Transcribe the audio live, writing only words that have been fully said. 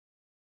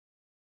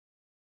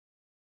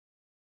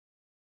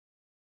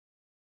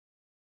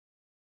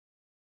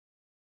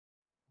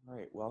All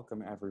right,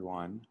 welcome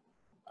everyone.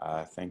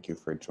 Thank you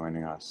for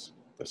joining us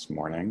this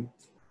morning.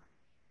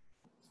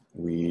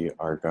 We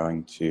are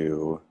going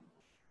to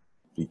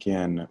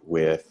begin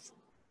with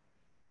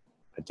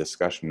a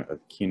discussion of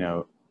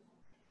Kinot,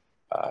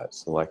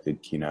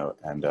 selected Kinot,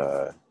 and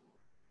a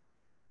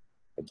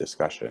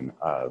discussion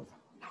of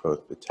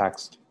both the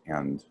text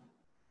and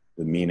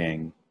the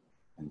meaning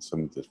and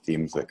some of the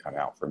themes that come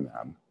out from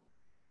them.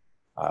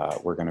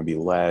 We're going to be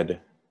led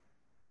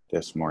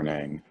this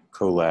morning,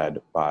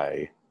 co-led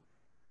by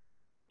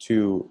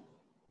two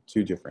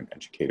different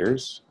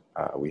educators.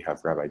 We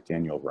have Rabbi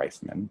Daniel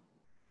Reifman,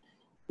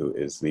 who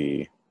is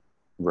the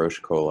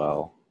Rosh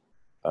Kollel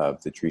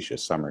of the Drisha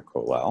Summer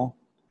Kollel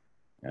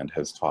and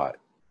has taught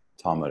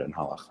Talmud and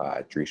Halacha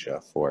at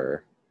Drisha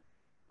for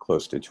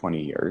close to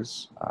 20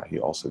 years. He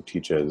also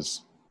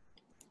teaches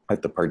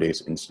at the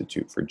Pardes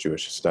Institute for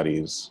Jewish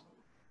Studies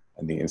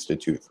and the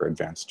Institute for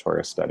Advanced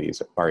Torah Studies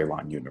at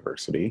Bar-Ilan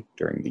University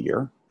during the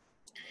year.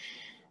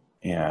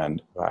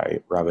 And by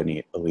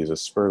Rabbanit Aliza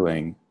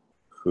Sperling,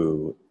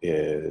 who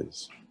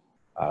is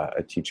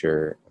a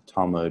teacher of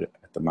Talmud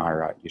at the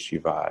Maharat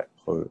Yeshiva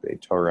Chovevei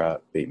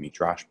Torah Beit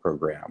Midrash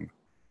program,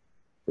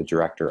 the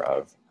director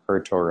of Her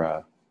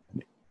Torah,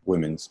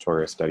 Women's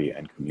Torah Study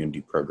and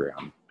Community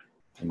Program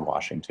in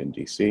Washington,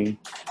 D.C.,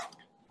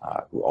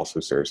 who also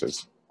serves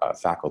as a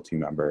faculty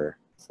member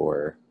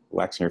for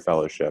Lexner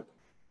Fellowship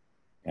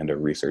and a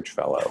research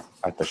fellow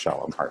at the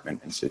Shalom Hartman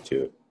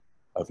Institute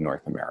of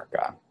North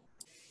America.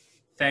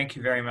 Thank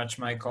you very much,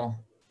 Michael.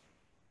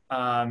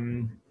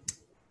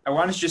 I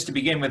wanted just to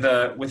begin with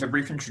a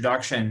brief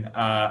introduction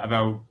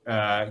about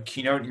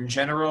Kinot in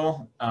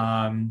general,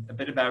 a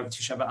bit about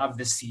Tisha B'Av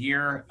this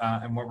year,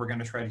 and what we're going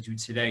to try to do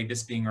today,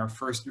 this being our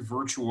first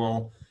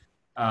virtual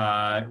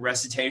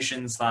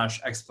recitation /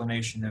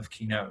 explanation of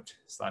Kinot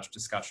 /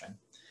 discussion.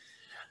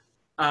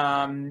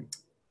 In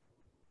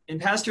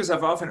past years,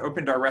 I've often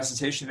opened our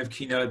recitation of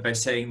Kinot by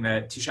saying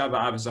that Tisha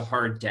B'Av is a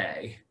hard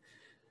day.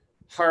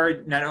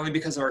 Hard not only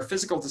because of our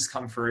physical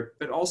discomfort,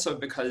 but also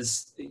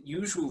because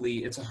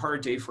usually it's a hard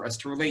day for us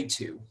to relate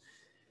to.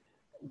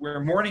 We're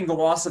mourning the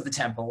loss of the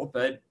temple,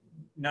 but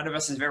none of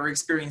us has ever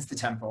experienced the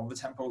temple. The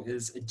temple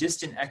is a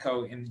distant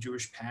echo in the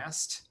Jewish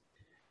past.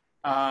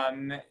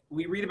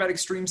 We read about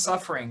extreme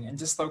suffering and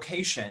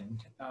dislocation,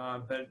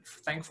 but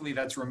thankfully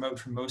that's remote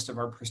from most of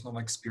our personal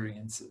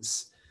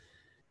experiences.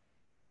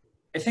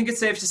 I think it's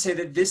safe to say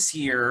that this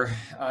year,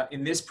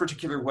 in this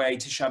particular way,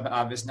 Tisha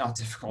B'Av is not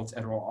difficult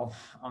at all.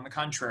 On the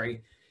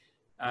contrary,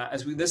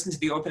 as we listen to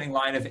the opening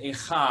line of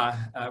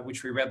Eicha,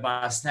 which we read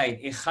last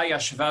night, Eicha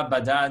yashva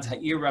badad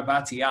ha'ir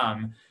rabat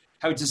yam,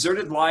 how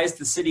deserted lies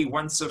the city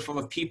once so full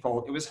of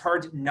people, it was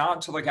hard not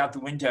to look out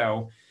the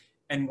window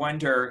and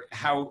wonder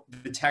how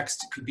the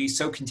text could be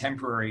so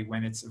contemporary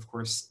when it's, of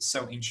course,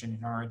 so ancient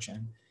in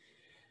origin.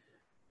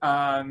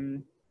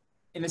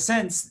 In a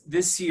sense,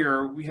 this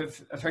year, we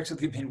have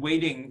effectively been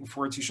waiting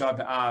for Tisha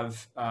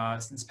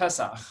B'Av since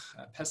Pesach.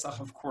 Pesach,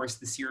 of course,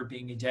 this year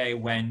being a day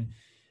when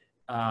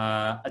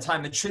a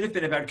time that should have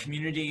been about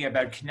community,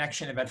 about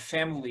connection, about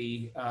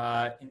family,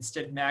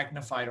 instead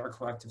magnified our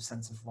collective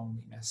sense of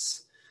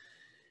loneliness.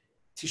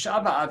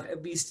 Tisha B'Av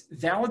at least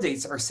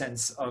validates our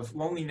sense of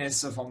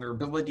loneliness, of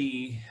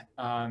vulnerability.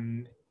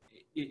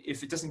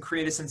 If it doesn't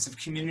create a sense of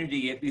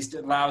community, at least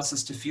it allows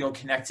us to feel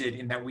connected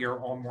in that we are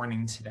all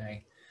mourning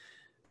today.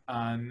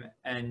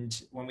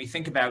 And when we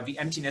think about the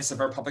emptiness of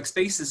our public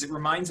spaces, it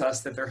reminds us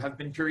that there have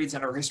been periods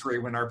in our history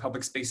when our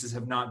public spaces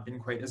have not been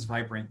quite as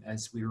vibrant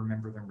as we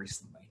remember them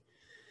recently.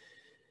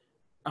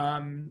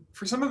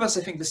 For some of us,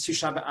 I think this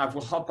Tisha B'Av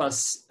will help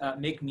us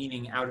make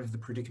meaning out of the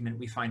predicament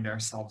we find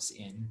ourselves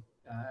in.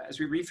 As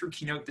we read through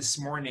Kinot this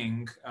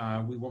morning,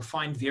 we will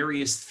find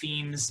various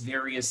themes,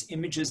 various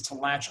images to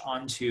latch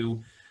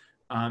onto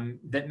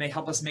that may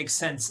help us make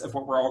sense of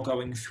what we're all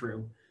going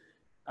through.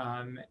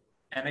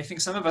 And I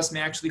think some of us may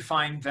actually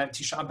find that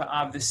Tisha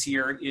B'Av this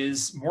year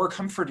is more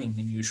comforting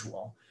than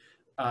usual.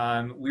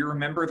 We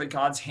remember that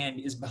God's hand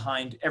is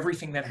behind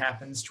everything that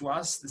happens to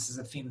us. This is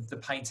a theme of the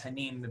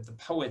Paitanim that the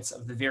poets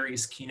of the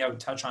various Kinot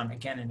touch on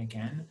again and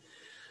again.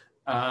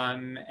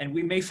 And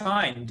we may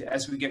find,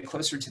 as we get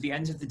closer to the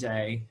end of the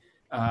day,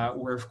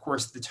 where of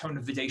course the tone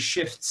of the day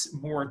shifts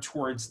more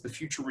towards the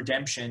future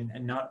redemption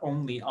and not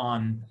only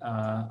on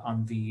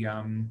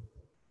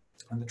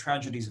the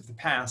tragedies of the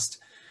past,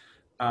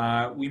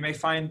 we may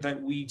find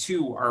that we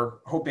too are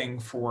hoping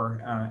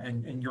for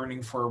and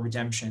yearning for a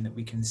redemption that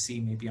we can see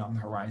maybe on the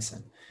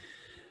horizon.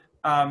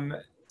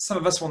 Some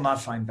of us will not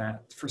find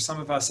that. For some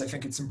of us, I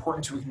think it's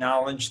important to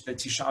acknowledge that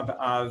Tisha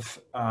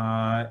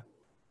B'Av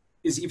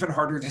is even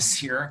harder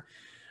this year,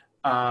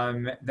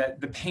 that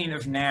the pain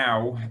of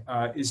now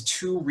is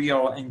too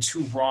real and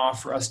too raw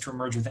for us to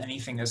emerge with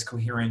anything as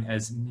coherent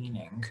as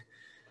meaning.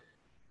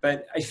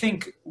 But I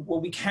think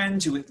what we can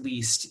do at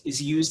least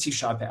is use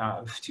Tisha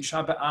B'Av.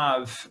 Tisha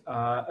B'Av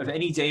of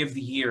any day of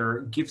the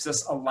year gives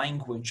us a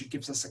language, it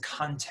gives us a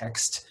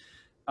context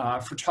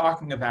for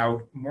talking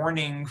about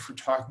mourning, for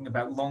talking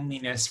about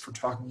loneliness, for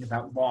talking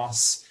about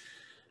loss.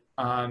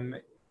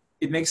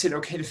 it makes it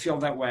okay to feel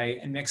that way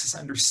and makes us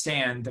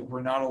understand that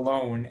we're not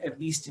alone, at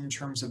least in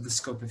terms of the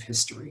scope of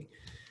history.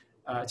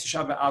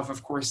 Tisha B'Av,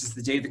 of course, is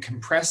the day that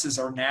compresses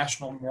our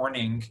national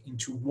mourning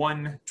into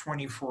one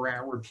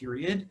 24-hour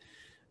period.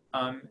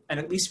 And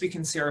at least we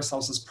can see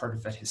ourselves as part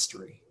of that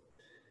history.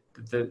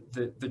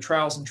 The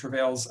trials and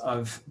travails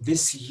of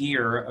this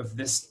year, of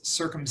this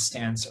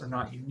circumstance, are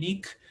not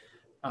unique.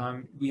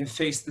 We have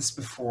faced this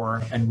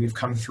before, and we've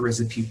come through as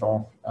a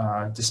people,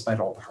 despite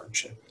all the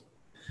hardship.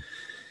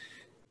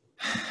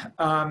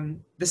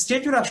 The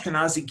standard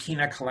Ashkenazi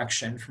Kinot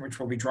collection, from which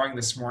we'll be drawing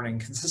this morning,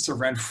 consists of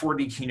around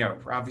 40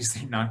 Kinot. We're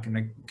obviously not going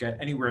to get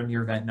anywhere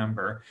near that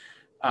number.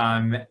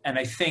 And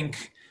I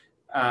think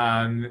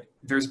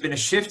there's been a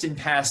shift in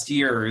past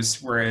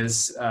years,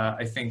 whereas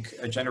I think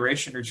a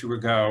generation or two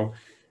ago,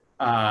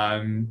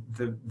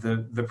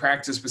 the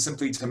practice was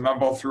simply to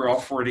mumble through all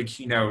 40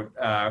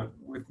 Kinot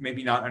with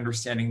maybe not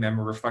understanding them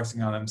or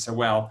reflecting on them so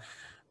well.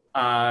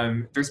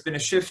 There's been a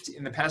shift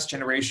in the past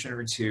generation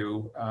or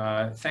two,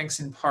 thanks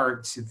in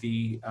part to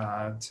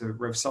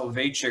Rav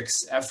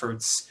Soloveitchik's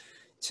efforts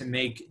to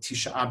make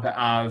Tisha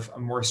B'Av a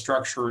more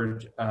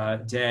structured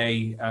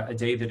day, a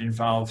day that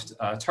involved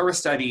Torah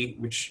study,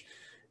 which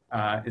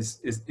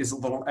is a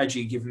little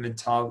edgy, given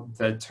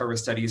that Torah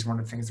study is one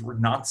of the things that we're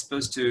not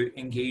supposed to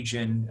engage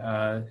in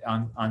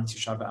on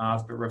Tisha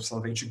B'Av, but Rav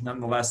Soloveitchik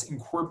nonetheless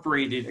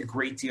incorporated a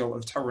great deal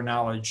of Torah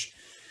knowledge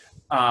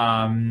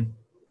and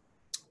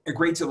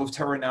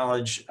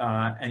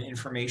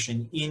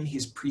information in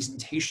his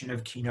presentation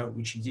of Kinot,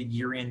 which he did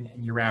year in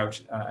and year out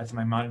at the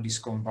Maimonides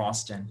School in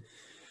Boston.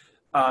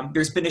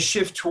 There's been a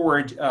shift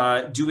toward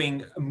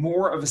doing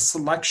more of a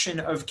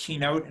selection of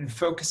Kinot and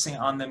focusing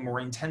on them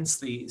more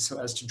intensely so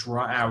as to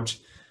draw out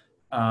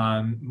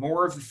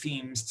more of the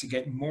themes, to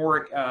get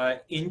more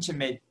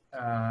intimate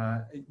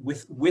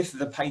with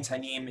the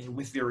Paitanim and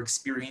with their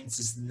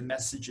experiences and the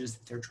messages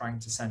that they're trying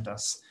to send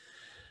us.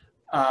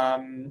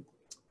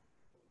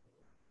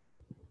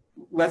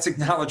 Let's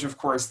acknowledge, of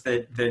course,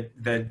 that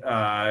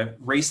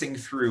racing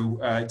through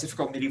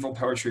difficult medieval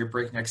poetry at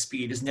breakneck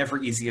speed is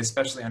never easy,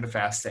 especially on a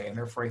fast day, and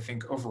therefore I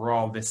think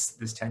overall this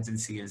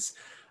tendency is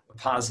a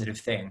positive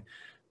thing.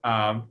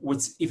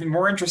 What's even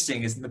more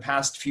interesting is in the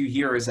past few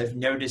years, I've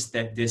noticed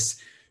that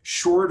this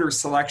shorter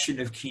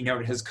selection of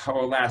Kinot has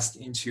coalesced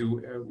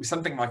into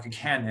something like a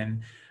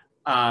canon,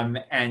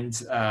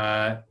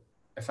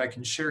 if I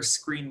can share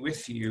screen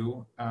with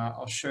you,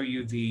 I'll show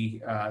you the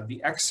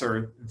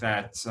excerpt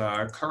that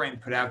Karen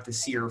put out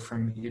this year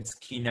from its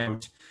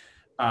Kinot,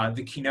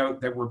 the Kinot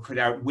that were put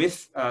out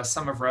with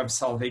some of Rav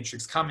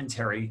Soloveitchik's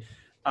commentary.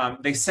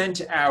 They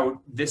sent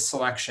out this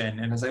selection,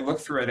 and as I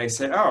looked through it, I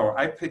said, oh,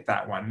 I picked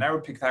that one, and I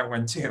would pick that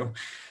one too.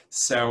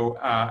 So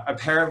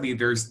apparently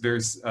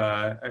there's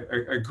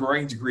a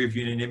growing degree of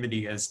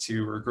unanimity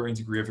or a growing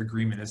degree of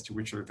agreement as to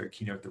which are the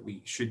Kinot that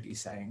we should be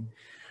saying.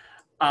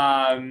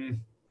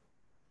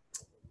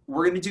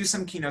 We're going to do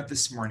some Kinot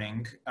this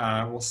morning.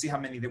 We'll see how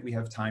many that we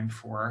have time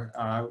for.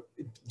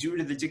 Due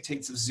to the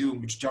dictates of Zoom,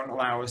 which don't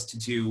allow us to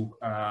do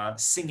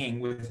singing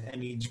with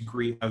any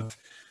degree of,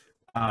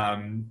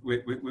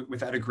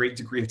 without a great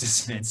degree of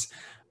dissonance,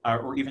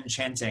 or even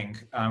chanting,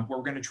 what we're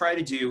going to try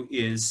to do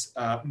is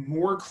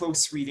more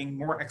close reading,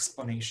 more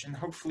explanation,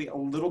 hopefully a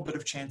little bit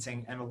of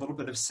chanting and a little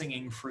bit of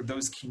singing for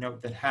those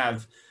Kinot that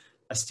have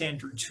a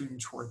standard tune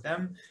toward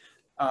them.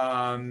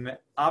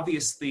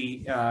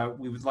 Obviously,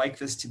 we would like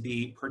this to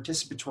be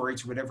participatory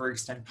to whatever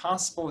extent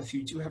possible. If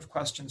you do have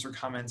questions or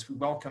comments, we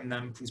welcome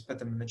them. Please put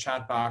them in the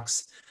chat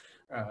box.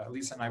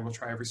 Lisa and I will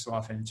try every so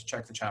often to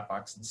check the chat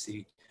box and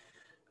see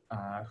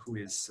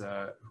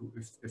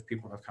if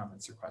people have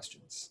comments or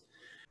questions.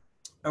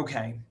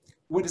 Okay,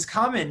 what is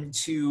common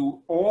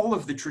to all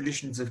of the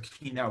traditions of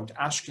Kinot,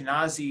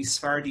 Ashkenazi,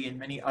 Sephardi, and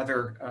many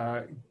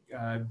other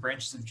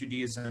branches of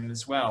Judaism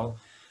as well,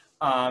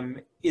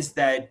 is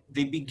that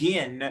they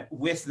begin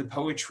with the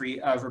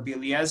poetry of Rabbi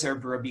Eliezer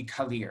Rabbi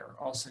Kalir,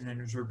 also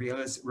known as Rabbi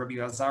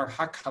Elazar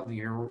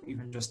HaKalir, or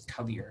even just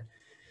Kalir.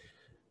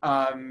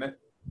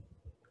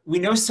 We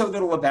know so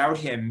little about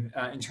him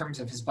in terms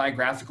of his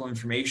biographical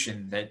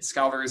information that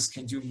scholars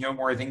can do no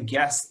more than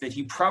guess that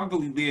he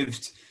probably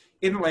lived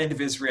in the land of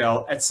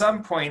Israel at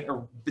some point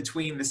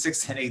between the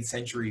 6th and 8th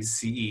centuries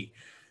CE.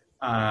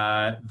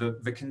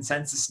 The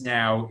consensus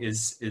now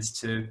is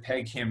to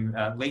peg him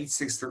late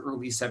 6th or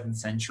early 7th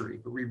century,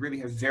 but we really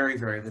have very,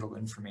 very little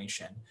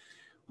information.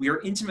 We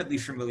are intimately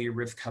familiar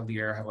with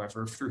Kalir,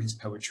 however, through his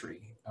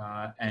poetry.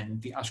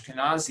 And the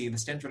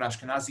standard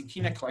Ashkenazi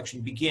Kinot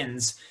collection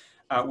begins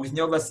with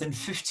no less than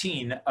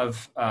 15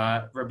 of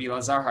Rabbi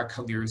Elazar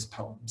HaKalir's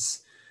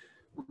poems.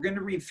 We're going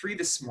to read 3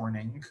 this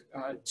morning.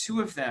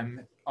 2 of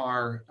them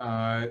are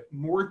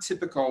more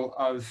typical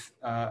of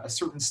a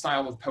certain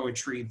style of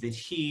poetry that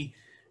he,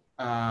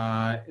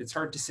 it's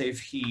hard to say if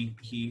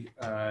he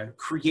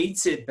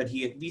creates it, but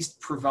he at least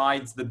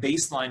provides the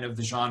baseline of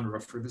the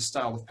genre for this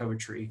style of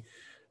poetry.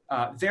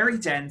 Very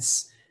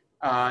dense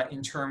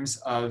in terms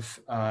of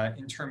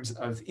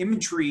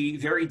imagery,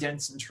 very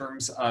dense in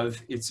terms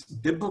of its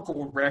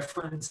biblical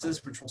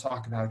references, which we'll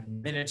talk about in a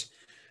minute.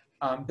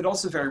 but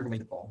also very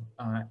relatable.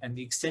 And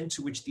the extent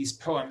to which these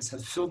poems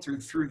have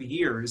filtered through the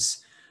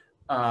years,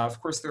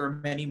 of course, there are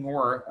many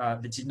more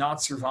that did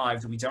not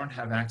survive that we don't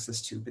have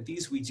access to, but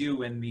these we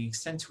do, and the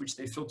extent to which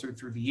they filtered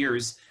through the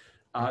years,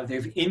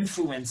 they've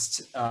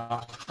influenced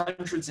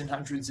hundreds and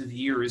hundreds of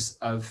years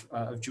of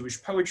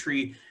Jewish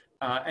poetry,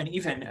 and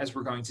even, as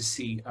we're going to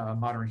see,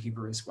 modern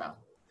Hebrew as well.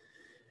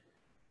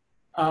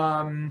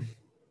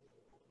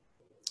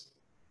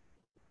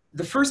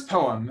 The first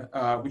poem,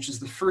 which is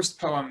the first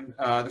poem,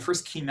 the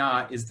first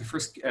Kinot, is the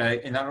first,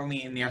 not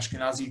only in the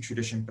Ashkenazi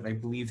tradition, but I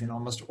believe in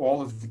almost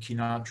all of the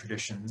Kinot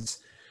traditions,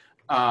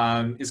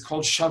 is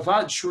called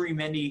Shavat Sur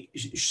Mimeni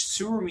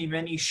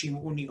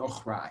Shimuni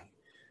Ochrai.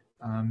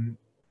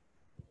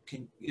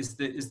 Is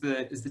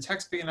the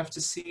text big enough to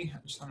see? I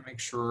just want to make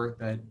sure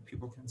that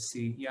people can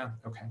see. Yeah,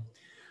 okay.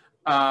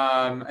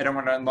 I don't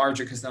want to enlarge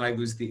it because then I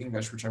lose the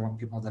English, which I want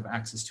people to have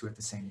access to at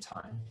the same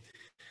time.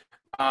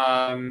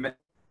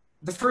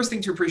 The first thing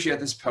to appreciate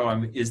this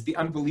poem is the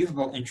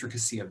unbelievable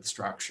intricacy of the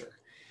structure.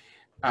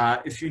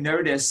 If you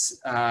notice,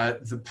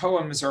 the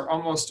poems are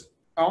almost,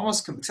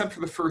 except for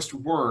the first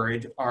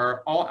word,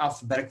 are all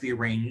alphabetically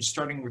arranged,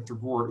 starting with the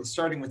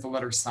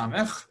letter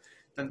Samech,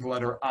 then the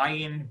letter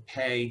Ayin,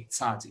 Pei,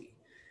 Tzadi,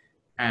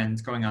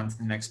 and going on to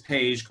the next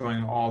page,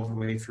 going all the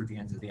way through the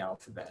end of the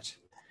alphabet.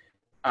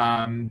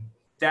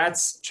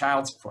 That's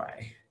child's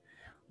play.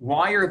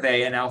 Why are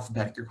they an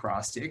alphabetic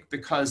acrostic?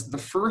 Because the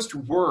first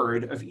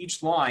word of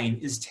each line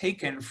is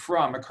taken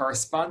from a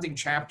corresponding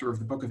chapter of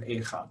the book of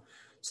Eicha.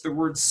 So the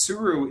word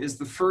Suru is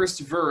the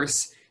first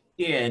verse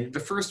in, the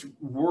first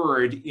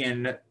word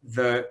in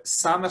the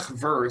Samech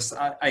verse.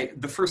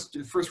 The first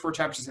four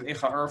chapters of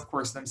Eicha are, of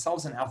course,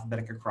 themselves an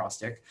alphabetic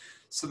acrostic.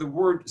 So the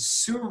word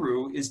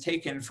Suru is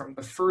taken from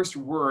the first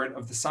word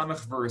of the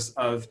Samech verse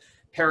of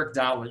Perek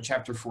Daled,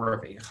 chapter 4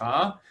 of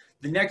Eicha.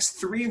 The next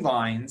three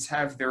lines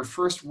have their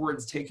first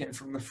words taken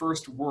from the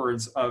first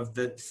words of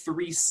the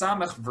three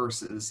Samech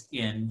verses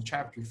in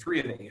chapter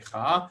 3 of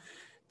Eicha.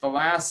 The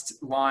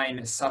last line,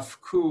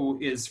 Safku,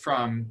 is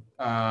from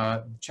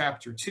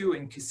chapter 2,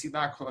 and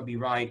Kisila Kol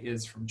Abirai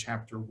is from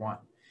chapter 1.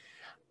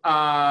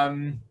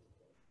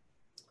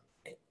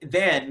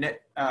 Then,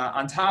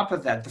 on top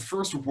of that, the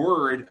first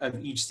word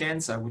of each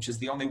stanza, which is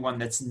the only one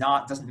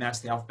doesn't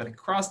match the alphabetic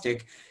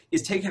acrostic,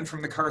 is taken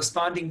from the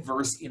corresponding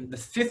verse in the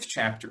 5th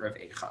chapter of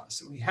Eicha.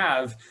 So we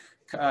have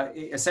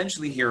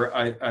essentially here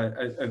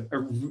a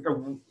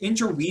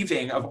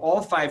interweaving of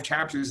all 5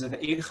 chapters of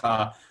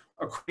Eicha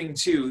according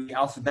to the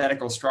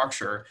alphabetical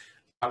structure,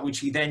 which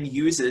he then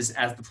uses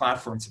as the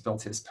platform to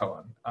build his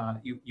poem.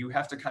 You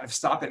have to kind of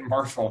stop and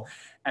marvel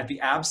at the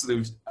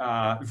absolute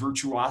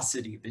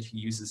virtuosity that he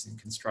uses in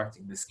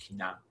constructing this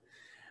Kinot.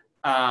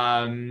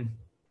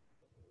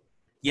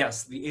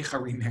 Yes, the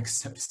Eicha remix,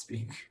 so to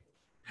speak.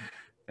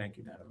 Thank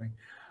you, Natalie.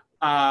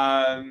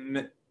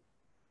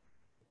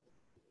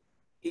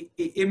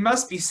 It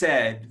must be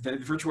said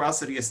that,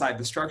 virtuosity aside,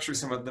 the structure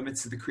somewhat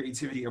limits the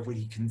creativity of what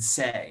he can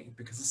say,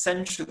 because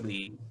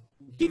essentially,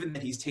 given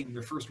that he's taking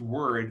the first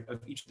word of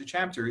each of the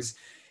chapters,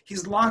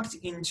 he's locked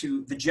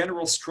into the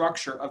general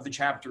structure of the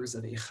chapters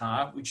of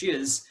Eicha, which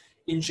is,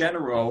 in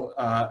general,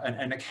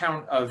 an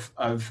account of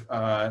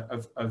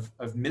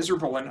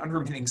miserable and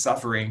unremitting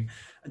suffering,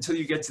 until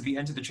you get to the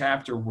end of the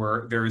chapter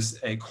where there's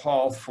a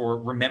call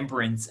for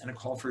remembrance and a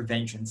call for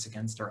vengeance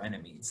against our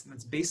enemies. And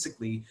that's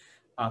basically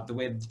the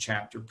way that the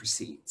chapter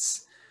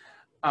proceeds.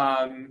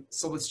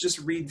 So let's just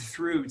read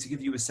through to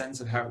give you a sense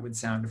of how it would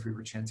sound if we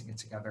were chanting it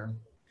together.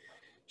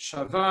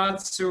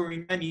 Shavat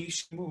surimeni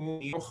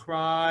shimuni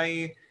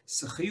ochrai,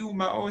 sachiu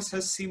maos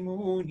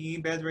hasimuni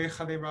bedrei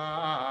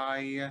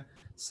chaverai,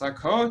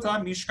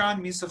 sakota mishkan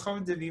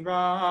misachot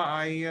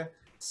devirai,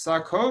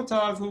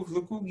 sakota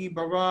vuvlukugi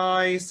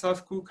barai,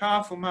 safku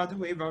kafu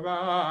madue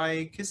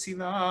barai,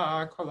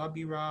 kisila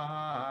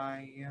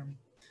kolabirai.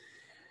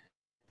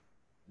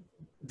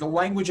 The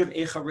language of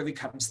Eicha really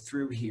comes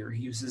through here.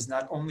 He uses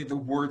not only the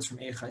words from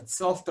Eicha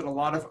itself, but a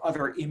lot of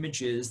other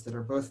images that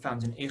are both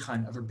found in Eicha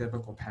and other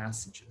biblical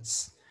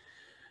passages.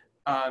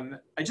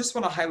 I just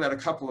want to highlight a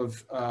couple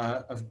of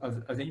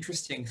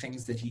interesting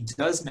things that he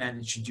does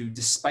manage to do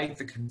despite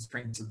the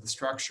constraints of the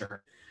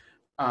structure,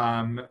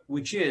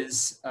 which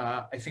is,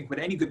 I think, what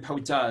any good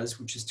poet does,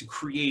 which is to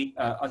create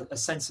a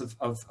sense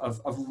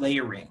of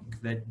layering,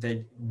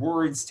 that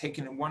words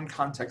taken in one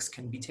context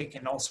can be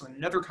taken also in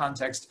another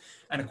context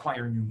and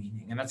acquire new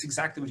meaning. And that's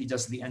exactly what he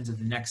does at the end of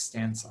the next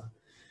stanza.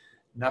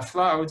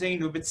 Nafla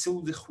odeinu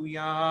betzil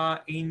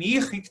dichuya, eini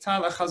chikta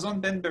lechazon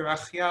ben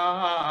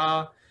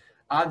berachya,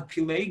 ad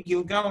pilei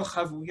gilgal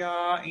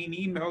chavuya,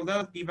 eini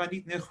meolet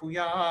bivanit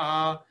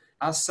nechuya,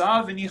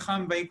 Asa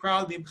v'nicham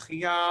v'ikra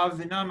libchia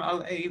v'nam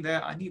al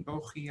eile ani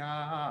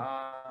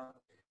bochia.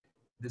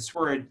 This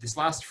word, this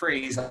last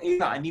phrase,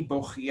 eile ani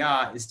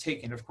bochia, is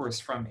taken, of course,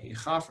 from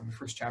Eicha, from the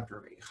first chapter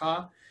of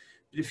Eicha.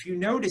 But if you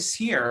notice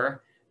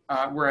here,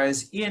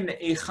 whereas in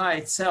Eicha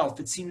itself,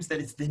 it seems that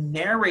it's the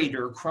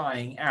narrator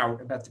crying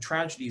out about the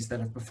tragedies that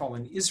have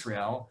befallen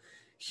Israel,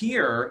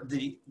 here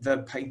the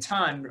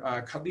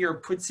Paitan, Kabir,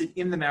 puts it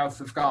in the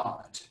mouth of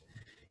God.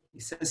 He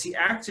says he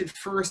acted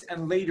first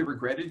and later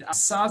regretted.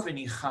 Asav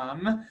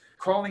v'nicham,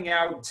 calling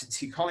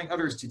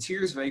others to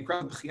tears.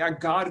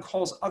 God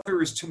calls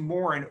others to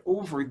mourn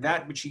over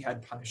that which he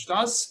had punished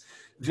us.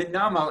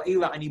 Now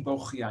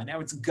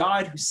it's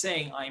God who's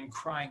saying, I am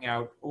crying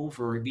out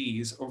over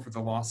the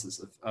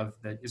losses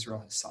that Israel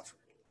has suffered.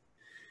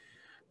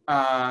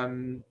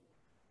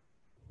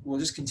 We'll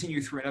just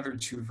continue through another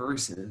 2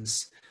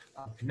 verses.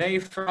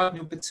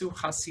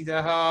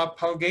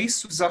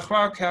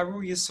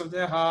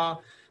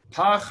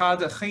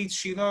 פחד החית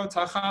שילה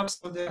תחב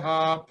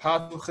סודיה,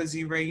 פתו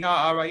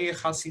חזיריה ארעי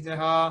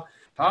חסידיה,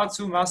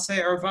 פצו מעשה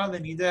ערווה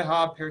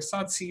לנידיה,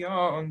 פרסת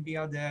ציון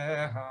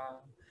בידיה.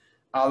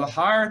 על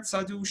הר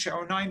צדו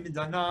שעוני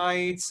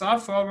מדני,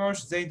 צפו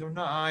ראש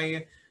זדוני,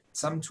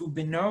 צמתו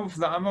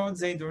בנוב לעמוד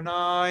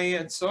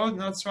זדוני, צוד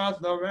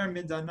נצרת לעורר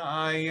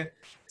מדני,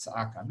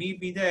 צעק עמי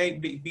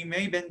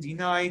בימי בן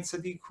דיני,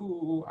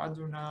 צדיקו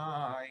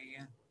אדוני.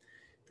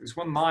 There's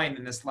one line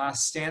in this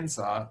last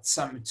stanza,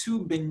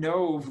 Tzamtu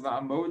benov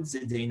la'amod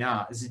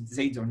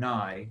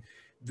zedonai,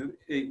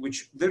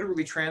 which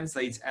literally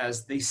translates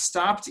as, they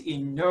stopped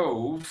in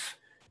Nov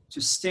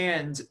to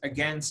stand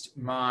against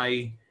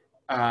my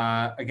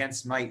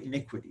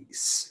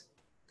iniquities.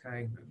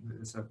 Okay,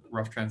 it's a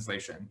rough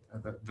translation.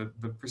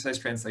 The precise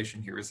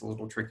translation here is a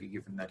little tricky,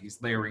 given that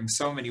he's layering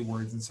so many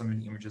words and so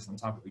many images on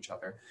top of each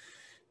other.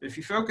 But if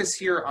you focus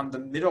here on the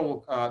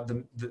middle,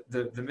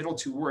 the middle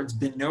 2 words,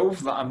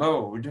 benov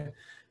la'amod,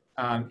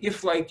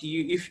 if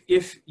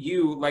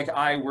you, like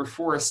I, were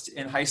forced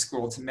in high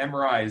school to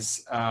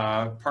memorize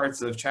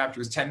parts of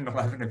chapters 10 and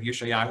 11 of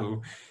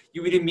Yeshayahu,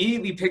 you would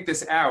immediately pick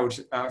this out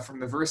from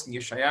the verse in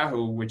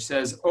Yeshayahu, which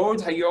says,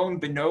 Od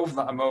hayom benov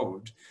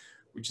la'amod,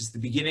 which is the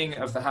beginning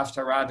of the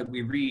Haftarah that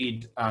we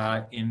read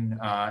in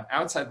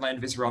outside land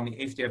of Israel on the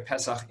 8th day of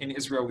Pesach. In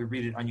Israel, we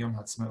read it on Yom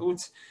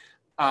HaTzmaut.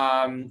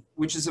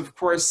 Which is, of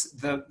course,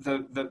 the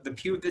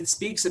piyut that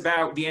speaks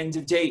about the end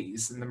of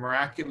days and the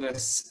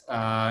miraculous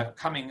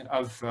coming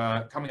of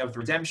the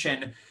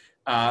redemption,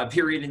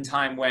 period in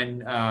time when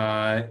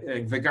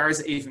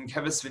v'garz evim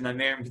keves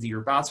v'namerim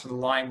b'dir bats, when the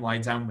lion lie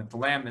down with the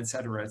lamb,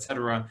 etc.,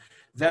 etc.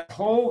 That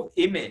whole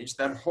image,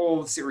 that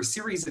whole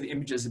series of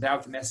images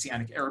about the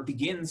Messianic era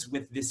begins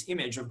with this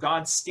image of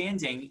God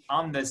standing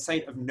on the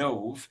site of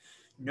Nov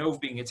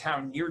being a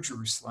town near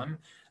Jerusalem,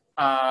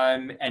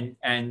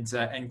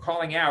 and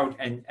calling out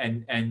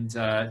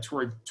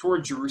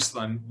toward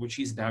Jerusalem, which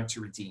he's about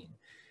to redeem.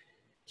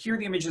 Here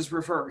the image is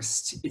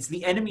reversed. It's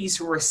the enemies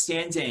who are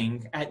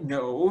standing at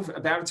Nov,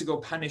 about to go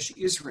punish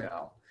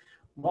Israel.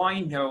 Why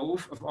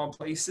Nov, of all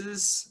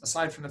places,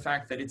 aside from the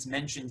fact that it's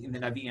mentioned in the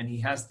Navi, and he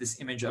has this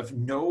image of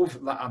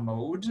Nov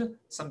la'amod,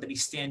 somebody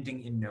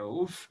standing in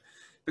Nov,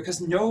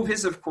 because Nov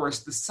is, of course,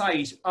 the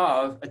site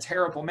of a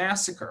terrible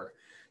massacre.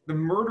 The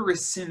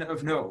murderous sin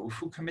of Nov,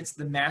 who commits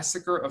the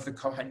massacre of the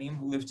Kohanim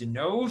who lived in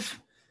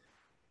Nov.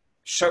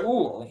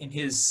 Shaul,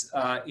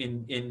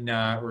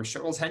 or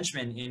Shaul's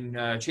henchman, in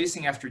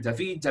chasing after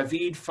David.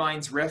 David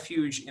finds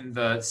refuge in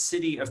the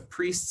city of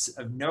priests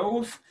of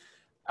Nov,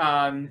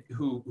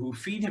 who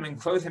feed him and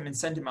clothe him and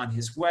send him on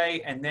his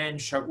way. And then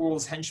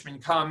Shaul's henchmen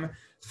come,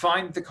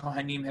 find the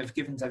Kohanim have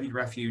given David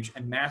refuge,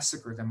 and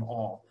massacre them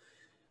all.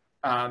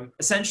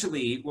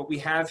 Essentially, what we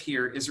have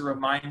here is a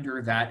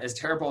reminder that, as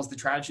terrible as the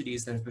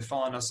tragedies that have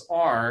befallen us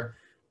are,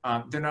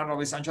 they're not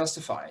always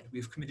unjustified.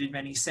 We've committed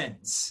many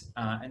sins,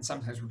 and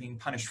sometimes we're being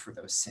punished for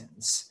those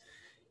sins.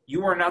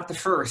 You are not the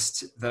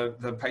first,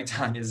 the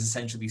Paitan is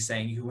essentially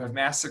saying, who have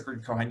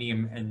massacred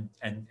Kohanim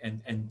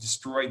and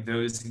destroyed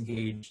those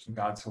engaged in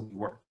God's holy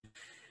work.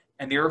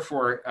 And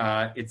therefore,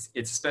 it's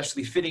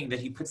especially fitting that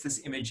he puts this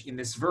image in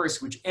this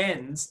verse, which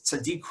ends,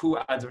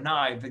 Tzadikhu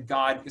Adonai, that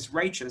God is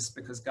righteous,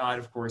 because God,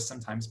 of course,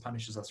 sometimes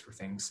punishes us for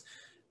things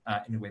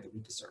in a way that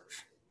we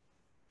deserve.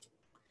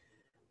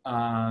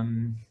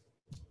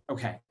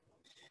 Okay.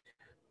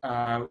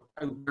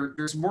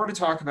 There's more to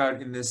talk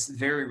about in this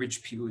very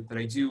rich piyut, but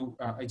I do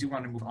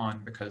want to move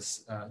on,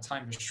 because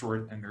time is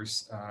short, and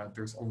there's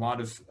a lot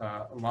of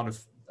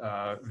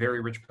very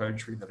rich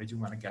poetry that I do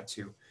want to get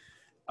to.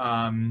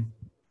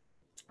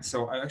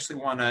 So I actually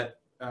want to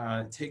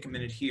take a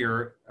minute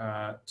here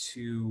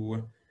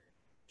to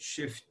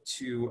shift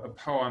to a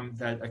poem,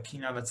 a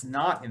Kinot that's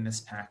not in this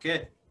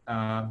packet,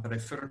 but I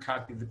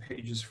photocopied the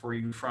pages for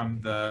you from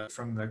the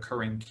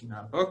current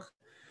Kinot book.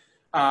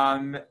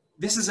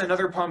 This is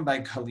another poem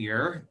by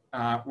Kalir,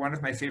 one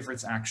of my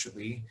favorites,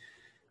 actually,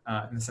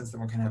 in the sense that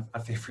one can have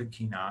a favorite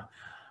Kinot.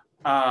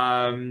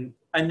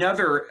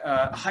 Another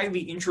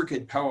highly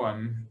intricate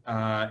poem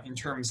in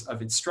terms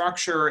of its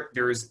structure.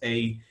 There's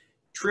a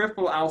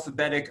triple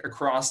alphabetic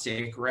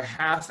acrostic, or a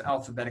half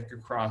alphabetic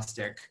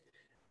acrostic,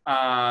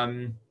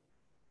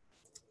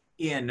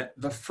 in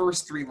the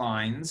first 3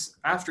 lines.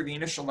 After the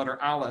initial letter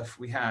Aleph,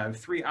 we have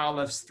 3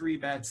 Alephs, 3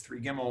 Bets,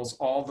 3 Gimels,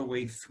 all the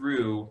way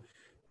through,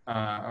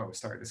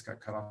 this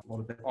got cut off a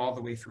little bit, all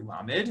the way through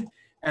Lamed.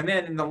 And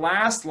then in the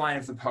last line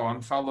of the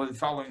poem,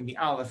 following the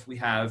Aleph, we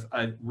have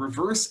a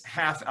reverse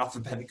half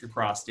alphabetic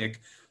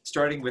acrostic,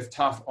 starting with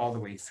Taf all the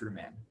way through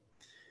Mem.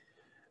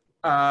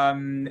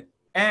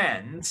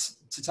 And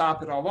to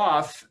top it all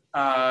off,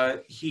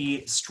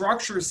 he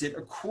structures it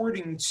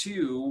according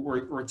to,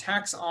 or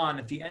tacks on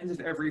at the end of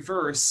every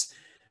verse,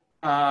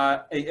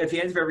 at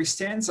the end of every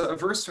stanza, a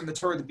verse from the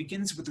Torah that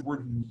begins with the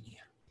word me.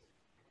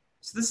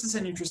 So this is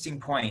an interesting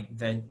point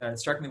that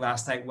struck me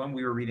last night when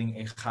we were reading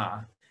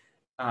Eicha.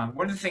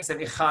 One of the things that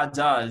Eicha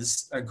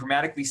does,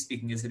 grammatically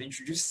speaking, is it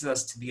introduces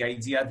us to the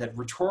idea that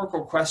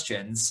rhetorical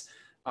questions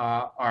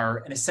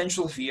are an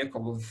essential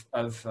vehicle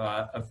of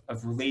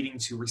relating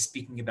to or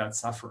speaking about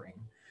suffering.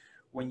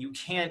 When you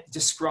can't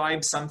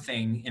describe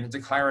something in a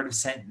declarative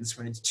sentence,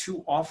 when it's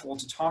too awful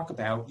to talk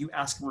about, you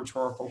ask a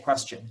rhetorical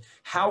question.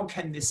 How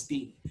can this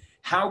be?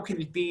 How can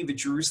it be that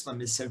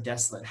Jerusalem is so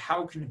desolate?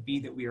 How can it be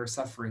that we are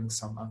suffering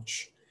so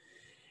much?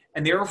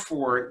 And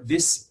therefore,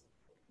 this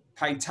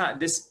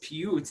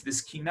piyut,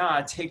 this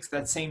kinot, takes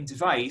that same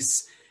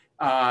device,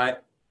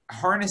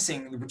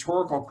 harnessing the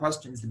rhetorical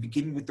questions that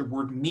begin with the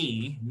word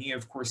me. Me,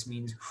 of course,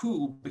 means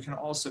who, but can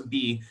also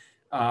be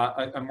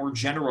a more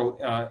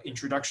general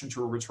introduction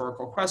to a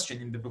rhetorical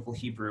question in biblical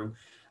Hebrew,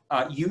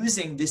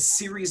 using this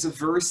series of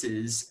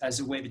verses as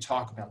a way to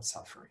talk about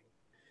suffering.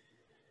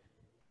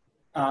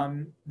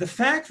 The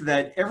fact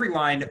that every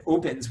line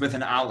opens with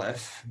an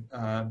aleph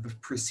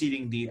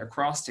preceding the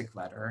acrostic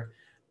letter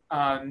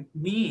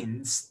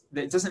means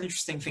that it does an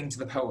interesting thing to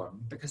the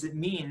poem, because it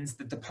means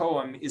that the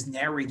poem is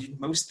narrated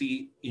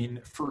mostly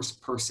in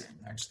first person,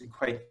 actually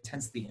quite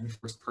intensely in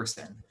first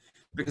person.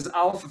 Because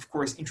aleph, of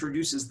course,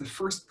 introduces the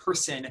first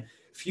person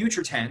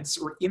future tense,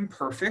 or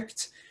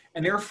imperfect,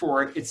 and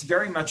therefore it's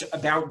very much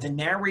about the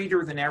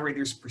narrator, the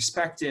narrator's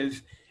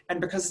perspective,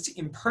 and because it's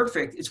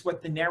imperfect, it's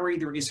what the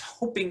narrator is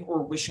hoping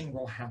or wishing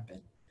will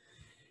happen.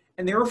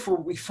 And therefore,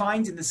 what we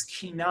find in this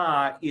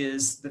kinah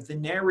is that the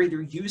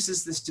narrator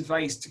uses this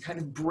device to kind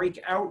of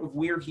break out of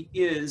where he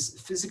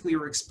is physically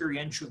or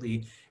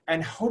experientially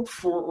and hope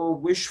for or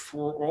wish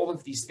for all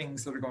of these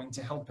things that are going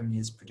to help him in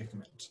his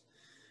predicament.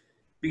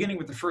 Beginning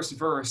with the first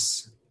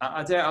verse,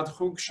 I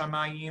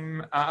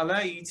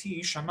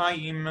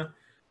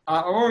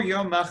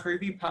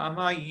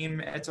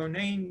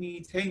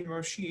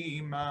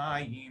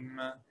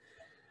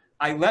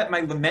let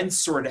my lament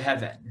soar to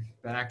heaven.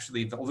 But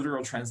actually, the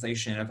literal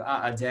translation of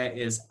A'adeh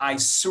is I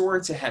soar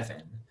to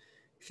heaven.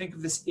 Think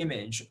of this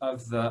image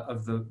of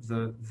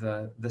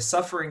the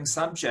suffering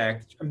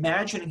subject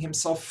imagining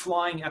himself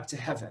flying up to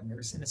heaven.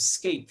 There's an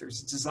escape.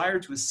 There's a desire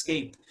to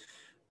escape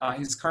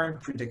his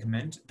current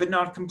predicament, but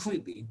not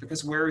completely,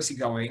 because where is he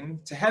going?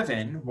 To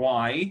heaven.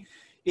 Why?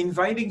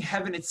 Inviting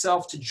heaven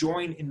itself to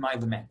join in my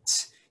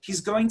lament.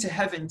 He's going to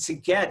heaven to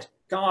get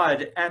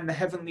God and the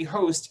heavenly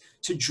host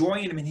to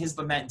join him in his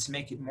lament to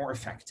make it more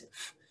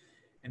effective.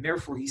 And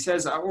therefore he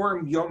says, I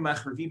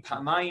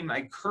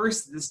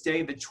curse this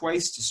day that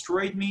twice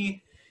destroyed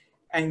me,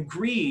 and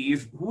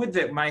grieve, would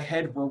that my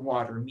head were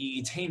water,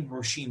 mi yitain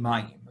roshi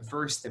mayim, a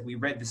verse that we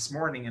read this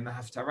morning in the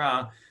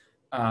Haftarah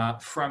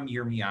from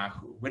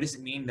Yirmiyahu. What does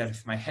it mean that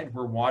if my head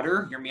were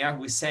water?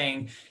 Yirmiyahu is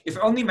saying, if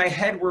only my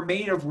head were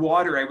made of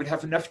water, I would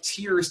have enough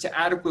tears to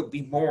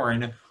adequately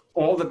mourn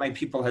all that my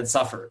people had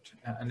suffered.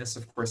 And this,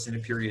 of course, in a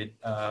period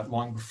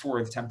long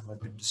before the temple had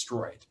been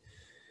destroyed.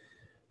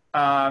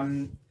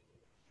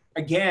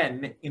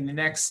 Again, in the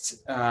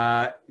next,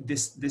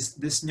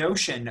 this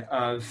notion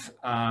of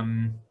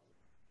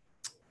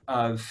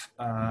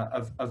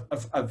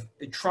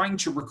trying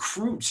to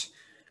recruit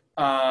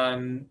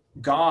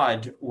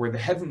God or the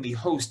heavenly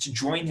host to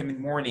join him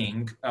in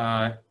mourning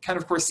can,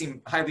 of course,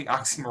 seem highly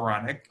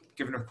oxymoronic,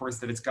 given, of course,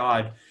 that it's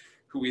God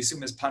who we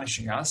assume is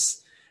punishing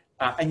us.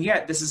 And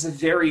yet, this is a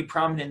very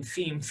prominent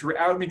theme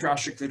throughout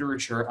Midrashic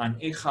literature on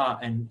Eicha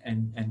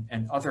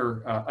and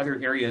other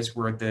areas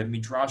where the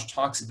Midrash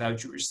talks about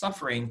Jewish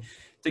suffering,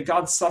 that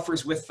God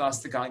suffers with us,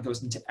 that God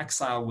goes into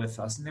exile with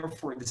us. And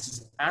therefore, this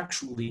is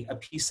actually a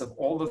piece of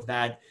all of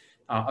that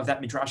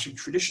Midrashic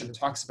tradition that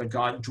talks about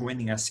God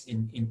joining us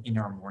in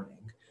our mourning.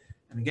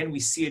 And again, we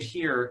see it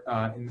here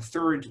in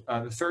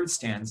the third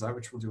stanza,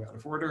 which we'll do out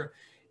of order.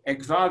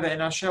 Egva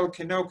ve'enashel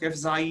kenokef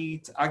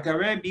zayit,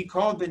 agare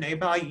bikol b'nei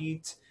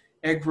bayit,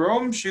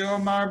 egrom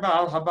she'omar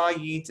ba'al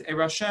habayit,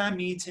 erashem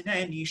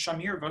yitineni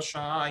shamir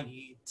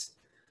v'shayit.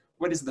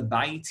 What is the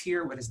bayit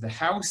here? What is the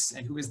house?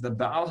 And who is the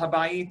Baal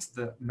habayit,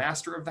 the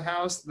master of the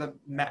house? The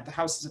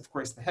house is, of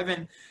course, the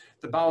heaven.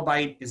 The Baal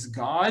bayit is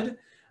God.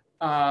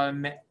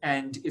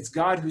 And it's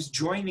God who's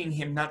joining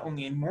him not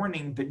only in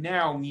mourning, but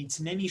now,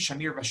 Mitineni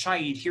Shamir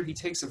Vashayid. Here he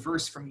takes a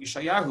verse from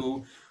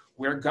Yeshayahu,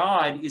 where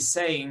God is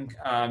saying,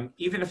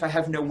 even if I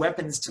have no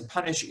weapons to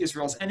punish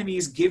Israel's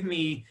enemies, give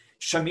me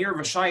Shamir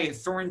Vashayid,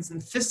 thorns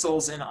and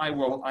thistles, and I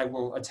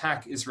will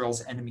attack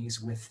Israel's enemies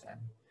with them.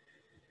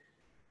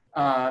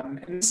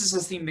 And this is a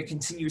theme that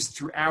continues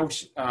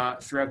throughout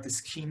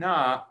this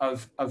kinah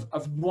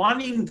of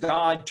wanting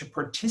God to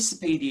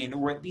participate in,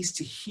 or at least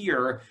to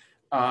hear,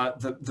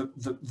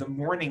 the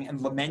mourning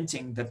and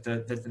lamenting that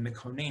the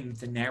Mekonim,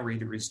 the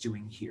narrator, is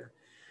doing here.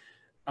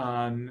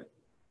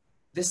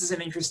 This is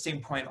an interesting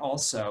point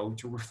also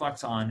to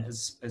reflect on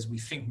as we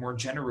think more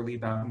generally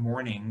about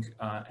mourning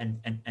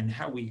and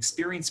how we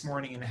experience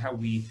mourning and how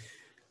we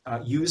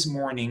use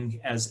mourning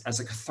as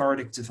a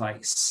cathartic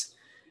device.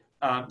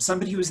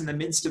 Somebody who is in the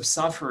midst of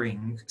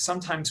suffering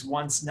sometimes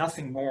wants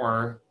nothing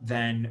more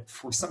than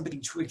for somebody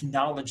to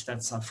acknowledge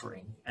that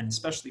suffering, and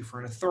especially for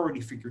an authority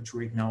figure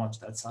to acknowledge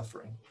that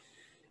suffering.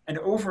 And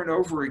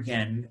over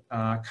again,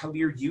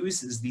 Kalir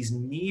uses these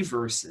me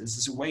verses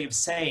as a way of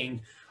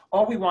saying,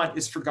 all we want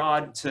is for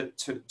God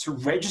to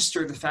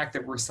register the fact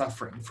that we're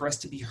suffering, for us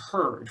to be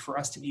heard, for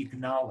us to be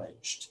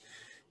acknowledged.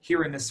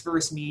 Here in this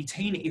verse, mi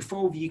tain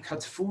efovi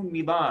katfun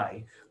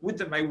milai, would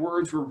that my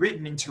words were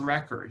written into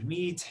record.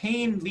 Mi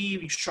tain li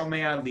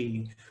shomea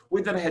li,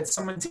 would that I had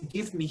someone to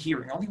give me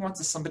hearing. All he wants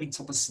is somebody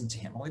to listen to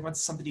him. All he wants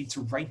is somebody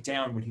to write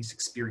down what he's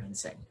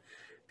experiencing.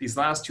 These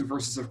last two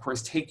verses, of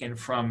course, taken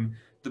from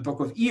the book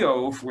of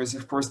Eov, was,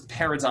 of course, the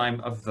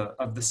paradigm of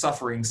the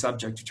suffering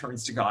subject who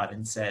turns to God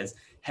and says,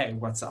 hey,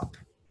 what's up?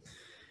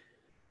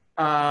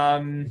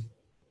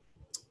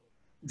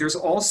 There's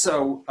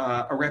also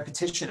a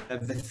repetition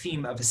of the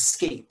theme of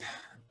escape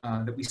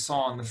that we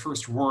saw in the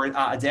first word,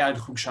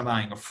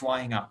 of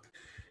flying up.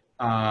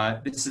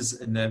 This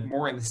is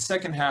more in the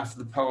second half of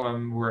the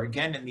poem, where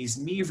again in these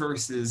me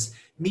verses,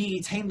 mi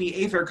tain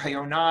li ever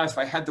kayona, if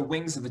I had the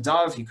wings of a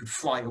dove, he could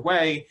fly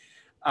away.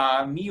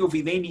 Mi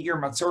ovileni ir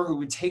matzor, who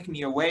would take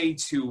me away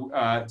to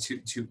a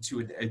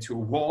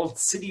walled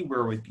city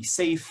where it would be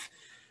safe.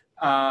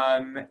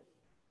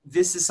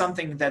 This is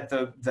something that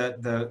the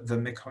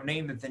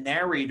Mekonim, that the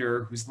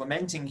narrator who's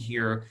lamenting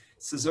here,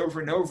 says over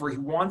and over. He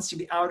wants to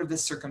be out of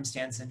this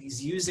circumstance, and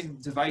he's using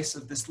the device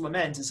of this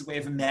lament as a way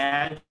of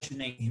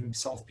imagining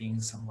himself being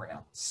somewhere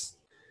else.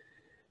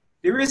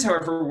 There is,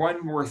 however,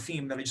 one more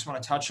theme that I just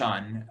want to touch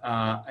on.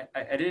 I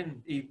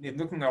didn't, in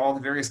looking at all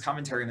the various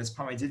commentary in this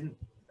poem, I didn't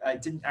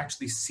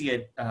actually see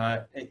it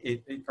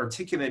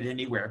articulated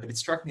anywhere, but it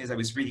struck me as I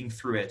was reading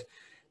through it.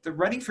 The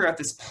running throughout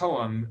this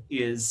poem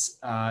is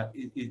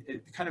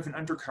kind of an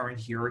undercurrent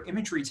here,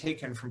 imagery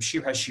taken from Shir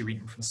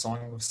HaShirim, from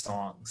Song of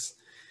Songs.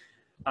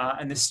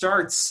 And this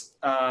starts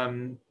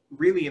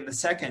really in the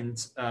second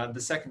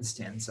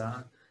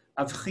stanza.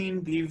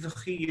 Avchin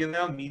bivchi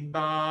el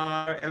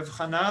midbar,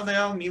 evchana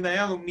el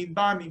milel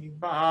midbar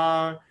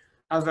midbar,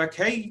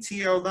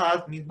 avakeiti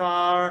olat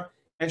midbar,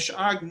 esh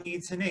agni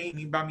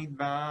teneini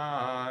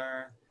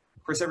bamidbar.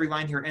 Of course, every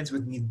line here ends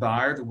with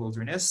midbar, the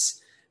wilderness.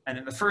 And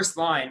in the first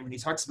line, when he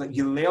talks about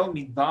Yilel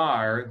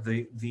Midbar,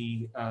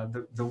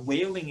 the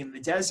wailing in the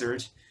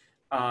desert,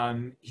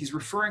 he's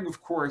referring,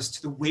 of course,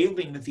 to the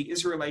wailing that the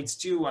Israelites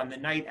do on the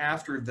night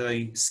after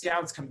the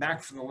scouts come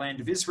back from the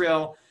land of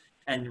Israel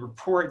and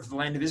report the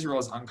land of Israel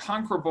is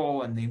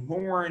unconquerable, and they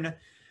mourn.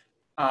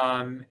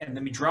 And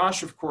the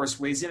Midrash, of course,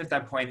 weighs in at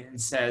that point and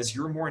says,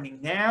 you're mourning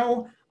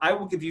now, I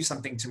will give you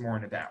something to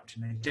mourn about,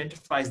 and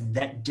identifies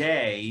that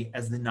day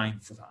as the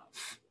 9th of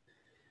Av.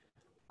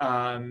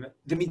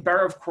 The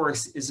Midbar, of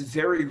course, is a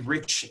very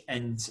rich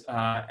and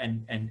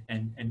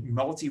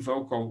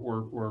multivocal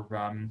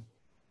or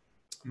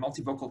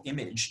multivocal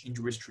image in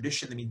Jewish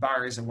tradition. The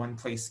Midbar is, on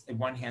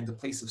one hand, a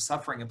place of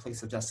suffering, a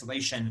place of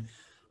desolation.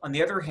 On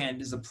the other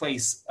hand, is a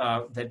place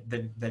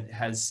that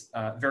has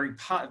very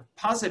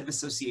positive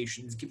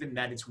associations, given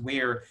that it's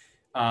where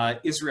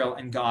Israel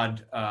and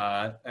God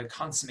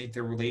consummate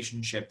their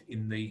relationship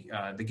in the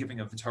giving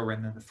of the Torah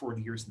and then the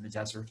 40 years in the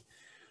desert.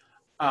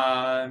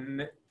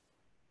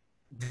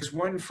 There's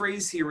one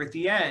phrase here at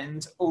the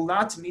end,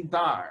 Olat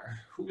Midbar.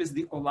 Who is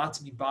the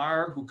Olat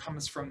Midbar, who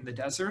comes from the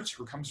desert,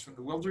 who comes from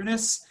the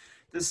wilderness?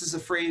 This is a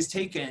phrase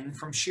taken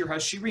from Shir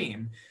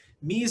HaShirim.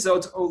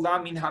 Mizot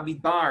Ola min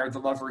HaMidbar, the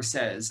lover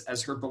says,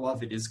 as her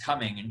beloved is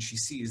coming, and she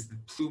sees the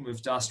plume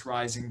of dust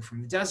rising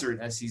from the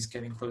desert as he's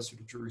getting closer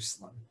to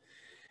Jerusalem.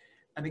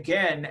 And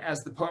again,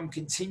 as the poem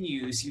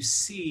continues, you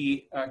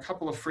see a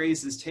couple of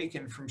phrases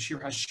taken from Shir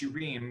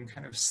HaShirim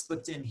kind of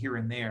slipped in here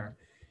and there.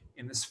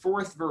 In this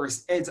fourth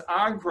verse, Ed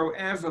agro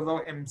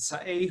evelo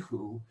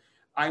emtsaehu,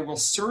 I will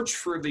search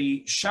for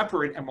the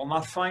shepherd and will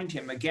not find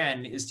him,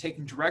 again, is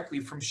taken directly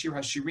from Shir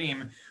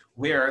HaShirim,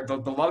 where the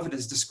beloved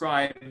is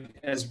described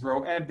as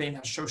ro'eh ben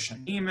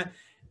hashoshanim.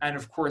 And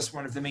of course,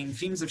 one of the main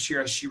themes of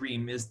Shir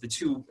HaShirim is the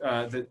two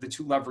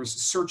lovers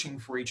searching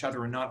for each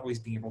other and not always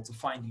being able to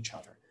find each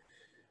other.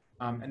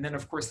 And then,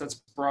 of course, that's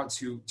brought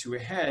to a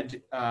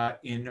head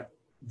in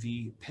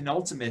the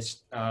penultimate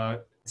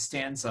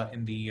stanza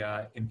in the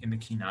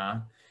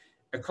Kinot.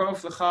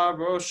 Ekof lecha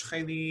rosh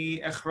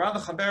cheli, echra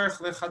lecha berch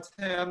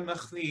lechatel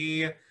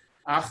mechli,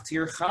 ach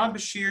tircha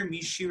b'shir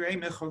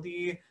mishirei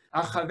mecholi,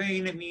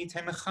 achavein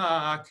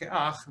mitencha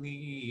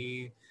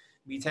ke'achli.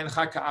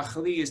 Mitencha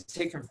ke'achli is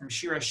taken from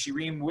Shir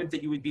HaShirim, would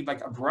that you would be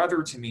like a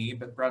brother to me,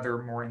 but brother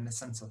more in the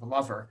sense of a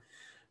lover.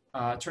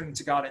 Turning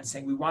to God and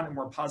saying, we want a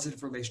more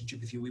positive relationship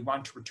with you, we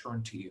want to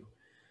return to you.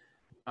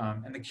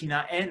 And the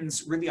Kinot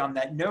ends really on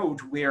that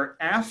note, where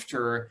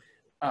after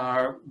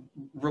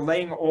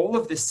relaying all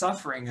of this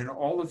suffering and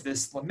all of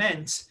this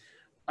lament,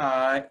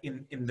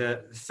 in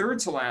the third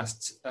to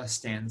last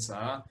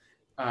stanza,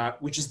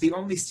 which is the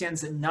only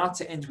stanza not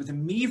to end with a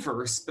me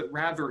verse, but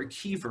rather a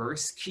ki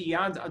verse, ki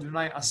yad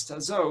Adonai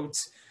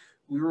astazot,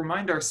 we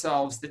remind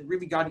ourselves that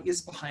really God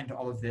is behind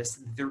all of this,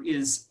 and there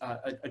is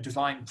a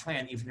divine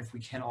plan, even if we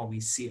can't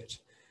always see it.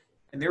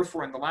 And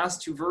therefore, in the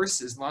last two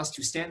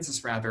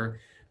stanzas rather,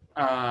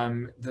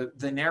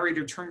 the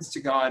narrator turns to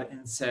God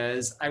and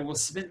says, I will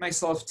submit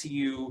myself to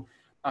you.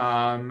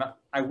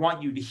 I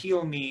want you to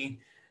heal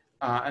me.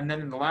 And then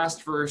in the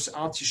last verse,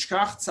 Al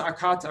tishkach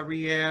tza'akat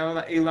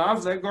Ariel,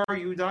 elav legor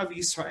Yuda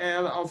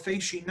v'Yisrael, alfei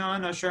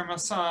shinan asher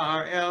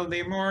masar el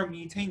lemor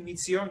mitein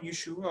mitzion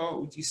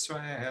Yeshua ut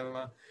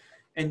Yisrael.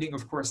 Ending,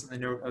 of course, on the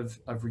note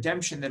of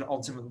redemption, that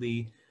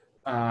ultimately,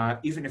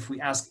 even if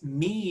we ask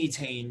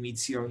mitein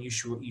mitzion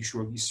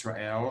Yeshua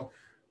Yisrael,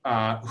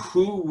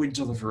 who would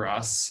deliver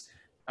us,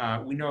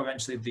 we know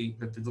eventually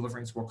that the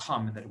deliverance will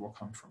come and that it will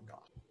come from God.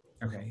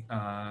 Okay,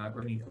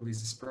 Rabbanit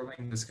Aliza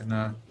Sperling is going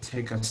to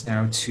take us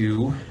now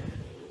to,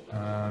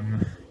 I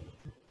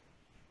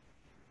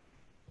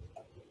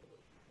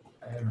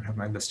don't have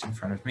my list in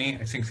front of me.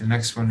 I think the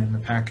next one in the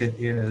packet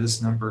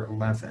is number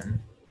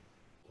 11,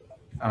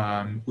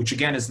 which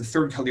again is the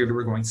third kalir that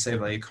we're going to say,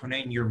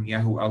 Vayekonen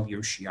Yirmiyahu al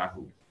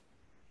Yoshiyahu.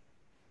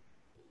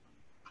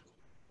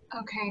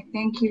 Okay,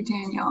 thank you,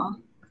 Daniel.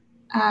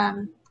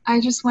 I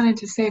just wanted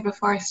to say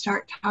before I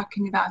start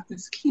talking about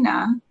this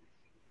Kinot,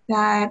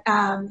 that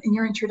in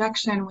your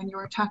introduction, when you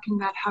were talking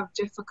about how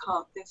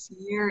difficult this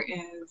year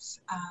is,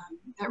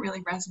 that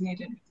really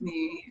resonated with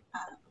me.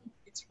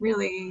 It's a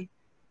really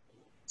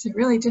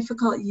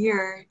difficult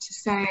year to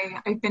say,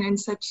 I've been in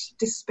such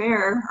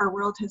despair, our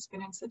world has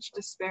been in such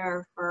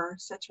despair for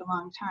such a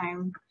long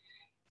time,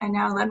 and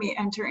now let me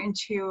enter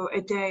into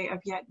a day of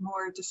yet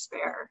more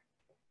despair.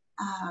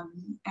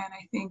 And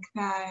I think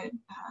that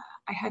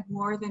I had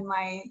more than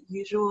my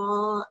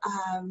usual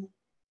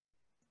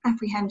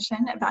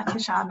apprehension about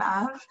Tisha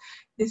B'Av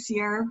this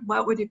year.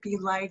 What would it be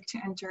like to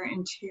enter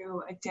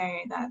into a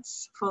day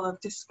that's full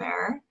of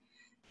despair?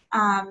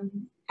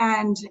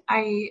 And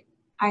I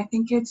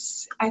think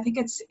it's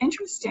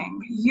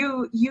interesting.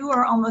 You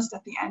are almost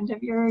at the end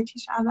of your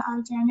Tisha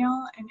B'Av,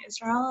 Daniel, in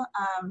Israel,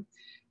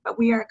 but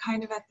we are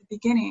kind of at the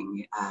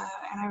beginning.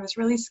 And I was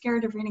really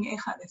scared of reading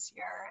Eicha this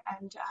year,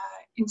 and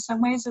in some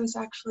ways it was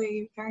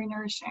actually very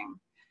nourishing.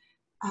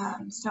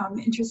 So I'm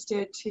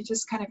interested to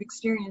just kind of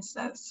experience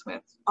this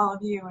with all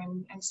of you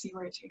and see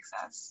where it takes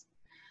us.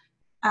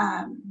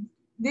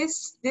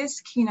 This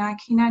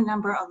Kinot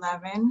number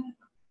 11,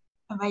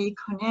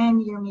 Vayikonen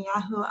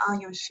Yirmiyahu al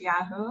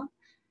Yoshiyahu,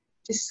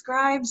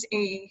 describes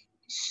a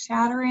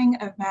shattering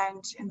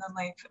event in the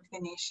life of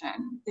the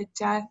nation, the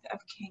death of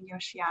King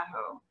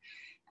Yoshiyahu.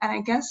 And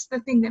I guess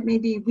the thing that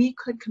maybe we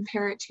could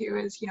compare it to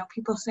is,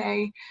 people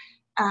say,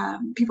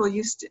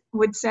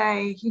 would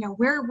say,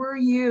 where were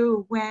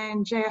you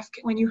when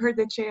you heard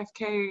that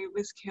JFK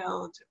was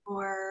killed,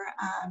 or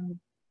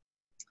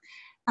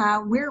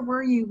where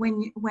were you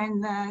when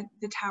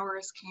the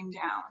towers came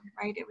down,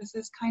 right? It was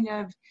this kind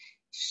of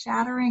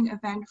shattering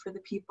event for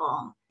the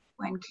people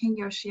when King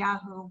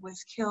Yoshiyahu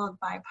was killed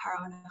by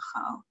Paro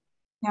Necho.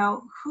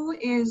 Now, who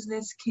is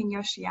this King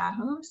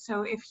Yoshiyahu?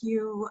 So if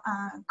you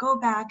go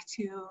back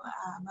to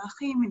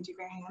Melachim and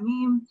Divrei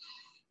Hayamim,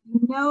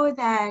 you know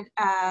that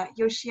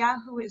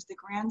Yoshiyahu is the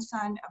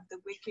grandson of the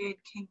wicked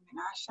King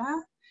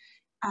Menashe,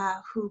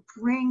 who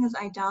brings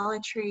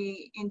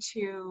idolatry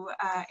into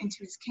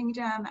his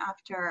kingdom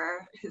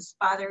after his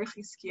father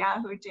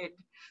Chizkiyahu did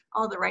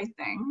all the right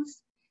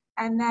things,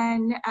 and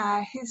then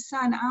his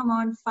son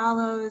Ammon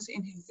follows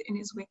in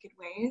his wicked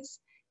ways.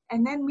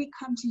 And then we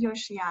come to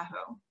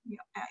Yoshiyahu.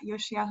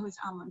 Yoshiyahu is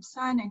Ammon's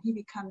son, and he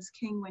becomes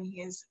king when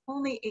he is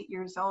only 8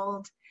 years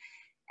old.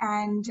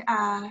 And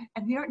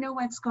we don't know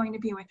what's going to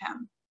be with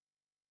him.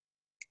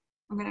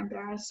 I'm going to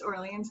embarrass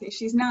Orly and say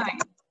she's 9.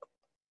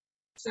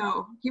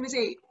 So he was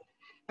 8.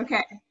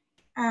 Okay.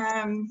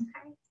 And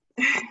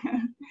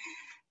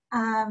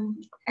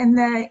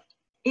the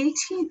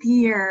 18th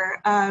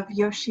year of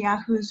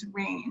Yoshiyahu's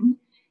reign,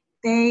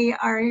 they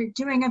are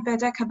doing a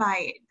bedek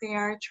habayit. They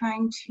are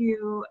trying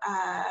to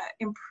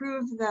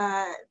improve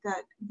the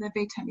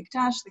Beit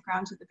HaMikdash, the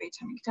grounds of the Beit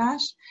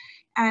HaMikdash.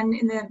 And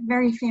in the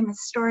very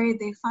famous story,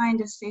 they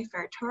find a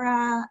Sefer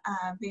Torah.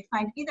 They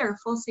find either a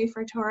full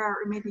Sefer Torah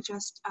or maybe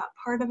just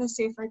part of a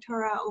Sefer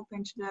Torah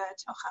open to the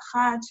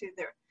Tochacha, to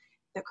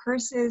the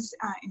curses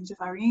in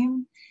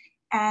Devarim.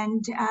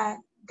 And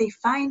they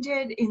find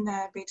it in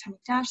the Beit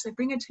HaMikdash. They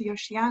bring it to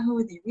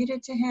Yoshiyahu. They read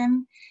it to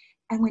him.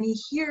 And when he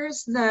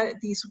hears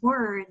these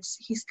words,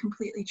 he's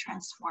completely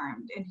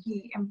transformed, and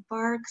he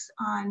embarks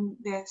on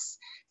this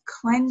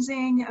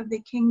cleansing of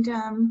the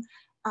kingdom,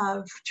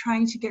 of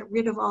trying to get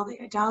rid of all the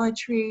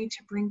idolatry,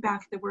 to bring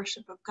back the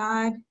worship of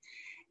God.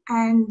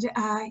 And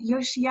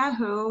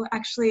Yoshiyahu,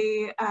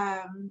 actually,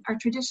 our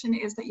tradition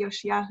is that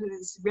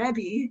Yoshiyahu's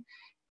Rebbe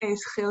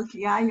is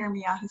Chilkiah,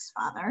 Yirmiyahu's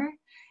father.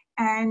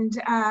 And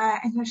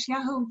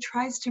Yoshiyahu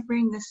tries to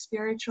bring the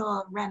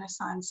spiritual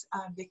renaissance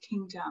of the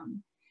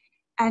kingdom.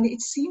 And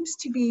it seems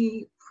to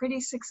be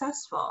pretty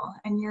successful.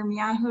 And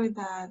Yirmiyahu,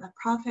 the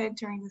prophet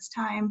during this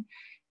time,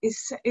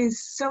 is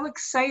so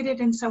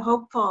excited and so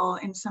hopeful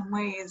in some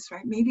ways,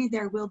 right? Maybe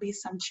there will be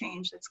some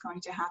change that's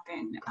going to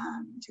happen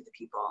to the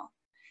people.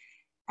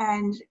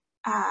 And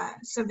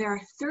so there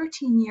are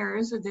 13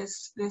 years of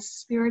this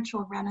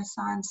spiritual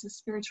renaissance, this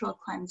spiritual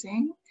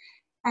cleansing.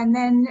 And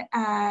then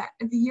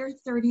the year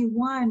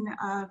 31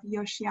 of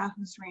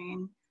Yoshiahu's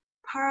reign,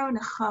 Paro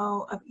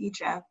Necho of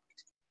Egypt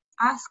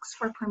asks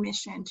for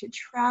permission to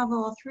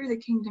travel through the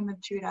kingdom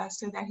of Judah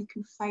so that he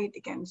can fight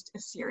against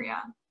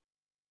Assyria.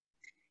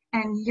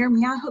 And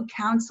Yirmiyahu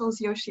counsels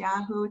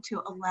Yoshiahu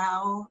to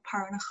allow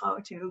Paro Necho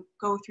to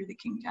go through the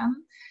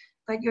kingdom,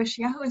 but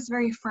Yoshiahu is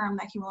very firm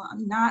that he will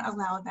not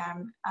allow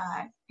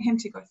him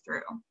to go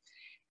through.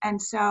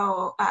 And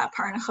so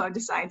Paro Necho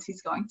decides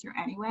he's going through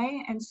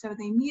anyway, and so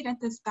they meet at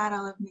this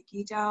battle of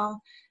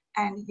Megiddo,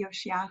 and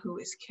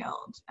Yoshiahu is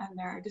killed. And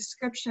there are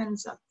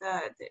descriptions of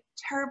the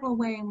terrible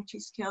way in which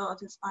he's killed.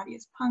 His body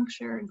is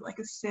punctured like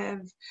a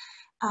sieve.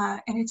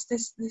 And it's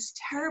this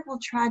terrible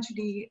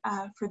tragedy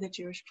for the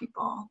Jewish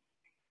people.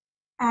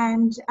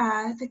 And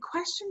the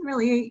question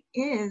really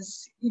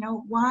is,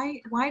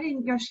 why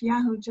didn't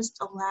Yoshiahu just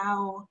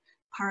allow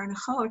Paro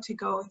Necho to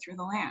go through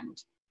the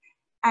land?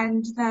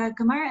 And the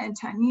Gemara in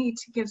Ta'anit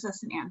gives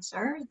us an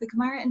answer. The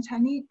Gemara in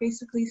Ta'anit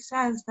basically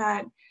says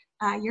that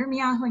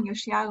Yirmiyahu and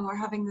Yoshiahu are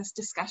having this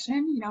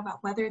discussion,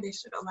 about whether they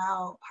should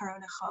allow Paro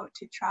Necho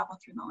to travel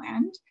through the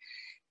land.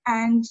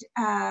 And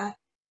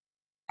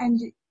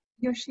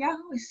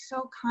Yoshiahu is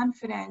so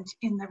confident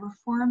in the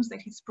reforms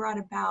that he's brought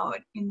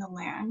about in the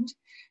land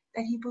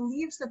that he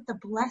believes that the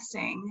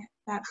blessing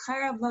that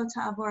Charav lo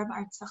ta'avor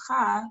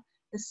v'artzacha,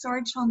 the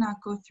sword shall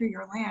not go through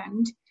your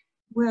land,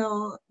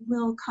 will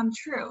come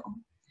true.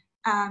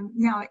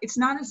 Now, it's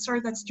not a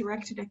sword that's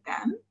directed at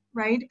them,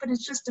 right? But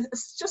it's just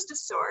a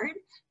sword.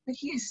 But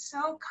he is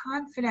so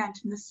confident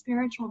in the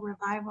spiritual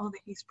revival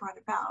that he's brought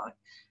about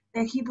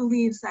that he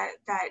believes that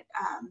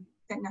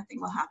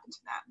nothing will happen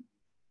to them.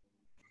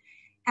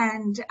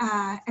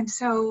 And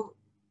so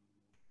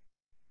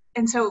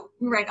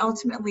right,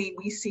 ultimately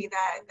we see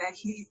that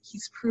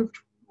he's proved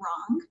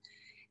wrong,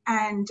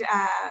 and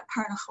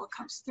Paro Necho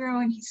comes through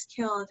and he's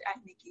killed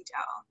at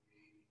Megiddo.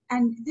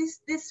 And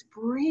this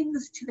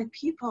brings to the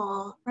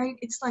people, right?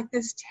 It's like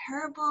this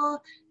terrible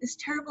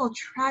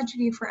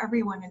tragedy for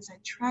everyone. It's a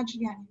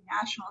tragedy on a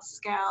national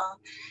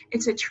scale.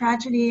 It's a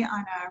tragedy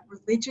on a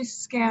religious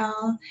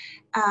scale.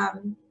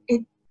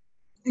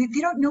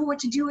 They don't know what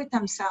to do with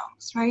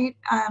themselves, right?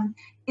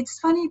 It's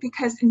funny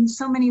because in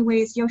so many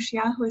ways,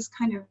 Yoshiahu has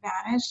kind of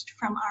vanished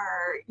from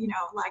our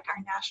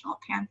national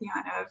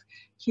pantheon of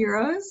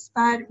heroes,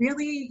 but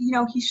really,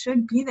 he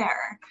should be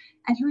there.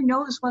 And who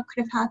knows what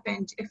could have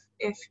happened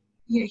if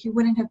he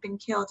wouldn't have been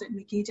killed at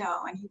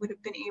Megiddo, and he would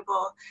have been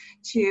able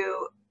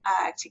to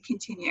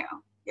continue.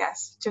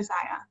 Yes,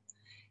 Josiah.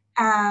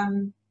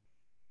 And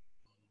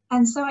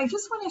so I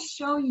just want to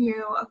show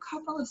you a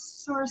couple of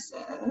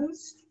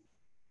sources.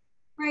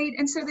 Right,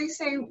 and so they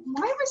say,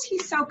 why was he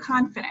so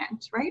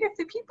confident, right? If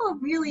the people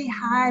really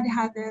had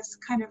this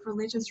kind of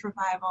religious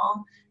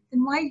revival,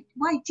 then why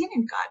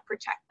didn't God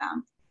protect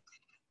them?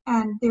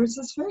 And there's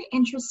this very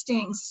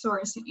interesting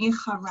source in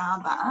Eicha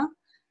Rabbah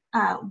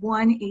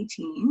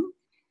 1:18,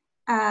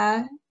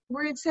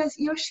 where it says,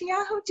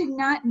 Yoshiahu did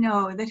not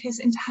know that his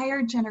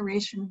entire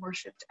generation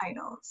worshipped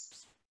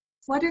idols.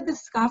 What did the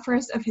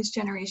scoffers of his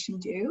generation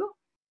do?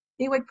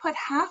 They would put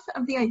half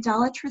of the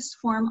idolatrous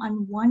form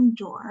on one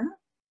door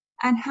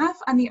and half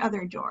on the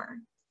other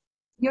door.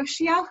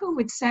 Yoshiahu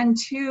would send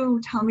 2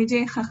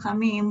 Talmidei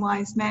Chachamim,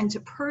 wise men, to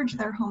purge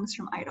their homes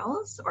from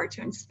idols, or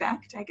to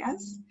inspect, I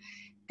guess.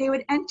 They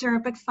would enter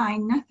but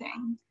find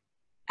nothing.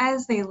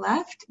 As they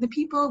left, the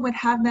people would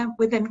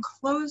then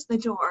close the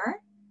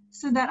door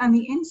so that on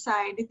the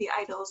inside the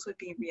idols would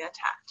be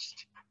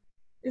reattached.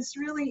 This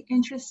really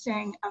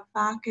interesting,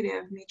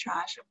 evocative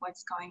midrash of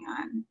what's going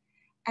on.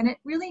 And it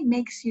really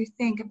makes you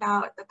think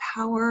about the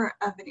power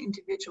of an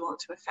individual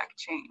to affect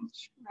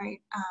change,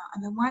 right?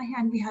 On the one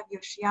hand, we have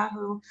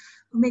Yoshiahu,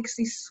 who makes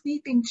these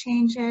sweeping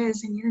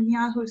changes, and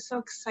Yirmiyahu is so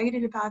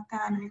excited about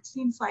them, and it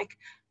seems like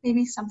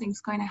maybe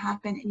something's going to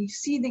happen, and you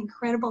see the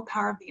incredible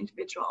power of the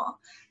individual,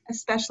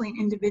 especially an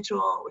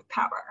individual with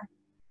power.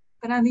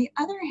 But on the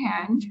other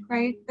hand,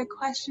 right, the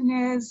question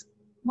is,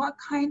 what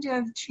kind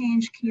of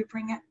change can you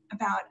bring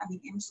about on the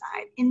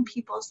inside, in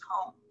people's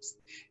homes,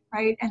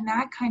 right? And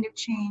that kind of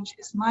change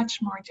is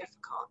much more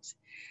difficult.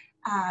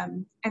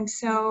 And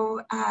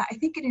so I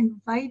think it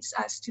invites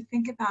us to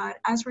think about,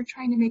 as we're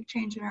trying to make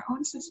change in our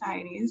own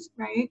societies,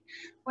 right?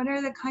 What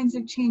are the kinds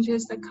of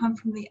changes that come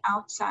from the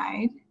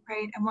outside,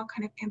 right? And what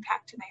kind of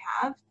impact do they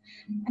have?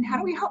 And how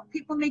do we help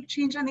people make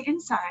change on the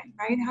inside,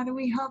 right? How do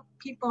we help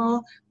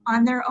people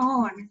on their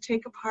own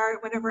take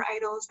apart whatever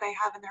idols they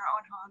have in their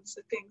own homes,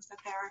 the things that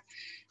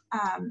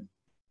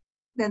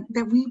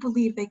that we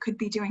believe they could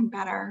be doing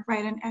better,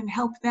 right? And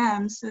help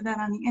them so that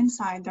on the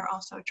inside, they're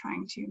also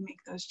trying to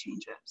make those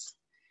changes.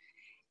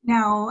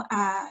 Now,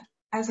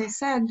 as I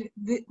said,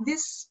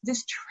 this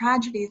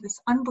tragedy, this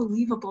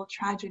unbelievable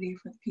tragedy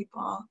for the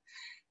people,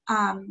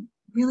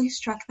 really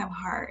struck them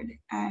hard.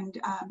 And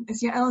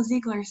as Yael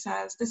Ziegler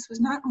says, this was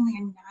not only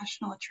a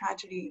national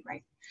tragedy,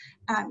 right?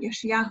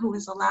 Yoshiahu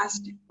was the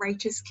last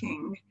righteous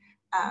king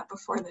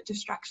before the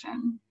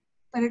destruction.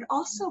 but it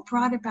also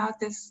brought about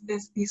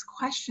these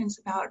questions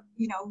about,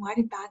 why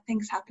did bad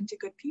things happen to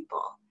good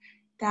people?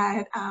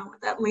 That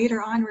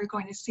later on we're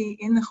going to see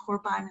in the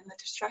Churban and the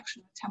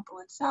destruction of the temple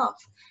itself.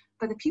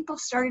 But the people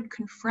started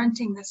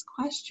confronting this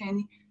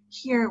question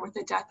here with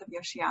the death of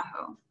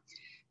Yoshiyahu.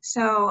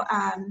 So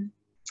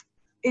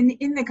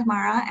in the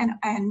Gemara,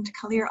 and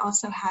Kalir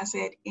also has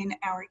it in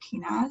our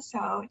Kina.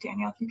 So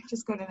Daniel, if you could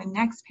just go to the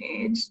next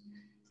page.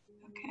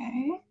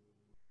 Okay.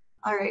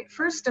 All right,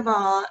 first of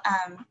all,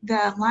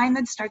 the line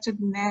that starts with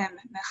mem,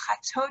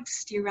 mechatot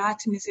stirat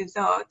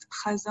mizuzot,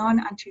 chazon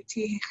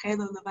antuti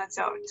hechelu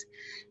levazot,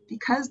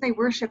 because they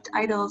worshipped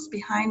idols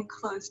behind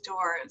closed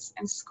doors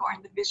and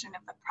scorned the vision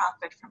of the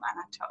prophet from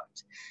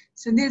Anatot.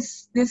 So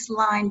this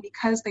line,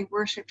 because they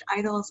worshipped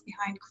idols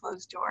behind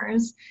closed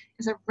doors,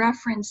 is a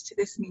reference to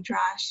this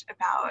midrash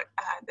about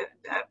the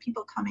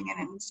people coming in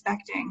and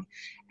inspecting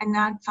and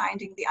not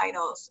finding the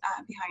idols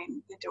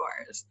behind the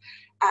doors.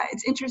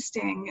 It's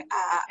interesting,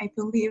 I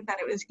believe that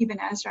it was Ibn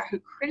Ezra who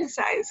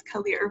criticized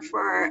Kalir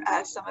for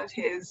some of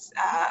his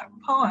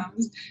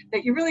poems,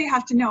 that you really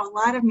have to know a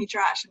lot of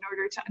midrash in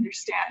order to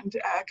understand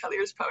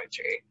Kalir's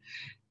poetry.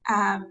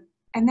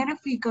 And then if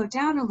we go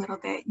down a little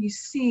bit, you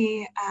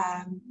see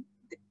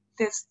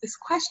this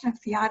question of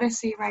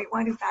theodicy, right?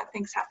 Why do bad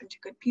things happen to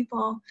good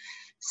people?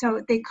 So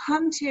they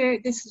come to,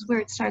 this is where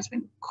it starts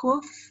with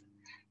Kuf.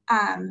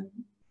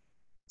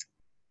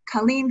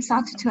 Kalim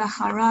Satutu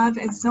Acharav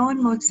Ezon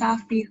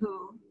Motzaf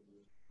Bihu.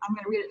 I'm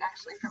going to read it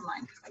actually from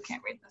mine because I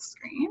can't read the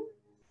screen.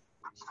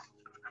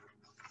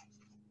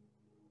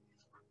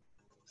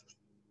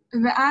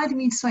 Ve'ad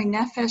mitzoy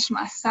nefesh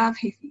ma'asav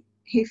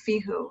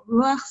hefihu.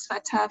 Ruach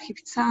svatav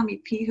hiptza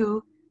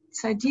mipihu.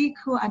 Tzadik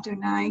hu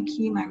Adonai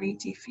ki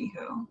mariti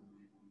fihu.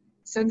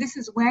 So this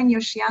is when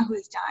Yoshiyahu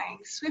is dying.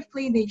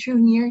 Swiftly they drew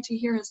near to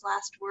hear his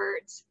last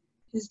words.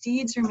 His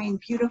deeds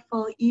remained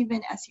beautiful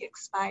even as he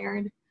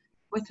expired.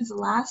 With his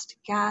last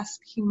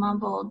gasp, he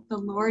mumbled, "The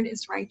Lord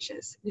is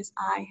righteous. It is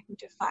I who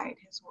defied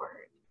his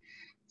word."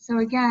 So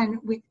again,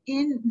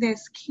 within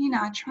this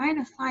Kinot, trying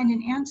to find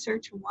an answer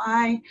to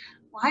why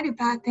do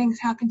bad things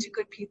happen to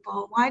good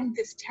people? Why did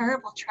this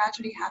terrible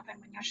tragedy happen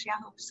when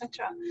Yoshiyahu was such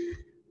a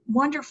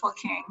wonderful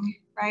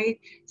king, right?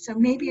 So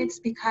maybe it's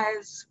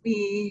because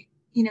we,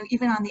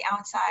 even on the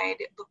outside,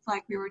 it looked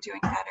like we were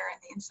doing better,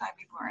 and the inside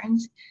we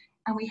weren't.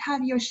 And we have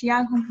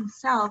Yoshiyahu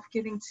himself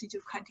giving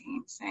Tziduk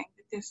Hadin, saying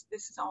that this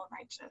is all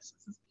righteous.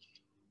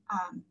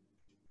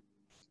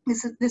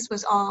 This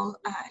was all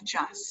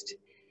just.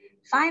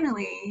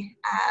 Finally,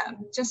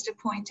 just to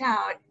point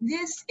out,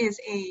 this is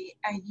a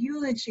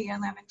eulogy, a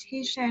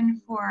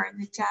lamentation for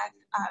the death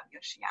of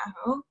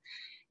Yoshiyahu.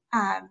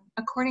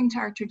 According to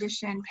our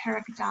tradition,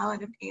 Perek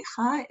Dalet of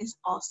Eicha is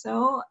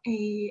also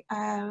a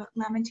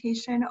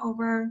lamentation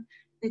over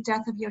the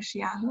death of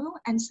Yoshiyahu.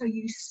 And so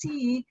you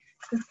see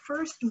the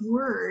first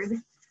word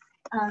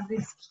of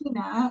this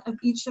Kina, of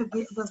each of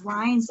the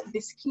lines of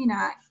this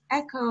Kina,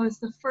 echoes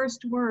the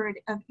first word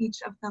of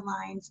each of the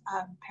lines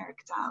of Perek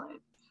Dalet.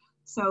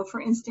 So for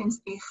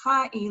instance,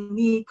 Eicha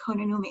Eli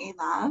Konenu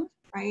Me'elav,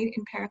 right?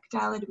 In Perek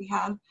Dalet we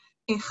have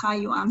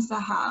Eicha Yuam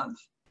Zahav.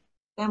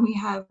 Then we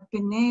have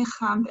B'nei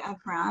Cham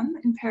Avram.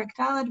 In Perek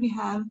Dalet we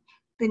have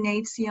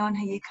B'nei Tzion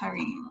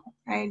HaYikarim,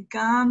 right?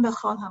 Gam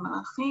B'chol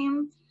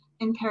HaMalachim.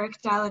 In Perek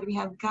Dalet we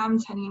have Gam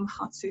Tanim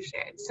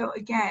Chatzushet. So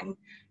again,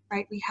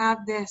 right, we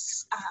have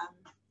this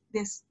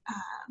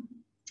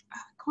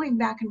going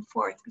back and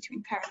forth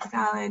between Perek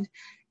Dalet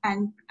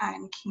and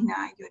Kina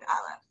Yud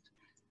Aleph.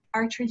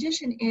 Our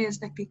tradition is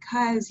that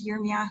because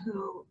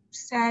Yirmiyahu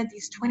said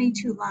these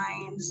 22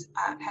 lines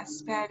of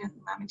Hesped and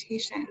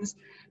Lamentations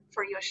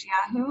for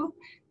Yoshiyahu,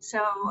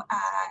 so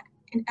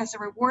as a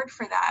reward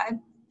for that,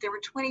 there were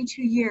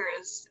 22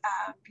 years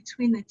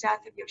between the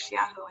death of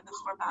Yoshiyahu and the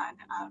Churban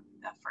of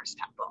the first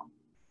temple.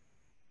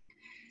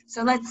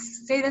 So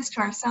let's say this to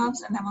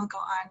ourselves, and then we'll go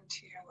on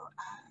to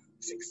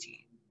 16.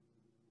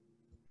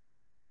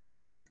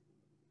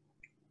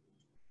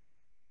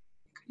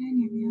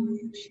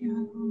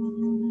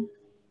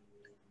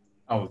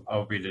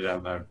 I'll read it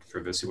out loud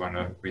for those who want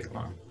to read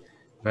along.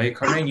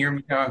 Vayikoren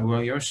Yirmiyahu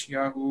el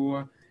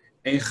Yoshiyahu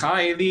Eicha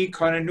Eli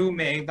Konenu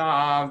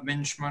Me'elav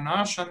Ben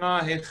Shmona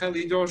Shana Heichel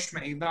Lidosh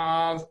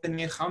Me'elav Ben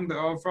Necham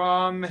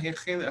Be'avram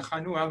Heichel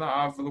Echanu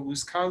Alav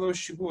L'huzkar Lo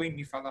Shibui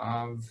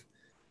Mifalav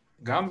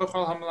Gam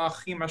B'chol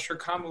HaMalachim Asher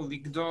Kamu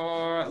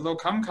Ligdor Lo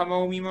Kam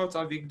Kamo Mimot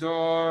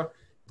Avigdor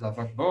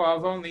Davak Bo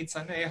Avon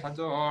Litzanei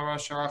Hador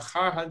Asher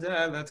Achar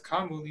Hadelet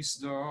Kamu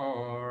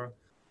Lisdor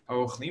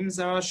Haochlim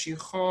Zera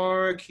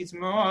Shichor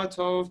Kitmo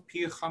Atov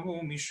Pi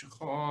Chamu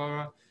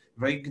Mishchor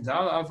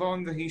ויגדל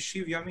עוון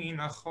והשיב ימין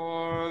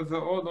אחור,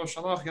 ועוד לא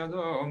שלח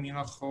ידו מן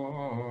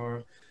אחור.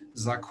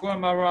 זעקו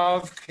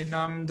אמריו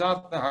כנמדת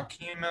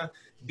להקים,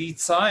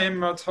 ביצע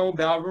אמרתו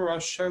בארור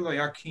אשר לא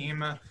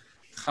יקים,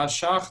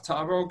 חשך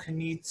תארו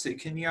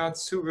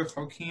כניעצו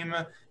רחוקים,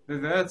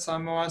 בבית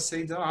עמו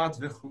עשי דעת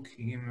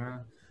וחוקים.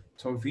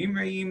 טובים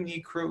רעים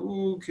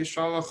נקראו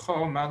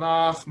כשלחו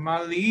מלאך,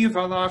 מעליב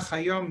הלך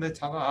היום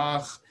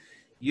לתלך,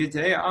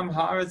 Yedei am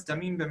haaretz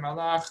damim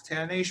b'malach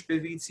te'anesh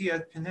b'vitzi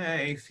et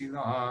pnei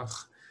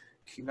filach.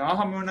 Ki la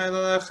hamonai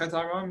lelech et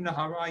aram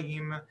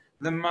naharayim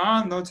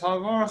למען לא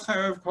תעבור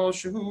חרב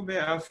כלשהו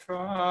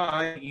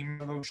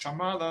באפרים, לא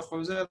שמע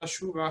לחוזה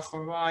לשוב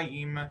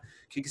אחוריים,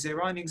 כי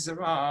גזירה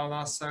נגזרה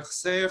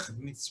לסכסך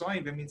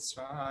מצרים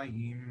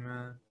במצרים.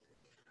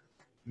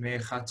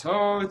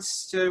 מחטות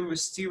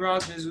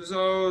וסתירת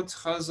מזוזות,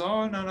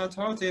 חזון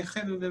ענתות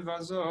החלו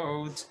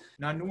לבזות,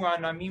 ננוע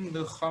ענמים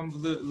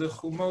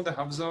לחומו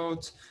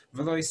להבזות,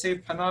 ולא יסב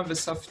פניו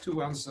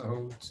וספטו על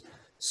זאת.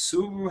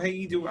 סורו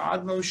העידו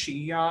עד לא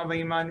שהייה,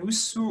 וימנו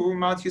סור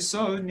מת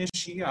יסוד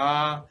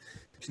נשייה.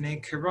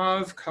 פני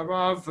קרב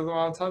קרב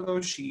ולא עלתה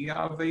לו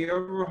שהייה,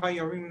 ויראו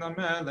היורים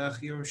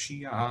למלך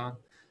יושייה.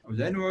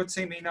 עודנו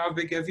רוצה מעיניו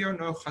בגביר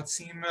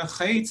נוחצים,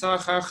 חץ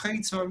אחר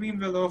חץ מרים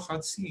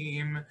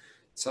ולוחצים.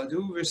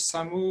 צדו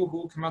ושמו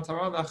הוא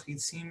כמטרה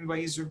לחיצים,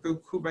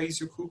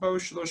 ויזרקו בו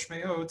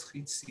 300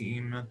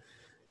 חיצים.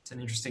 It's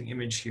an interesting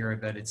image here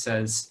that it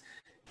says,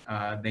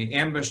 they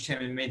ambushed him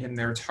and made him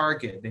their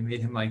target. They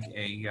made him like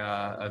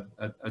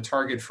a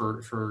target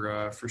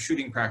for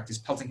shooting practice,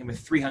 pelting him with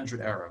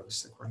 300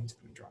 arrows, according to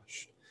the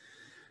Midrash.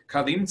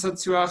 Kalim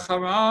tzatzu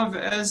acharav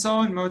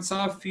ezon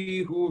motzav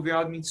fihu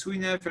ve'ad mitzui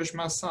nefesh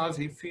masav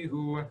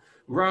hefihu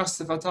uras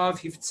tefatav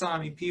hiftza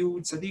mipihu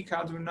tzadik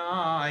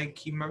Adonai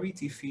ki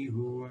mariti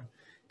fihu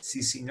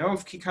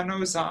sisinov ki kano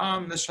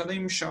za'am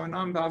l'shalem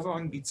shonam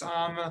ba'avon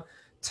bitzam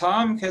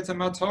Tam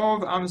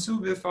ketamatov amzu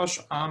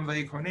b'fash'am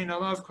v'yikonin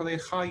alav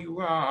kolecha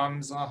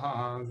yuam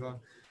zahav.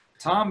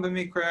 Tam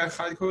b'mikre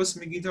chadkos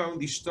megido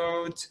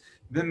lishtot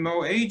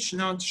b'moed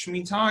shnat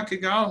shmita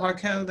kegal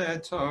hakel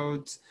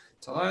le'etot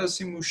talay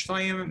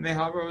 22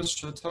 meharos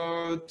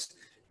shotot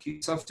ki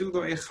tzaftu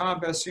lo echa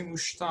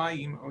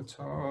b'22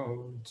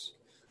 otot.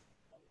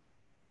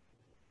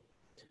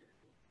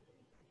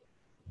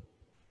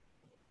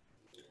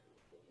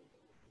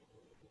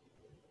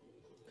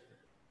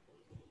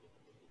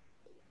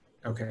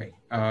 Okay,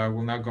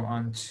 we'll now go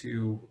on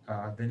to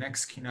the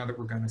next Kinot that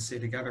we're going to say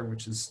together,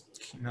 which is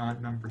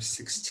Kinot number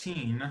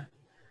 16.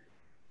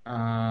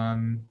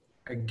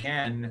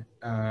 Again,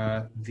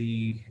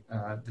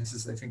 this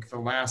is, I think, the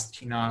last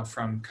Kinot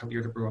from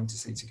Kalir that we're going to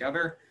say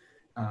together,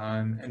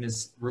 and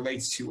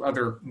relates to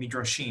other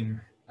midrashim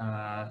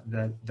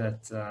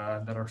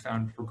that are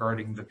found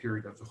regarding the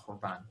period of the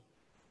Churban.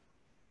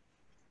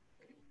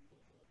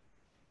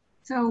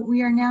 So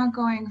we are now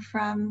going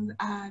from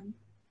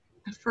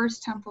the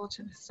first temple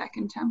to the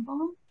second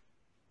temple,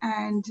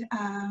 and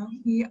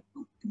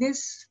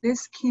this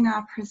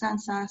Kinot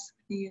presents us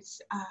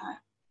these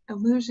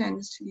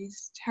allusions to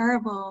these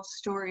terrible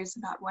stories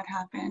about what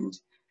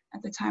happened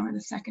at the time of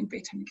the second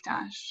Beit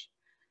HaMikdash.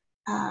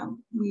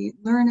 We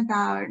learn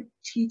about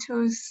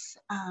Titus,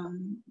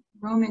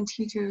 Roman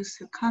Titus,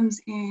 who comes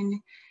in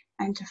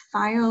and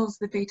defiles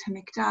the Beit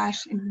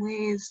HaMikdash in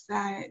ways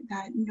that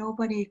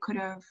nobody could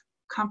have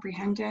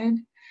comprehended.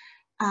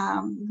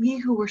 We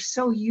who were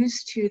so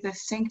used to the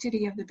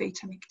sanctity of the Beit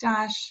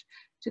HaMikdash,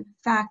 to the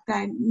fact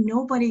that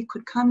nobody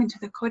could come into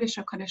the Kodesh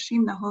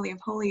HaKodeshim, the Holy of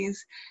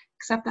Holies,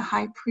 except the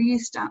high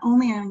priest,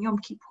 only on Yom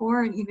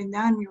Kippur, and even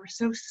then we were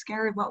so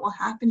scared what will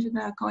happen to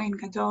the Kohen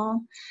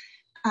Gadol.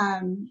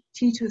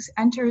 Titus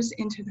enters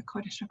into the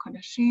Kodesh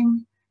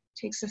HaKodeshim,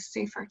 takes a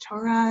Sefer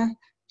Torah,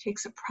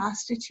 takes a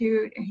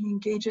prostitute, and he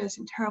engages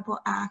in terrible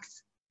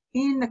acts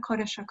in the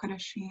Kodesh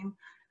HaKodeshim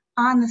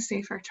on the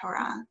Sefer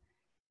Torah.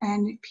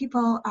 And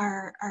people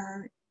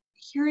are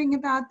hearing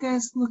about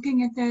this,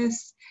 looking at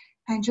this,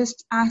 and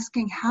just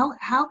asking,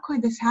 how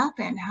could this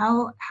happen?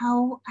 How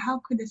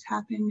could this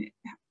happen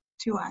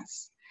to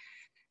us?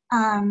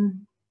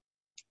 And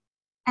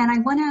I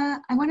wanna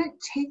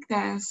take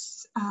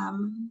this.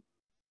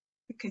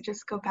 We could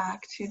just go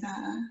back to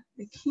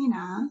the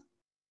Kinot.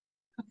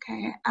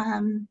 Okay.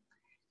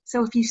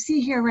 So if you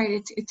see here,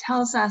 right, it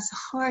tells us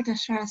Chor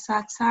Asher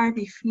Satzar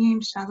Bifnim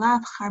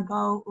Shalaf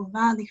Charbo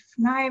Uva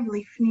Lifnai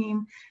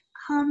V'Lifnim,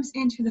 comes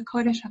into the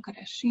Kodesh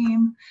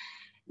HaKodeshim.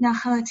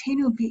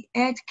 Nachalatenu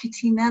Bi'et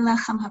Kiti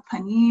Melech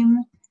Hapanim.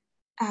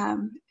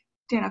 Don't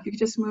know if you could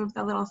just move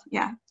the little,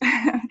 yeah.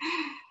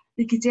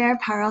 Right? He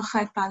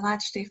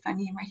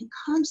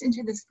comes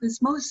into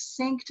this most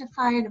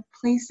sanctified of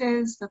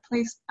places, the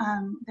place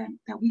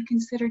that we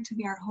consider to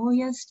be our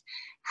holiest.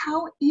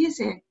 How is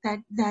it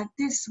that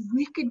this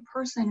wicked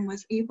person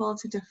was able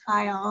to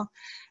defile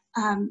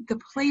the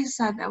place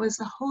that was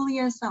the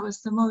holiest, that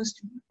was the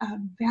most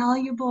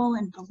valuable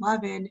and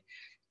beloved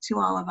to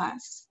all of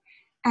us?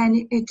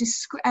 And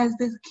as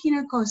the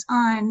Kinot goes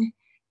on,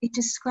 it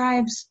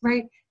describes,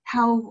 right,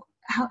 how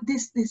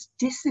this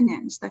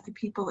dissonance that the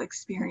people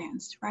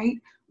experienced, right?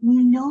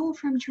 We know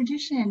from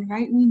tradition,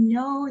 right? We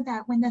know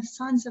that when the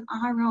sons of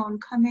Aaron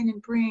come in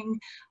and bring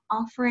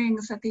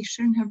offerings that they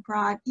shouldn't have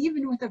brought,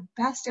 even with the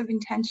best of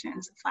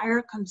intentions, the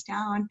fire comes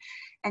down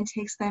and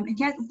takes them. And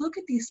yet look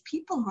at these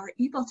people who are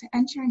able to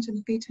enter into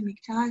the Beit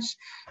HaMikdash,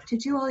 to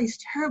do all these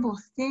terrible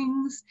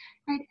things,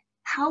 right?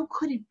 How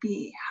could it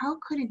be? How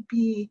could it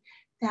be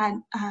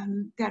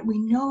that we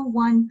know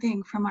one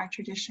thing from our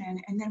tradition,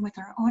 and then with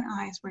our own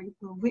eyes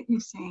we're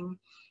witnessing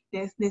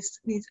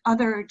these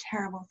other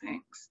terrible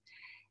things.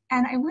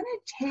 And I want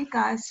to take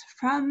us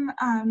from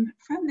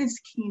this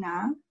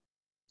Kinot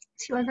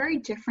to a very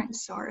different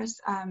source,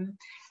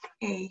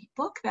 a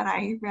book that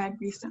I read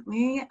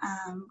recently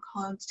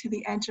called To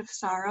the Edge of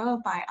Sorrow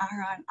by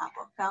Aaron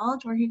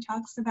Appelfeld, where he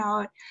talks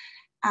about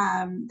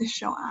the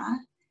Shoah.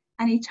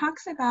 And he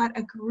talks about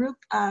a group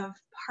of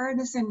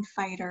partisan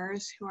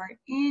fighters who are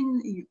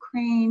in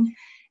Ukraine,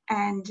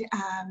 and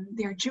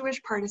they're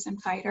Jewish partisan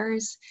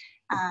fighters.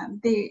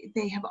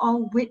 They have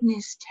all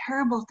witnessed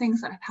terrible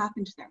things that have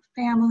happened to their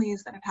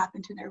families, that have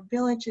happened to their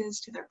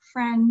villages, to their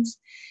friends.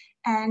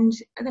 And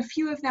the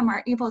few of them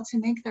are able to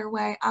make their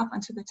way up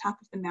onto the top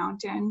of the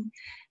mountain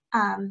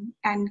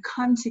and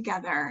come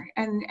together.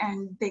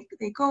 And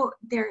they go.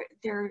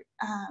 They're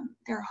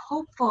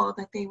hopeful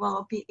that they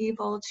will be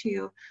able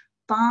to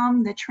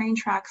bomb the train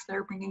tracks that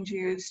are bringing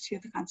Jews to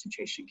the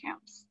concentration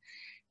camps.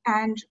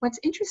 And what's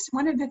interesting,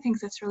 one of the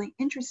things that's really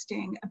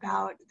interesting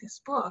about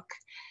this book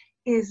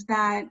is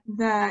that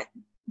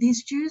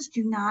these Jews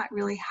do not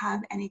really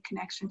have any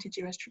connection to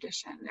Jewish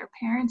tradition. Their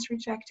parents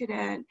rejected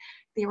it.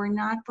 They were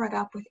not brought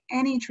up with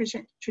any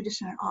tradition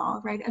at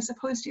all, right? As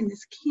opposed to in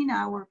this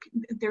Kinot, where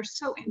they're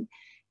so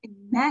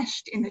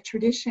enmeshed in the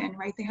tradition,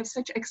 right? They have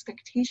such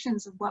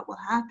expectations of what will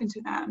happen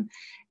to them,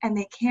 and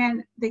they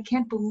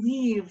can't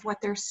believe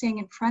what they're seeing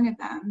in front of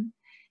them.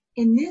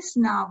 In this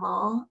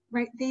novel,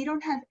 right, they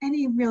don't have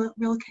any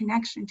real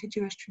connection to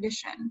Jewish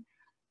tradition.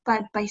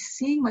 But by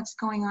seeing what's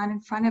going on in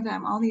front of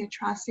them, all the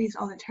atrocities,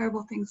 all the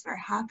terrible things that are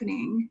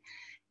happening,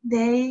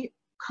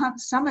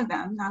 some of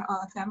them, not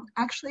all of them,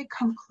 actually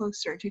come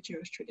closer to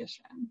Jewish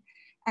tradition.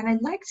 And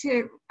I'd like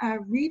to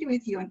read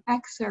with you an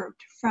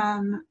excerpt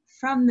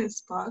from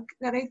this book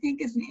that I think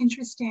is an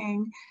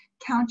interesting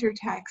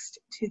countertext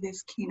to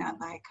this Kinot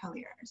by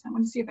Kalir. So I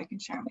want to see if I can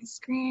share my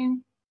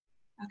screen.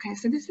 Okay,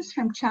 so this is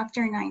from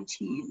chapter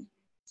 19.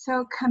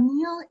 So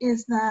Camille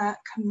is the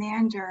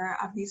commander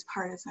of these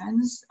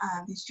partisans,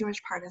 these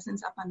Jewish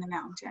partisans up on the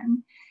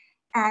mountain.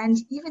 And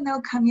even though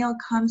Camille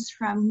comes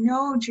from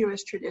no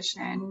Jewish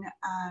tradition,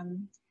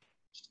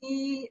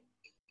 he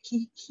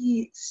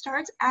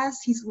starts, as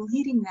he's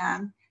leading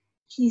them,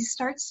 he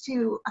starts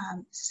to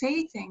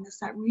say things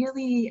that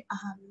really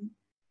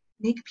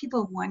make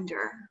people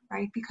wonder,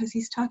 right? Because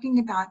he's talking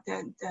about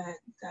the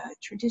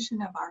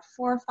tradition of our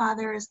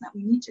forefathers, and that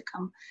we need to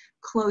come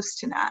close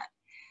to that.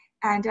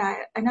 And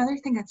another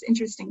thing that's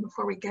interesting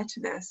before we get to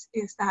this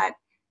is that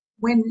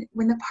when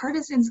the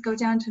partisans go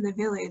down to the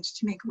village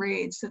to make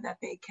raids so that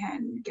they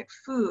can get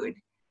food,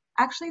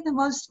 actually the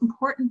most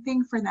important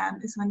thing for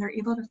them is when they're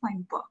able to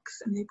find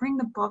books. And they bring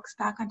the books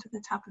back onto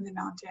the top of the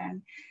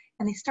mountain,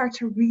 and they start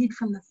to read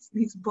from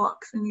these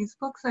books. And these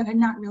books that had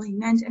not really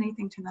meant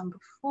anything to them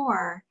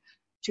before,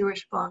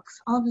 Jewish books,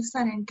 all of a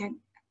sudden get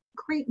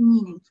great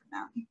meaning for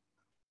them.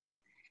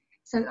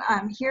 So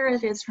here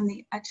it is from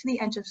To the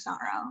Edge of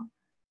Sorrow.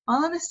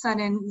 All of a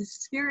sudden, the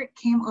Spirit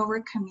came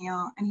over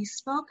Camille, and he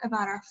spoke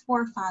about our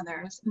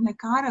forefathers and the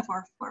God of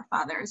our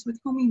forefathers with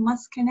whom we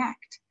must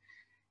connect.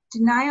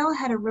 Denial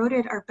had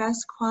eroded our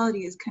best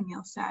qualities,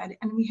 Camille said,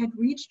 and we had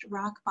reached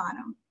rock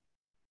bottom.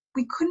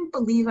 We couldn't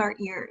believe our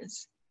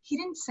ears. He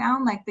didn't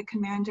sound like the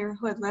commander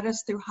who had led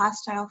us through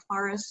hostile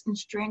forests and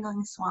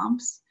strangling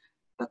swamps,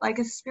 but like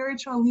a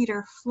spiritual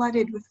leader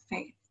flooded with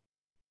faith.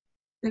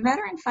 The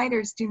veteran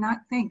fighters do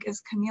not think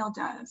as Camille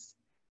does.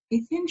 A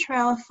thin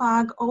trail of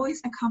fog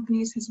always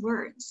accompanies his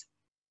words,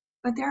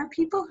 but there are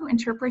people who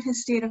interpret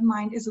his state of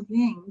mind as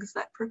wings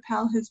that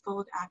propel his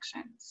bold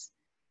actions.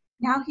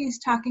 Now he is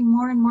talking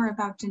more and more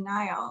about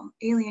denial,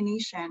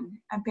 alienation,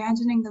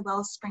 abandoning the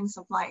well springs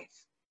of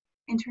life,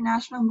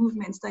 international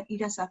movements that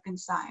eat us up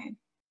inside.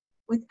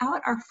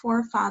 Without our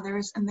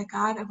forefathers and the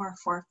God of our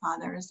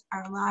forefathers,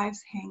 our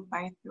lives hang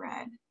by a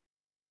thread.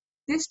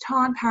 This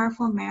tall and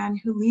powerful man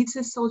who leads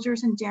his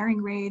soldiers in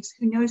daring raids,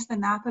 who knows the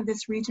map of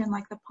this region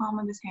like the palm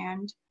of his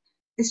hand,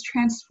 is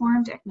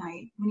transformed at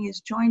night when he is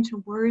joined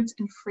to words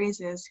and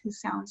phrases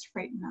whose sounds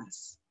frighten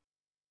us.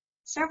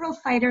 Several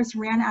fighters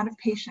ran out of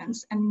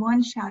patience, and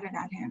one shouted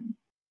at him,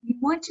 "You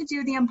want to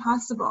do the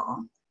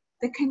impossible.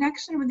 The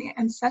connection with the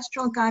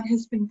ancestral God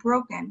has been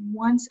broken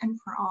once and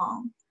for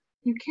all.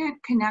 You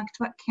can't connect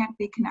what can't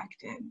be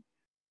connected.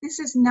 This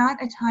is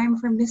not a time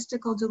for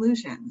mystical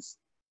delusions.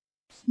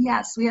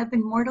 Yes, we have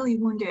been mortally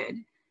wounded,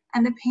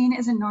 and the pain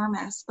is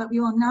enormous, but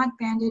we will not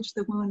bandage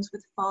the wounds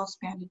with false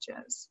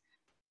bandages.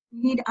 We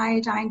need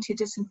iodine to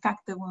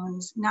disinfect the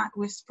wounds, not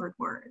whispered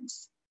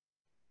words."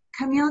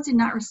 Camille did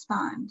not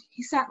respond.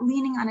 He sat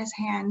leaning on his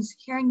hands,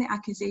 hearing the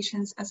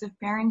accusations as if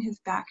bearing his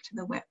back to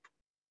the whip.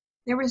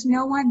 There was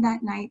no one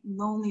that night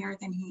lonelier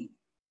than he.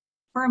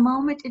 For a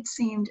moment it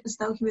seemed as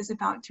though he was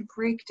about to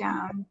break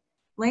down,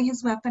 lay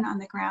his weapon on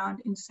the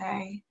ground, and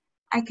say,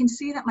 "I can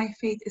see that my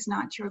faith is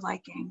not to your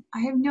liking. I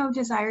have no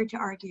desire to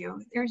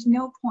argue. There is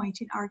no point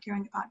in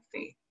arguing about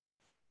faith.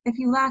 If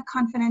you lack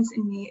confidence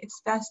in me,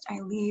 it's best I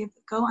leave,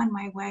 go on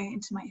my way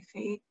into my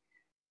fate,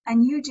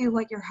 and you do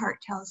what your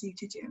heart tells you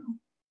to do."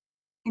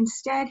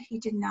 Instead, he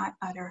did not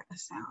utter a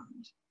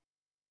sound.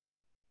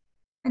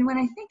 And when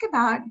I think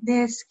about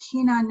this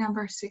Kinot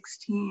number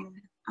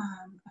 16,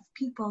 of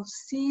people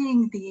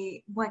seeing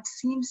what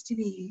seems to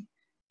be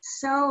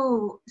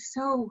so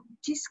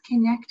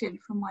disconnected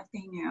from what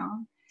they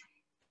knew,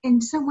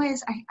 in some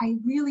ways, I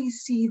really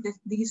see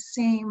these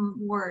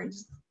same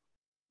words.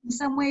 In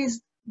some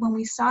ways, when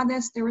we saw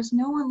this, there was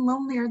no one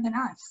lonelier than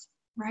us,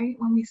 right?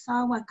 When we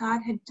saw what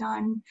God had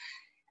done,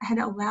 had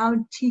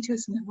allowed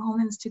Titus and the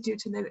Romans to do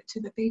to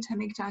the Beit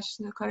HaMikdash,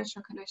 to the Kodesh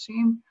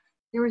HaKodeshim,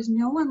 there was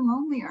no one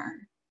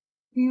lonelier.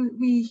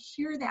 We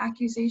hear the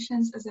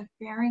accusations as if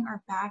bearing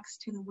our backs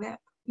to the whip.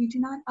 We do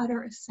not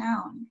utter a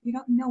sound. We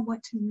don't know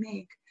what to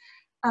make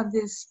of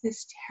this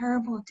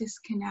terrible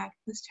disconnect,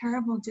 this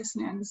terrible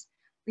dissonance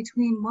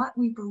between what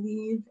we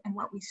believe and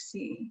what we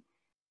see.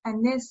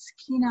 And this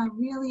Kinot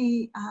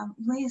really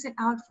lays it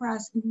out for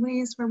us in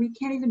ways where we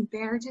can't even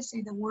bear to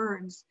say the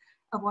words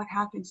of what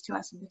happens to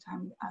us at the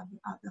time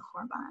of the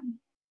Chorban.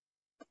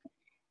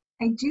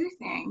 I do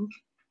think,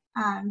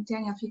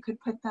 Daniel, if you could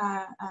put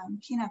the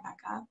Kinot back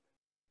up.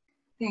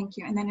 Thank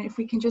you. And then if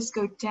we can just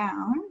go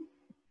down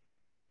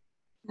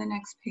to the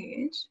next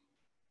page.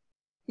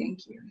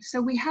 Thank you.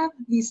 So we have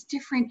these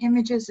different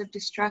images of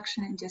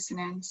destruction and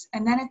dissonance.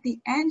 And then at the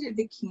end of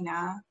the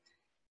Kinot,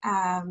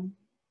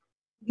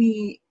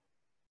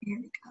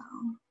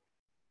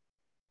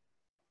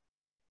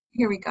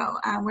 here we go,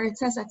 where it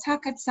says,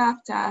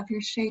 Atakatzavta of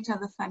Yersheta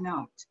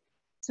Lefanot.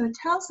 So it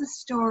tells the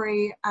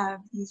story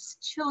of these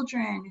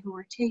children who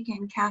were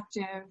taken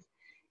captive,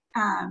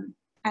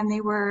 and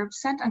they were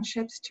sent on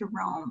ships to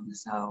Rome.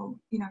 So,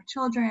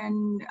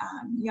 children,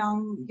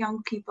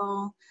 young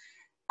people,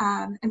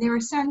 and they were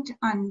sent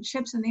on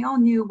ships, and they all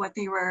knew what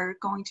they were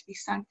going to be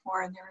sent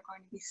for, and they were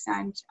going to be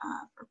sent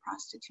for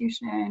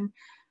prostitution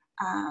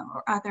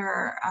or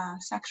other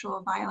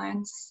sexual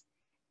violence,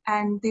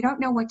 and they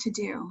don't know what to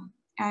do.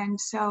 And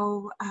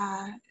so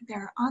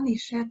they're on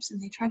these ships,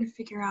 and they try to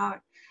figure out,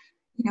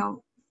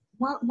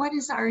 what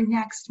is our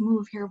next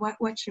move here?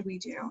 What should we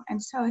do?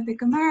 And so the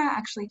Gemara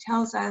actually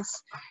tells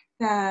us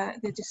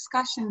the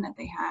discussion that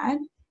they had.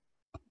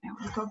 Now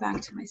we'll go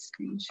back to my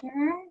screen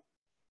share.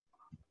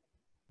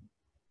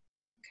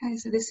 Okay,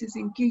 so this is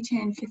in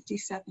Gittin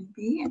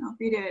 57b, and I'll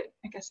read it,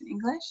 I guess, in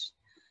English.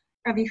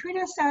 Rabbi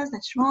Huda says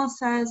that Shmuel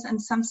says,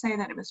 and some say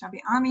that it was Rabbi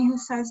Ami who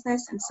says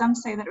this, and some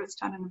say that it was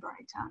done in a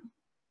Baraita.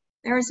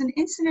 There is an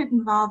incident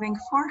involving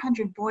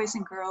 400 boys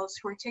and girls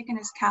who were taken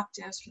as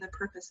captives for the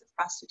purpose of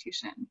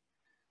prostitution.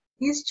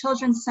 These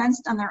children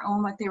sensed on their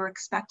own what they were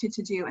expected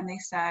to do, and they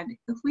said,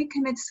 if we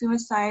commit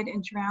suicide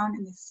and drown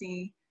in the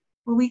sea,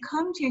 will we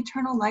come to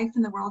eternal life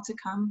in the world to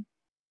come?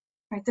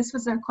 Right, this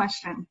was their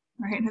question,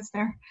 right?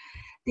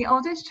 The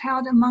oldest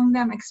child among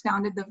them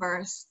expounded the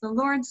verse. The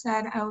Lord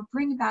said, I will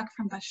bring back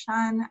from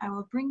Bashan, I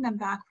will bring them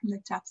back from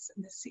the depths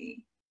of the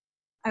sea.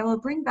 I will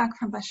bring back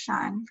from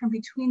Bashan, from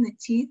between the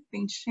teeth,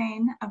 being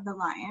Shane of the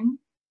lion,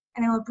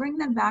 and I will bring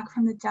them back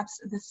from the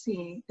depths of the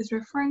sea, is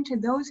referring to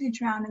those who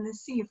drown in the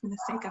sea for the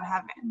sake of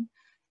heaven.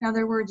 In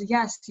other words,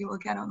 yes, you will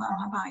get Olam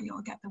Haba, you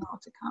will get the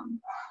world to come.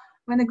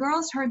 When the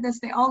girls heard this,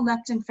 they all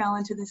leapt and fell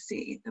into the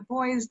sea. The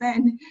boys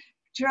then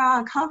draw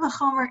a Kal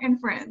Vachomer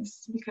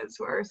inference, because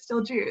we're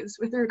still Jews,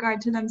 with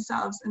regard to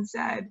themselves, and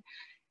said,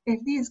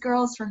 if these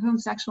girls for whom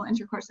sexual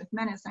intercourse with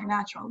men is their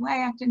natural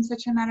way act in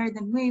such a manner,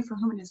 then we for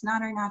whom it is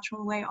not our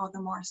natural way, all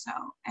the more so.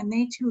 And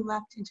they too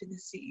leapt into the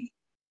sea.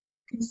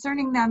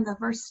 Concerning them, the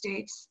verse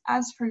states,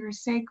 as for your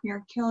sake, we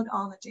are killed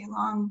all the day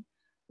long.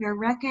 We are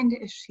reckoned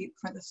as sheep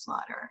for the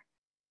slaughter.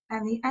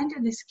 And the end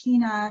of this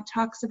Kinot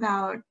talks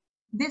about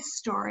this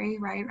story,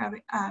 right?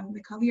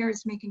 The Kalir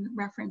is making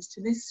reference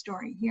to this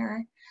story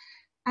here.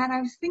 And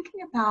I was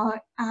thinking about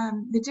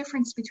the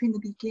difference between the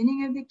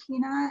beginning of the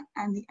Kinot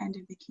and the end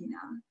of the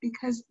Kinot,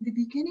 because the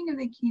beginning of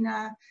the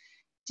Kinot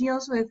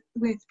deals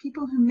with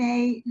people who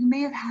may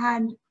have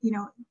had,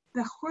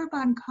 the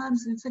Chorban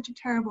comes and it's such a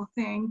terrible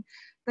thing,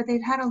 but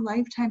they've had a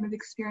lifetime of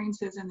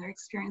experiences and they're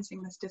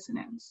experiencing this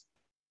dissonance.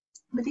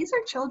 But these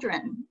are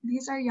children,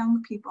 these are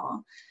young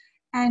people,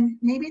 and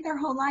maybe their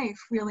whole life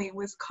really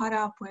was caught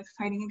up with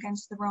fighting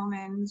against the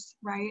Romans,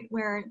 right?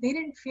 Where they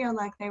didn't feel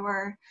like they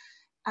were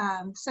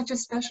such a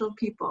special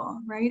people,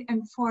 right?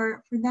 And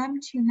for them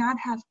to not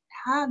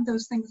have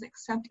those things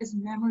except as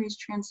memories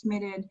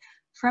transmitted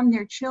from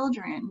their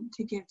children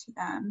to give to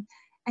them,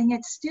 and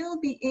yet still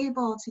be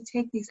able to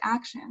take these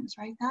actions,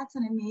 right? That's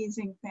an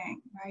amazing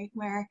thing, right?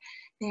 Where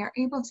they are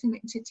able to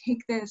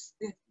take these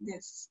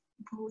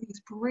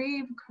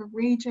brave,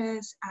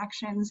 courageous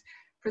actions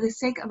for the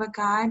sake of a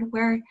God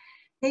where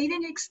they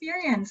didn't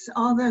experience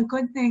all the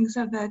good things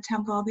of the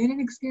temple. They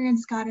didn't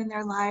experience God in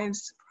their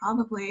lives,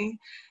 probably,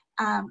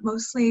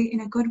 mostly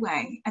in a good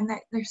way, and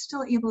that they're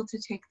still able to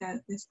take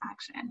this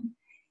action.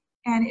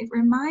 And it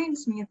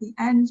reminds me of the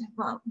end,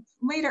 well,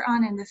 later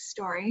on in this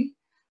story,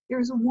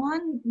 there's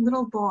one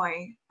little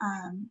boy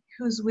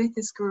who's with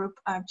this group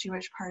of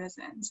Jewish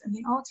partisans, and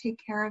they all take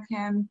care of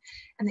him,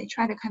 and they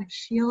try to kind of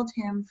shield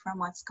him from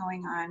what's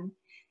going on.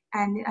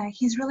 And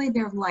he's really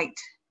their light.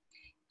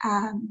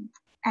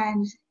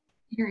 And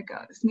here it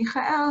goes.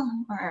 Michael,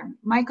 or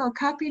Michael,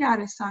 copied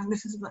out a song.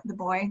 This is the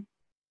boy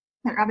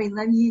that Rabbi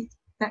Levi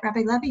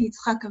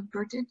Yitzchak of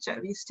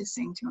Bertitchev used to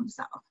sing to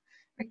himself.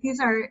 Like,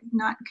 these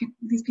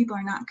people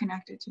are not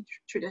connected to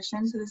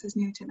tradition, so this is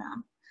new to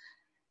them.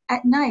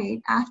 At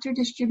night, after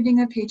distributing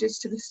the pages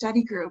to the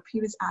study group,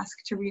 he was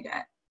asked to read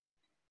it.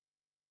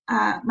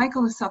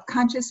 Michael was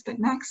self-conscious, but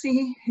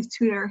Maxie, his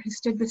tutor, who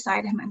stood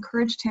beside him,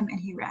 encouraged him, and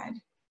he read.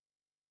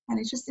 And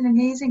it's just an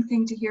amazing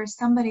thing to hear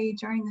somebody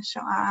during the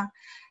Shoah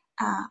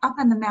up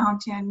on the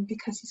mountain,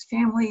 because his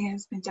family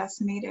has been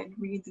decimated,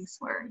 read these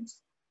words.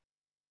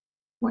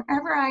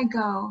 Wherever I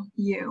go,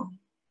 you.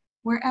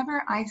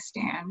 Wherever I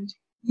stand,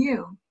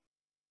 you.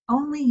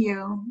 Only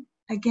you.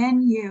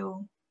 Again,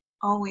 you.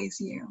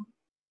 Always you.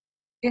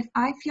 If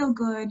I feel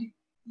good,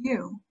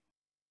 you.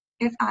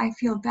 If I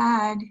feel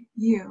bad,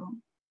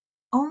 you.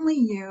 Only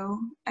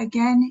you.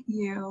 Again,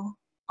 you.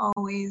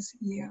 Always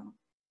you.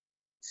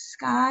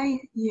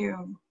 Sky,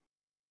 you.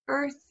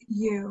 Earth,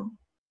 you.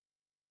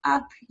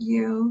 Up,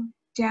 you.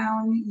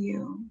 Down,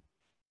 you.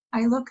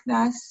 I look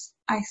thus,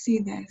 I see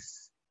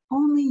this.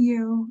 Only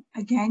you.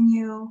 Again,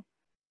 you.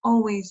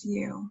 Always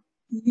you.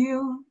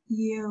 You,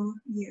 you,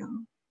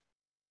 you.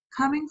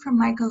 Coming from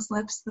Michael's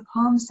lips, the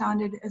poem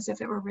sounded as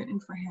if it were written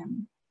for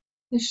him.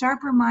 The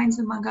sharper minds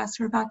among us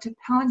who were about to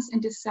pounce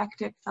and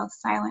dissect it fell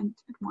silent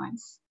at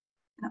once,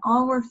 and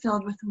all were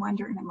filled with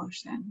wonder and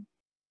emotion.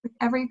 With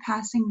every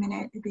passing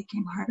minute, it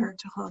became harder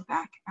to hold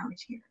back our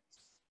tears.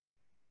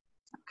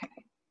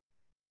 Okay.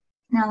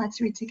 Now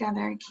let's read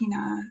together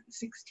Kinot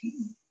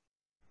 16.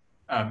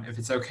 If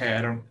it's okay,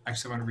 I don't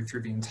actually want to read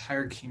through the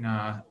entire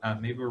Kinot.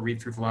 Maybe we'll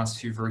read through the last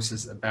few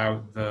verses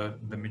about the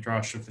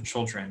midrash of the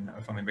children,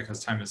 if only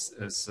because time is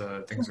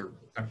a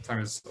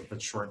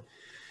bit short.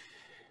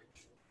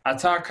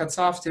 Ata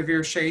katzaf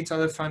tevir sheita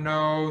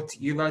lefanot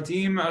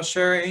yiladim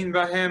asher ein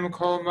bahem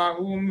kol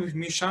ma'um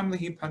misham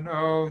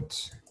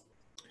lehipanot.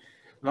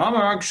 Lama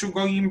ragshu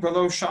goyim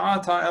below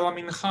sha'ata ela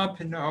mincha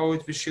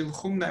pinot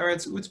v'shilchum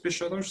le'eretz utz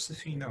b'shalosh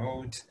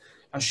sefinot.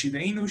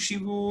 השיבנו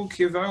שיבו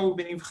כבאו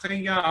בנבחי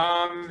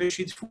ים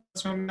ושיתפו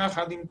עצמם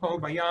נחל לנפול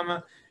בים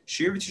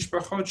שיר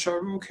ותשפחות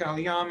שרו כעל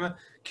ים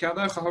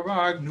כעליך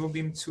הרגנו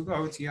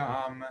במצולות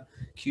ים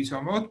כי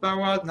תומות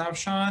בעד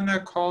נפשן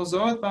כל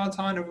זאת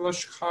בעתנו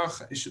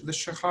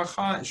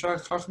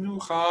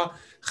לשכחנוך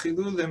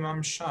חילו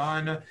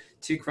לממשן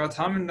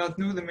תקוותם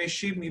נתנו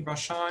למשיב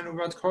מבשן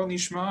ובת כל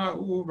נשמע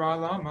ורע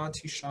למה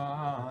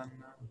תישן.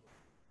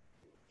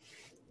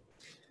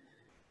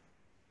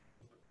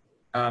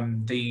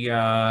 One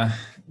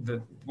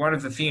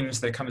of the themes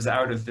that comes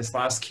out of this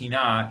last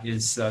Kinot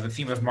is the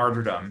theme of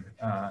martyrdom,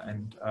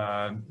 and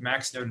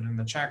Max noted in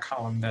the chat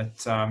column that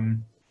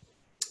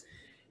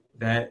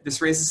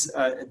this raises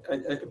a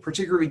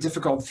particularly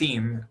difficult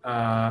theme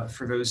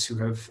for those who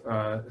have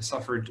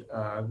suffered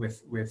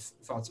with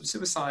thoughts of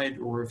suicide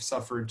or have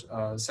suffered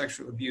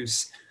sexual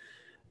abuse.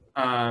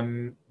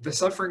 The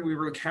suffering we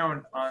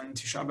recount on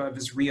Tisha B'Av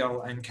is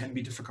real and can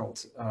be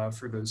difficult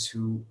for those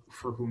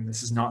for whom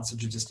this is not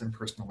such a distant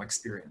personal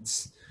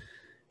experience.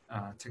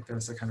 Take that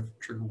as a kind of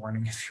trigger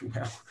warning, if you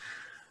will.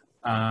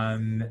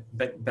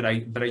 But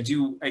I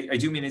do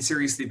mean it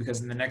seriously, because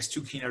in the next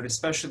two Kinot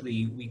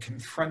especially, we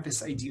confront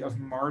this idea of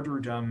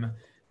martyrdom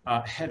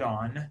head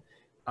on.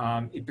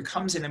 It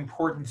becomes an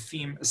important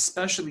theme,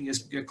 especially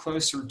as we get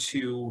closer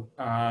to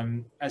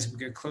the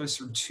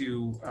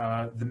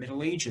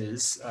Middle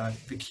Ages.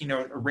 The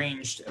Kinot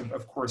arranged,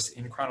 of course,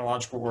 in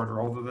chronological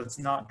order, although that's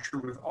not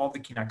true with all the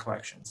Kinot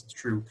collections. It's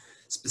true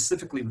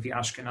specifically with the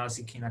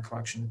Ashkenazi Kinot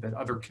collection, but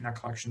other Kinot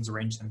collections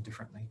arrange them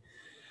differently.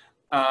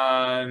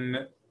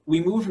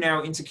 We move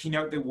now into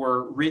Kinot that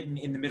were written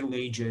in the Middle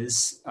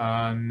Ages,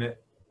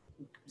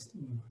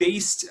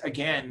 based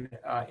again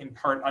in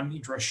part on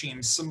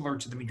midrashim, similar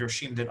to the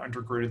midrashim that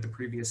undergirded the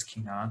previous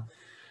Kinot.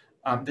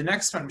 The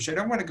next one, which I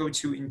don't want to go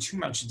to in too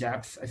much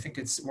depth, I think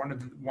it's one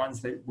of the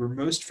ones that we're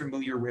most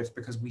familiar with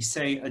because we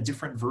say a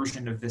different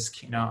version of this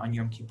Kinot on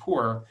Yom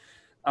Kippur,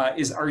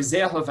 is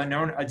Arzeh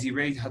Levanon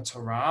Adirei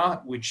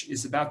HaTorah, which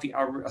is about the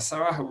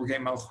Asara Harugei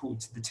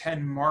Malchut, the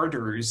 10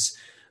 martyrs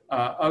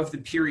of the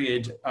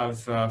period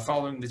of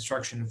following the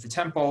destruction of the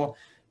temple,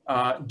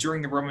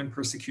 during the Roman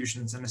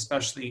persecutions, and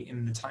especially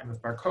in the time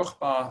of Bar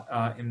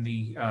Kokhba, in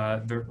the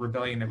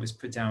rebellion that was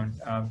put down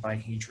by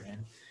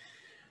Hadrian.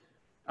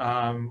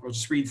 We'll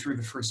just read through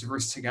the first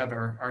verse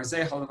together.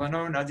 Arzeh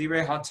Levanon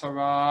Adirei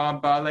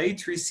HaTorah, Baalei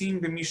Trisin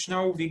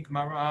b'Mishna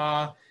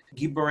u'Vigmara,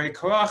 Giborei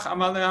Koach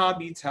Amalei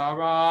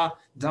Bitara,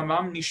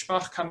 Damam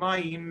Nishpach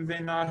Kamayim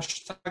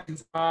v'Nashta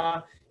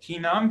Gvura,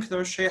 Hinam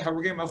Kedoshei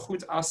Harugei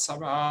Malchut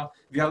Asara,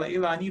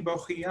 V'Alei Ani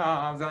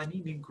Bochia V'Ani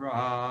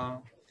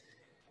Nigra.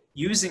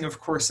 Using, of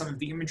course, some of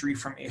the imagery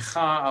from Echa,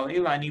 Al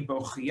Elani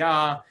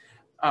Bochia.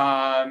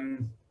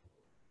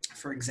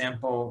 For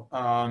example,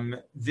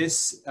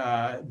 this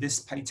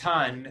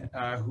Paitan,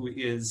 who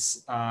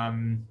is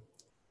Rabbi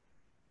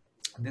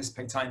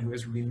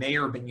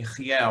Meir ben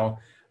Yechiel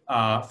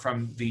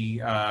from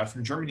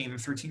Germany in the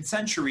 13th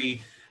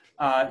century,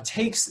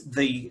 takes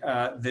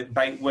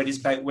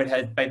what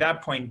had by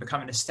that point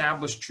become an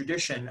established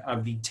tradition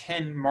of the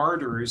 10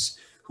 martyrs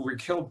who were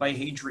killed by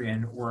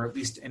Hadrian, or at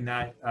least in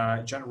that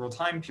general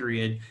time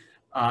period,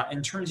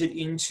 and turns it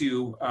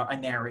into a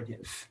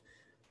narrative.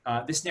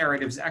 This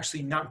narrative is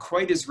actually not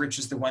quite as rich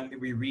as the one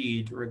that we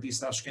read, or at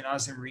least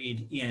Ashkenazim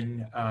read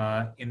in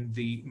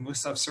the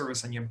Musaf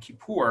service on Yom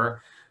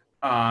Kippur,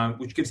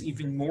 which gives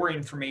even more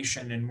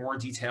information and more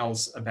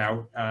details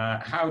about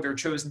how they're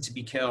chosen to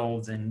be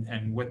killed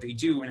and what they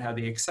do and how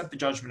they accept the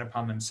judgment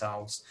upon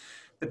themselves.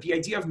 But the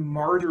idea of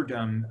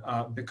martyrdom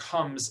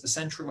becomes a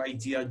central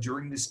idea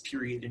during this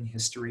period in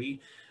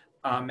history.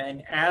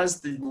 And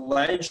as the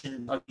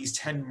legend of these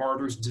 10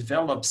 martyrs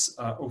develops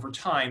over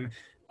time,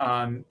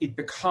 it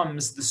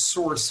becomes the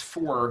source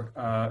for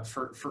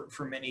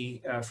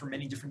many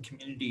different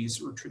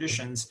communities or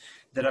traditions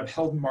that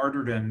upheld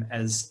martyrdom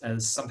as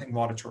something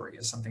laudatory,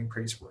 as something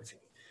praiseworthy.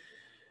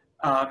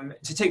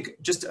 To take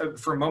just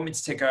for a moment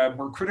to take a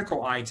more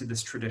critical eye to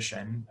this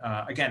tradition,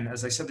 again,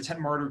 as I said, the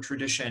 10 martyr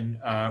tradition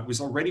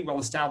was already well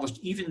established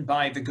even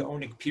by the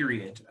Gaonic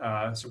period,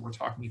 so we're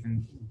talking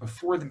even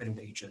before the Middle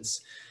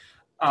Ages.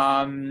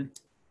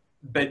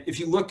 But if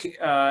you look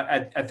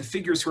at the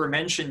figures who are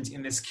mentioned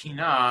in this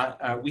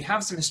Kinot, we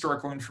have some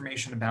historical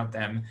information about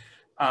them.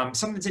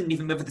 Some of them didn't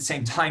even live at the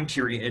same time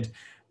period,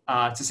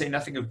 to say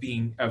nothing of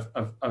being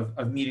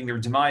of meeting their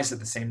demise at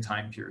the same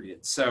time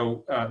period.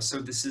 So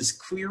this is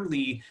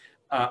clearly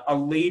a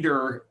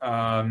later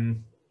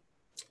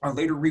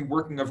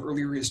reworking of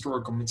earlier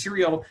historical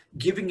material,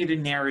 giving it a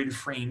narrative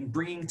frame,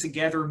 bringing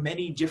together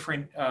many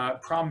different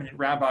prominent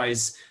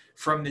rabbis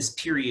from this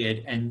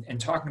period and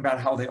talking about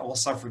how they all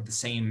suffered the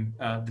same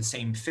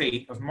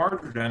fate of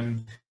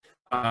martyrdom,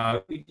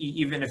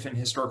 even if in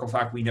historical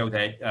fact we know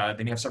that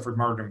they may have suffered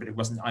martyrdom, but it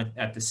wasn't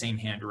at the same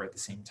hand or at the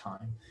same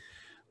time.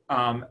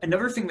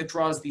 Another thing that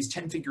draws these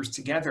 10 figures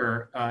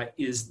together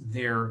is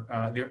their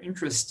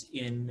interest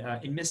in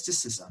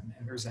mysticism,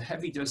 and there's a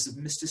heavy dose of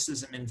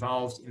mysticism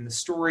involved in the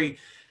story.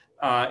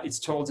 It's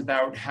told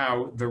about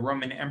how the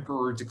Roman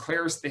emperor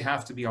declares they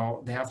have to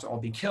all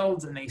be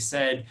killed, and they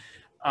said,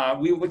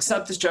 we will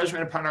accept this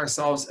judgment upon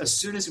ourselves as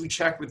soon as we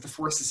check with the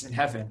forces in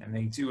heaven. And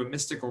they do a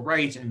mystical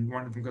rite, and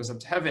one of them goes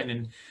up to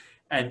heaven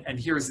and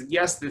hears that,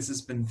 yes, this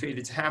has been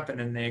fated to happen,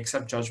 and they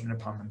accept judgment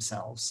upon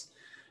themselves.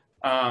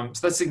 So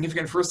that's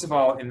significant, first of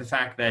all, in the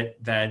fact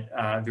that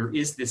there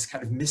is this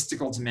kind of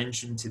mystical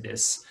dimension to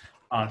this,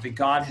 that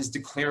God has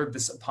declared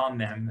this upon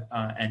them,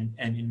 and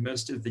in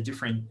most of the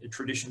different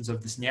traditions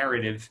of this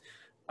narrative,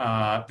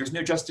 there's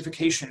no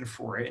justification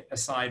for it,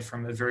 aside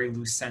from a very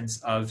loose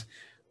sense of,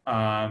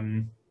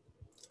 in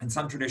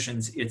some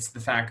traditions, it's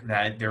the fact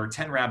that there are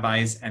 10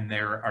 rabbis and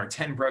there are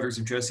 10 brothers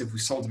of Joseph who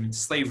sold him into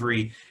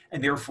slavery,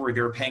 and therefore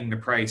they're paying the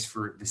price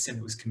for the sin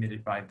that was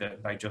committed by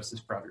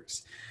Joseph's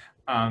brothers.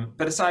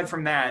 But aside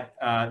from that,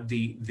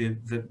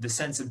 the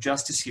sense of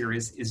justice here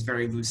is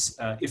very loose,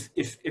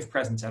 if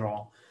present at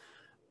all.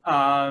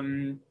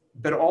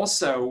 But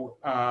also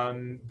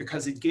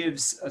because it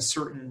gives a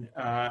certain,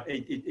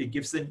 it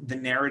gives the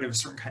narrative a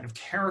certain kind of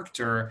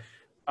character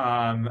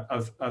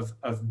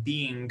of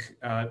being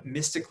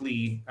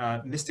mystically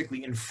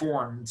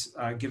informed,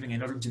 giving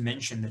another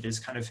dimension that is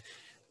kind of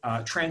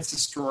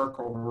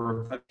trans-historical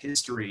or of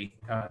history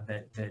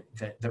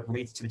that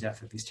relates to the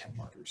death of these 10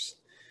 martyrs.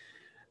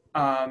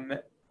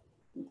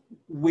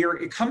 Where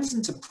it comes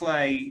into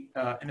play,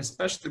 in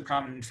especially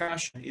prominent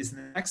fashion, is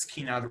the next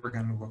Kinot that we're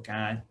going to look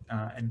at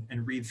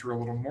and read through a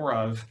little more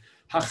of.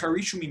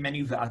 Hacharishu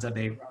mimeni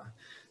v'adabeira.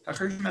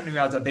 Hacharishu mimeni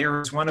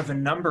v'adabeira is one of a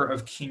number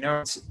of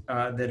Kinot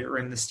that are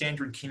in the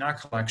standard Kinot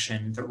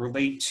collection that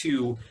relate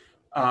to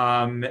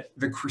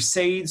the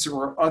Crusades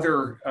or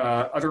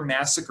other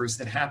massacres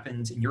that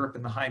happened in Europe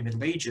in the High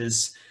Middle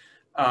Ages,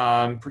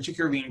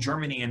 particularly in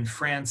Germany and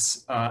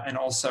France, and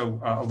also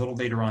a little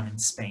later on in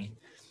Spain.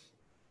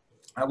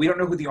 We don't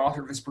know who the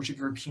author of this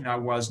particular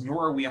Kinot was,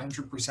 nor are we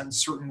 100%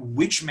 certain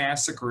which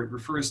massacre it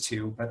refers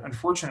to, but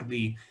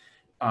unfortunately,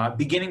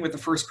 beginning with the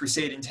First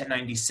Crusade in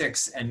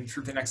 1096 and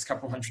through the next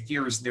couple hundred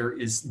years, there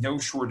is no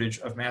shortage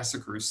of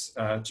massacres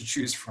to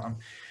choose from.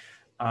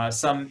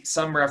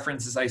 Some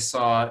references I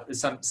saw,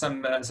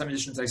 some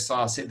editions I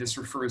saw say this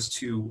refers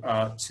to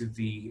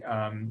the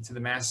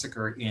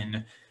massacre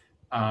in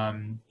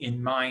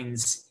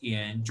Mainz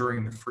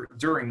during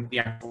the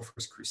actual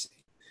First Crusade.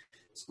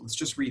 So let's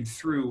just read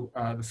through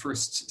the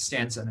first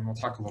stanza, and then we'll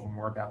talk a little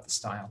more about the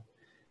style.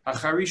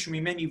 Hacharishu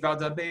mimeni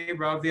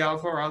v'adabeira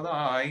v'yavor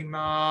alai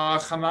ma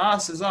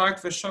Hamas zak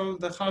v'shol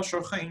lecha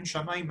shochein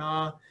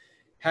shamayma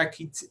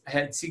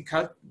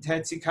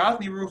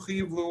hetzikatni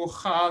ruchi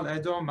v'lucha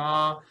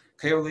ledoma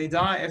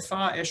keoleda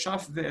efa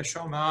eshaf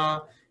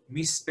ve'eshoma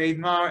misped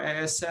mar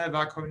e'eseh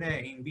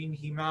v'akonein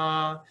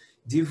binhima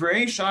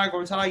divrei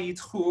shagota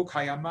yitchu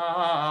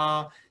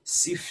kayama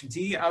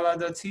sifdi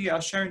aladati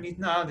asher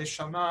nitna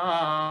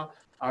leshama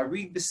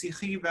arig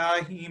b'sichi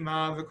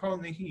v'ahima v'kol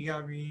nehi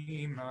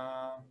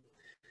arima.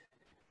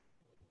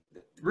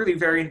 really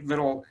very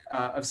little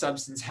of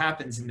substance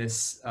happens in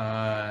this,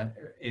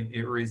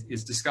 or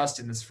is discussed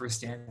in this first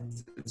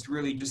stanza. It's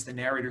really just the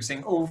narrator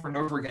saying over and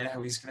over again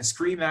how he's going to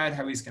scream out,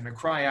 how he's going to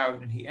cry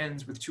out, and he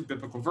ends with 2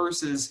 biblical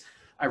verses.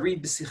 I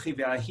read B'sichi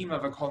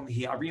ve'ahima v'kol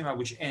mihi arima,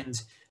 which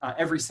end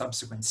every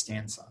subsequent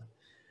stanza.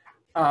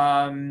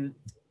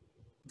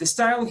 The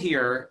style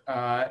here,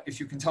 if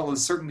you can tell,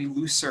 is certainly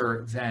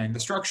looser than, the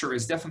structure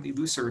is definitely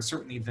looser,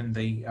 certainly than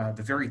the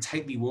very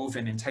tightly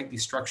woven and tightly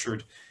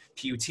structured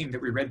piyutim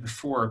that we read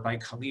before by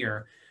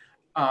Kalir.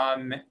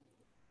 And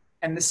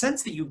the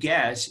sense that you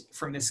get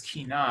from this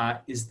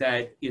Kinot is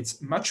that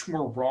it's much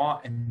more raw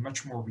and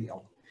much more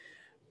real.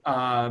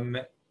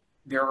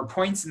 There are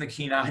points in the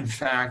Kinot, in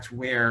fact,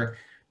 where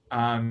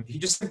he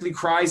just simply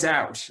cries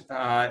out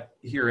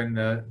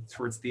here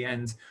towards the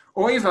end,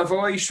 Oy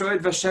vavoy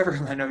shoed vashever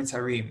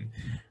lanotzarim.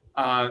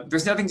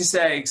 There's nothing to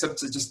say except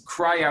to just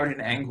cry out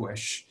in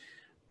anguish,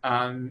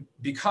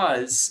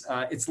 because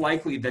it's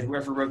likely that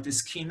whoever wrote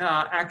this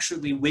Kinot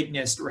actually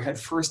witnessed or had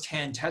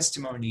firsthand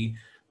testimony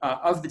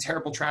of the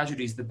terrible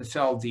tragedies that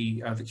befell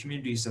the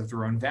communities of the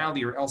Rhone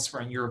Valley or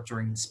elsewhere in Europe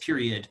during this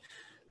period.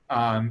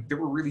 That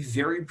were really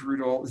very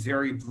brutal,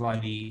 very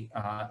bloody,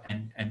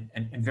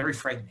 and very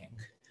frightening.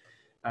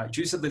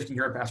 Jews had lived in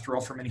Europe, after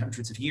all, for many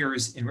hundreds of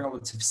years in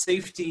relative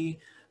safety.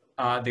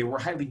 They were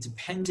highly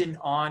dependent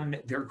on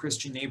their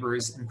Christian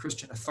neighbors and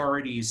Christian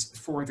authorities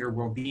for their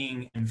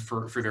well-being and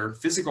for their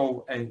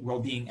physical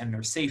well-being and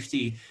their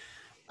safety.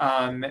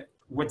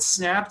 What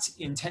snapped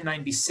in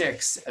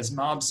 1096 as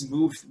mobs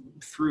moved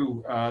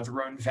through the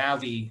Rhone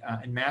Valley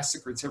and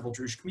massacred several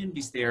Jewish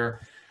communities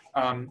there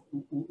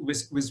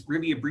was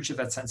really a breach of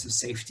that sense of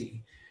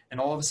safety. And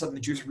all of a sudden,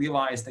 the Jews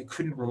realized they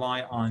couldn't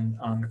rely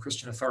on the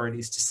Christian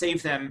authorities to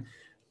save them,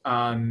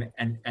 and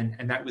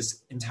that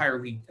was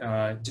entirely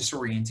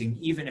disorienting,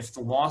 even if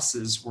the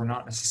losses were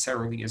not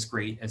necessarily as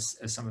great as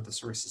some of the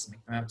sources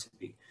make them out to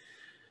be.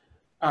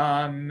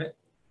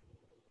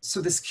 So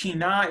this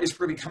Kinot is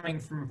really coming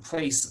from a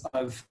place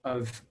of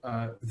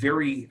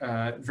very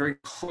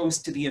close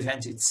to the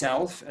event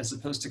itself, as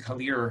opposed to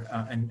Kalir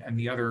and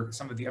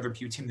some of the other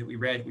piyutim that we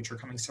read, which are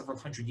coming several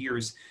hundred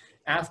years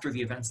after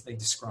the events they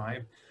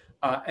describe.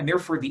 And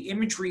therefore, the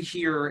imagery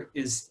here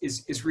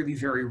is really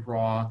very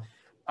raw,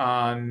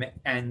 and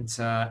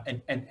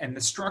the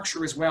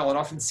structure as well. It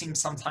often seems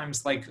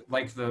sometimes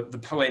like the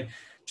poet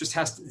just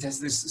has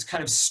this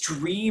kind of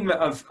stream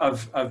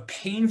of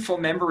painful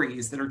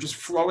memories that are just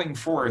flowing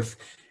forth,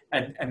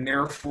 and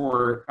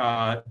therefore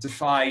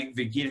defy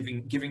the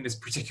giving this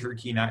particular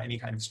Kinot any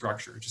kind of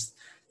structure. Just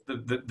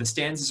the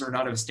stanzas are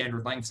not of a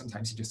standard length.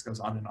 Sometimes he just goes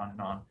on and on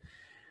and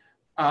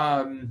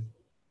on.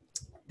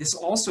 This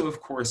also,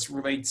 of course,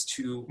 relates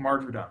to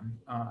martyrdom,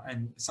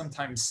 and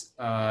sometimes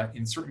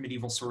in certain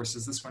medieval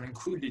sources, this one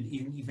included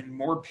in an even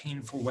more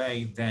painful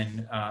way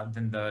than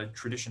the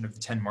tradition of the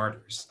 10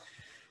 martyrs.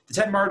 The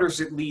 10 martyrs,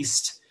 at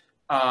least,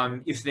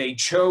 if they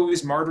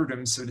chose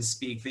martyrdom, so to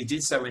speak, they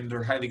did so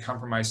under highly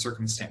compromised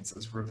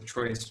circumstances where the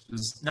choice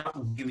was not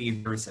really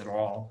theirs at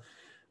all.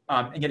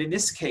 And yet in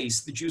this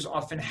case, the Jews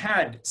often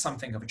had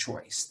something of a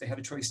choice. They had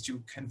a choice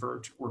to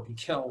convert or be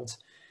killed.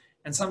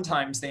 And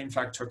sometimes they, in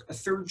fact, took a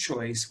third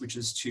choice, which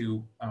is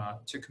to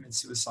commit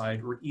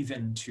suicide or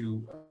even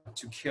to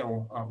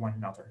kill one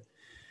another.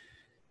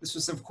 This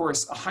was, of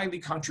course, a highly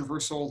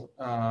controversial,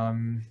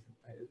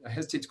 I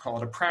hesitate to call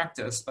it a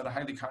practice, but a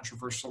highly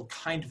controversial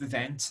kind of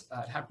event.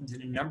 It happened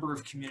in a number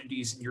of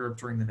communities in Europe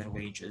during the Middle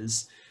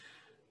Ages.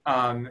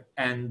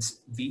 And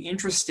the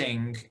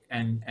interesting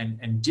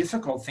and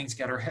difficult thing to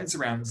get our heads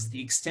around is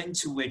the extent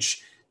to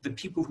which the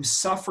people who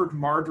suffered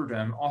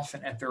martyrdom,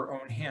 often at their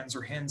own hands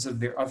or hands of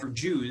their other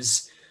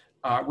Jews,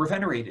 were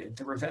venerated.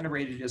 They were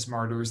venerated as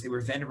martyrs. They were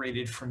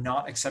venerated for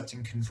not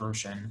accepting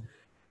conversion.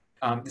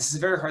 This is a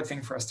very hard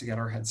thing for us to get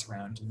our heads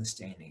around in this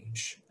day and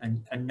age,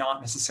 and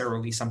not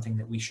necessarily something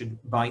that we should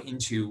buy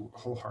into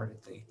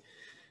wholeheartedly.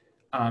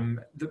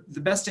 The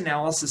best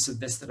analysis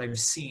of this that I've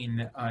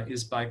seen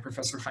is by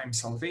Professor Chaim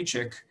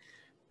Soloveitchik,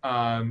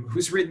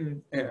 who's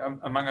written,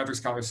 among other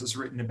scholars, has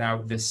written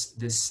about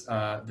this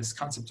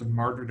concept of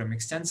martyrdom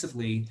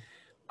extensively,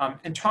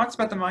 and talks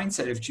about the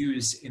mindset of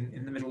Jews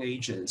in the Middle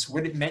Ages,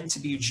 what it meant to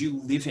be a Jew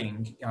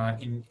living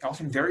in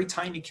often very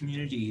tiny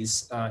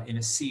communities in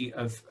a sea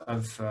of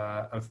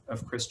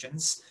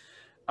Christians,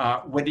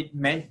 what it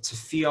meant to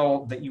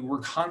feel that you were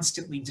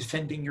constantly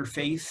defending your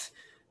faith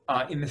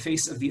in the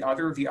face of the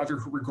other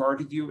who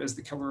regarded you as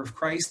the killer of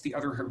Christ, the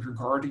other who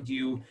regarded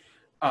you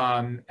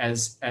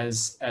as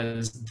the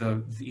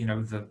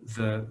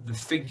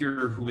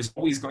figure who was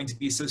always going to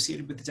be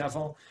associated with the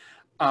devil.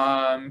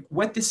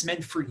 What this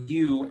meant for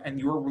you and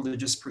your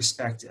religious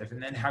perspective,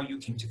 and then how you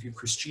came to view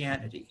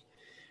Christianity.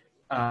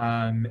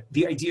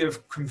 The idea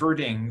of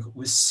converting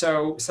was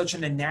such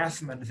an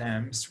anathema to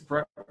them,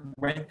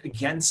 went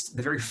against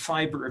the very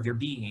fiber of their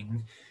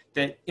being,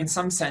 that in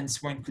some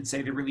sense one could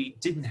say they really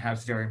didn't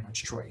have very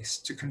much choice.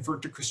 To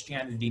convert to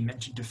Christianity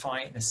meant to defy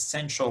an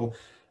essential,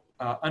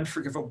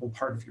 unforgivable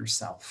part of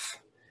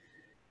yourself.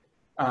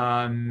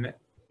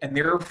 And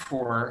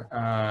therefore,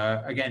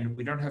 again,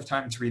 we don't have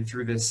time to read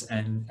through this,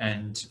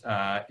 and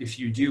if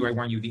you do, I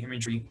warn you, the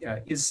imagery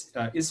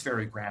is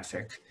very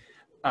graphic.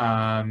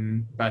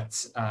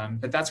 But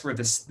that's where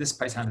this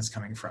paitan is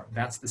coming from.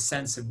 That's the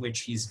sense in which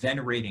he's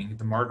venerating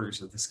the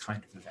martyrs of this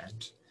kind of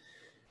event.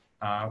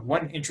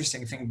 One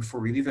interesting thing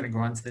before we leave it and go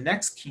on to the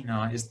next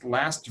Kinot is the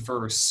last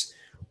verse,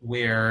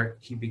 where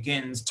he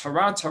begins,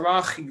 Torah,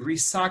 Torah,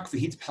 chigrisak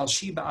v'hit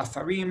palshi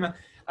ba'afarim,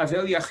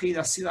 avel yachid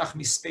asilach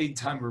misped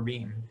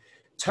tamurim.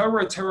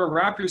 Torah, Torah,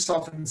 wrap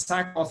yourself in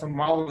sackcloth and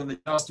wallow in the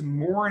dust,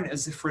 mourn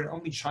as if for an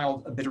only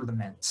child a bitter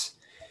lament.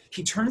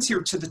 He turns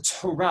here to the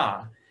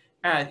Torah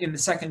in the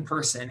second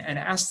person and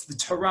asks the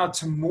Torah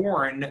to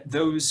mourn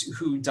those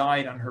who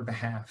died on her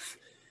behalf.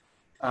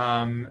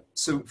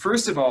 So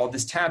first of all,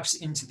 this taps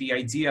into the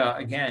idea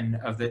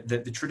again of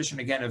the tradition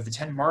again of the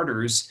 10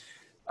 martyrs,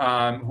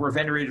 who are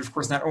venerated, of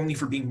course, not only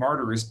for being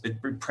martyrs,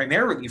 but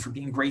primarily for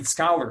being great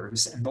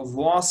scholars. And the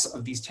loss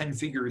of these 10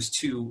 figures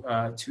to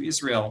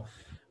Israel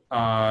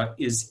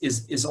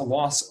is a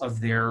loss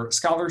of their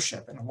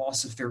scholarship and a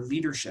loss of their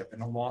leadership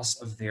and a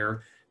loss of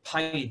their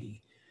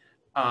piety.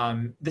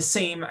 The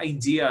same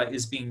idea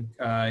is being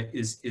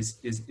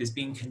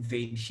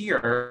conveyed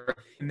here,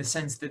 in the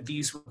sense that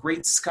these were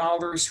great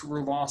scholars who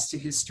were lost to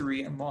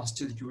history and lost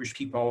to the Jewish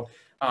people.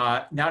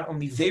 Not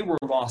only they were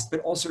lost, but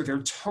also their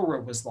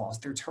Torah was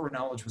lost. Their Torah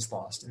knowledge was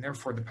lost, and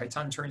therefore the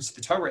paitan turns to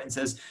the Torah and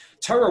says,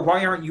 "Torah,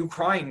 why aren't you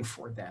crying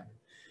for them?"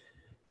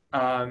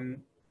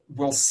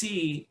 We'll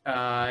see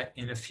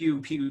in a few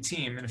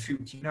piyutim, in a few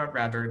Kinot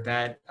rather,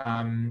 that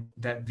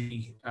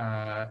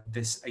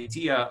this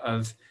idea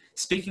of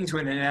speaking to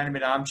an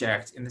inanimate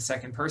object in the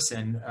second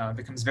person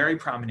becomes very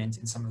prominent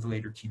in some of the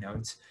later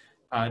Kinot.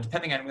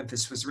 Depending on when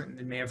this was written,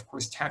 it may, of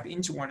course, tap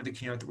into one of the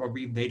Kinot that we'll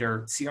read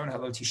later, Tzion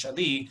Halo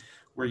Tishali,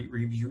 where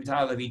Yehuda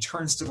Halevi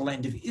turns to the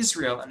land of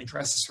Israel and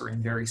addresses her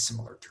in very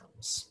similar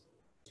terms.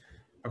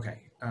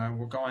 Okay,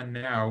 we'll go on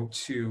now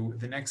to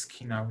the next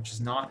Kinot, which is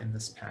not in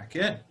this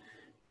packet,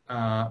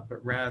 but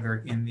rather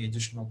in the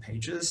additional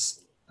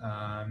pages.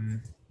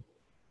 Kinot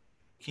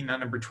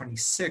number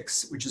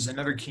 26, which is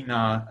another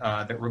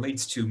Kinot that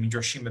relates to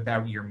Midrashim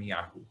about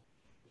Yirmiyahu.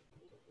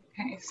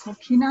 Okay, so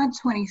Kinot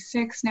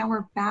 26, now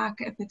we're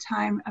back at the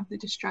time of the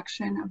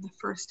destruction of the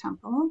first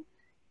temple.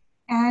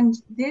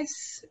 And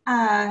this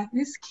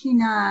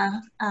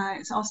Kinot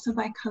is also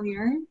by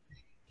Kalir,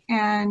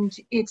 and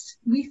it's,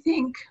 we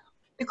think,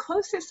 the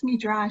closest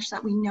midrash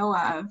that we know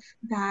of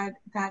that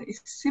is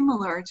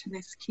similar to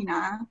this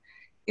Kinot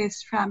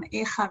is from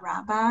Echa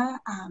Rabbah,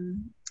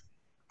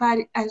 but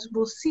as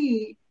we'll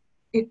see,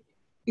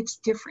 it's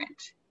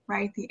different,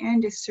 right? The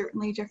end is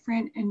certainly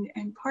different,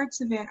 and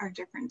parts of it are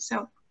different.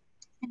 So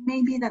it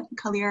may be that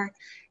Kalir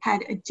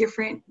had a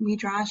different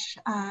midrash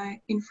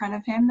in front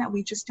of him that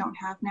we just don't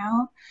have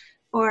now,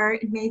 or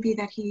it may be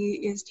that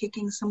he is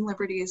taking some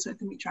liberties with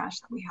the midrash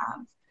that we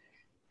have.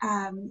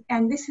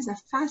 And this is a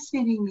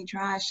fascinating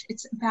midrash.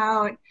 It's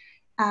about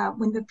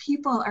when the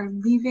people are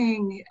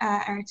leaving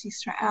Eretz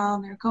Yisrael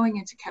and they're going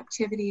into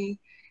captivity.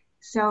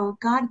 So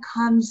God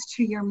comes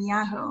to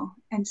Yirmiyahu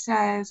and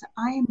says,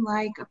 I am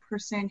like a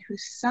person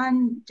whose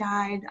son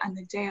died on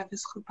the day of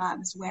his chuppah,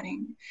 his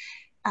wedding.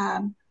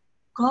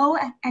 Go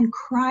and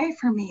cry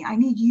for me. I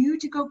need you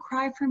to go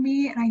cry for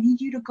me, and I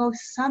need you to go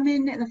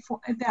summon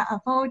the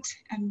avot,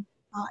 and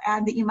I'll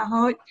add the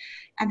imahot,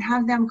 and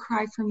have them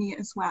cry for me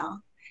as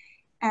well.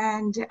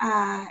 And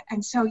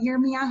so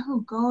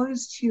Yirmiyahu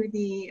goes to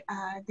the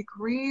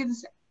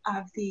graves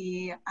of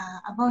the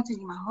avot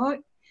and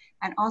imahot,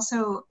 and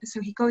also,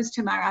 so he goes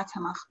to Marat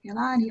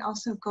HaMachpelah, and he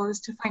also goes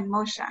to find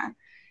Moshe.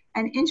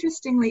 And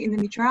interestingly, in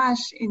the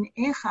Midrash, in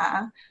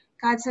Echa,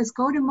 God says,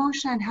 go to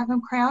Moshe and have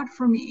him cry out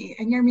for me.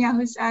 And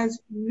Yirmiyahu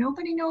says,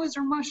 nobody knows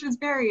where Moshe is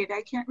buried.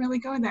 I can't really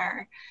go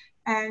there.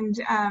 And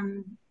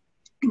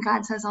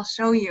God says, I'll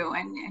show you.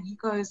 And he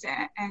goes,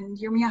 and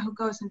Yirmiyahu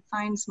goes and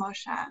finds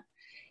Moshe.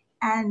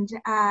 And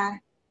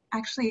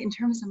actually, in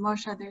terms of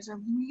Moshe, there's a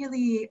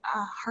really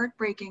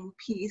heartbreaking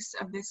piece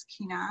of this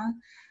Kinot,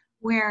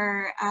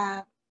 where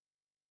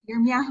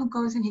Yirmiyahu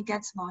goes and he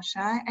gets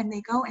Moshe, and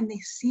they go and they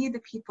see the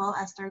people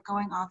as they're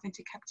going off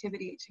into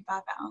captivity to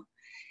Babel.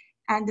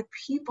 And the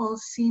people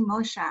see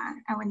Moshe,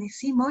 and when they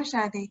see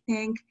Moshe, they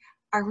think,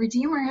 our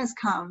Redeemer has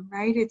come,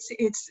 right?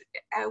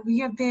 We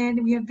have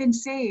been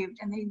saved.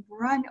 And they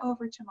run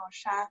over to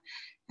Moshe,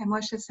 and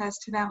Moshe says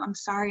to them, I'm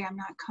sorry, I'm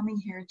not coming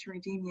here to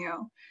redeem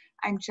you.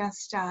 I'm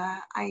just,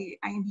 I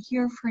am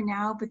here for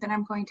now, but then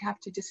I'm going to have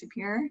to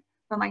disappear,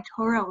 but my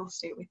Torah will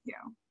stay with you.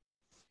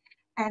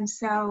 And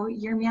so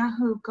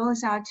Yirmiyahu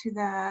goes out to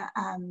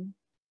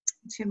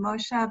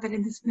Moshe, but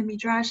in the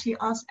Midrash, he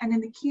also, and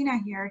in the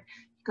Kinot here,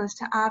 he goes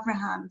to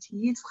Abraham, to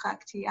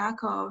Yitzchak, to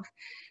Yaakov.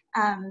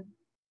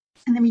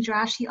 In the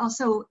Midrash, he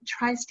also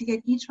tries to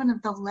get each one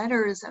of the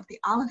letters of the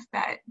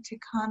alphabet to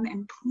come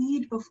and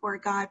plead before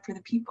God for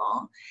the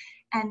people.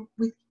 And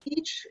with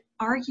each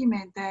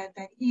argument that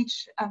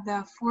each of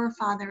the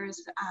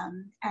forefathers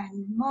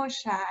and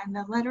Moshe and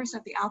the letters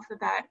of the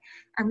alphabet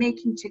are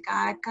making to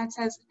God, God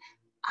says,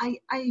 I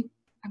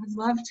I would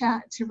love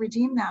to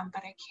redeem them,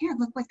 but I can't.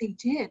 Look what they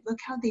did. Look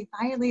how they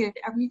violated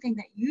everything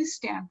that you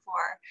stand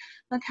for.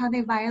 Look how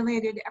they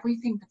violated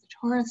everything that the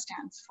Torah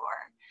stands for.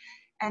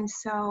 And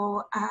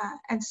so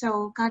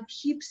God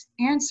keeps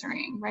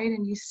answering, right?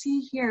 And you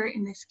see here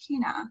in this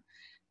Kinot,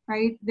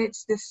 right,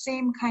 it's the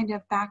same kind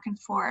of back and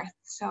forth.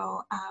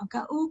 So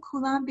Ga'u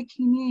kulam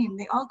bikinim,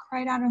 they all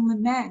cried out in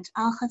lament,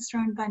 al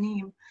chatzron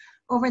banim,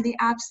 over the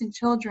absent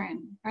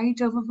children, right?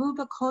 Dovavu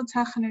b'kol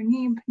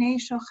tachanunim pnei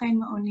shochen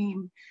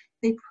ma'onim.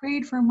 They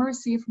prayed for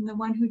mercy from the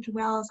one who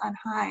dwells on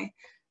high.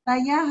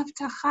 Vayah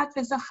haftachat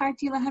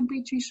v'zacharti lahem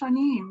brit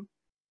rishonim.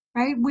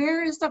 Right?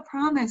 Where is the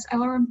promise? I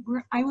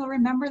will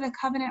remember the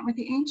covenant with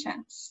the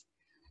ancients.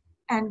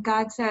 And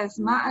God says,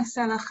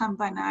 Ma'aseh lachem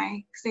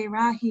banai,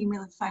 gzeirahi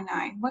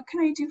milfanai. What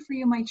can I do for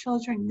you, my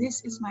children?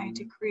 This is my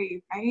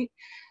decree, right?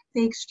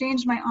 They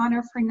exchanged my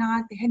honor for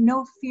naught. They had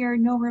no fear,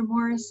 no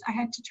remorse. I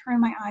had to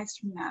turn my eyes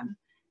from them.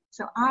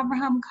 So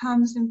Abraham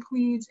comes and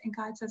pleads, and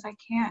God says, I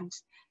can't.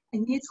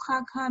 And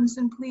Yitzchak comes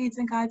and pleads,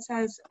 and God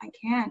says, I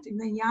can't. And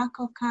then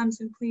Yaakov comes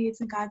and pleads,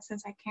 and God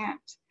says, I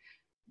can't.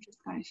 I'm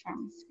just going to share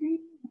my screen.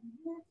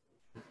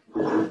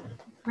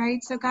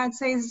 Right, so God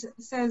says,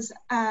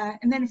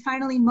 and then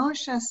finally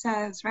Moshe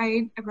says,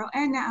 right,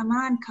 Ro'en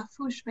na'aman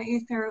kafush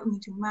ba'ether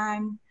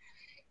u'miduman,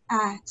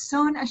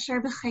 son asher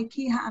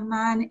b'cheki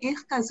ha'aman, ich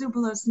gazu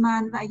b'lo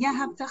zman, v'ayah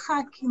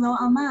habtachat ki lo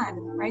aman,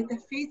 right, the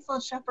faithful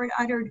shepherd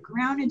uttered,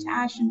 ground into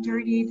ash and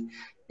dirtied,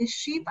 the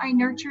sheep I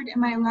nurtured in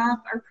my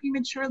lap are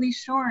prematurely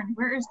shorn.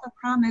 Where is the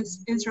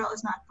promise? Israel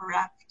is not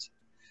bereft.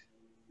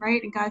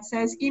 Right, and God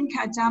says, Im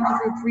ka'adam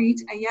avru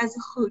brit, ayeh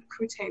zechut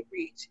krutei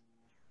brit.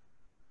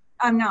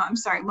 No, I'm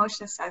sorry,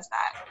 Moshe says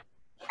that.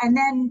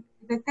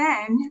 But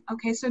then,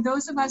 okay, so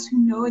those of us who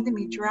know the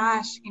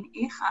Midrash in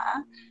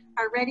Eicha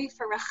are ready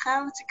for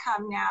Rachel to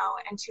come now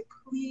and to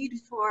plead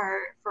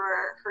for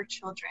her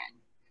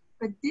children.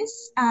 But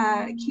this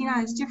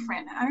Kinot is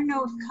different. I don't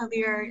know if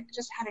Kalir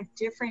just had a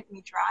different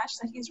Midrash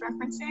that he's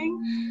referencing,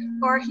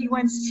 or he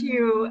wants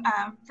to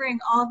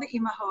bring all the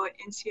Imahot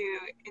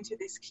into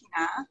this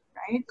Kinot,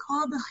 right?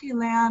 Kol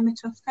b'chilea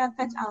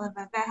mitofefet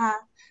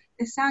alavaveha.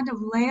 The sound of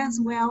Leah's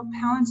wail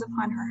pounds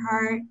upon her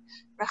heart.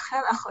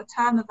 Rachel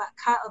achotah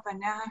mevaka al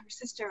baneha. Her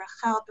sister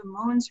Rachel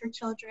bemoans her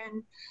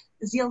children.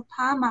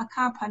 Zilpa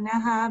maka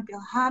paneha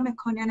bilha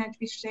mekonenet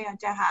b'shtei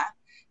yadeha.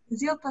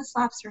 Zilpa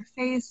slaps her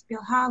face.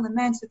 Bilha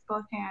laments with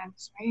both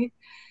hands. Right.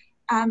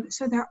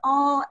 So they're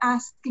all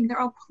asking. They're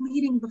all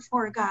pleading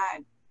before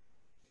God.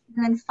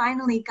 And then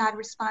finally, God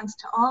responds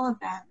to all of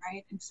them.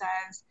 Right, and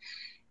says,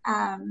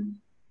 "I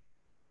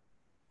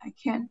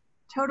can't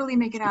totally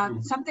make it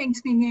out. Something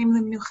to be named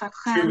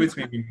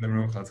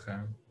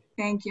l'milchatchem.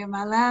 Thank you.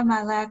 Mala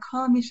mala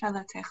kol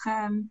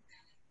mishalatechem.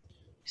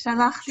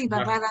 Shalachti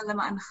babala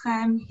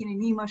lema'anchem.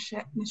 Hineni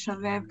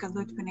mishavev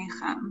galut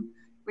b'nechem.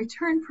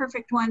 Return,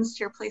 perfect ones, to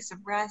your place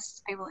of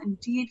rest. I will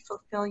indeed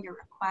fulfill your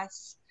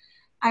requests.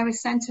 I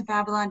was sent to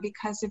Babylon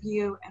because of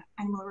you,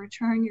 and will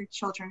return your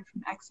children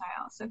from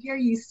exile. So here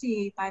you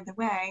see, by the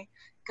way,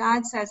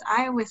 God says,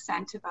 I was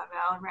sent to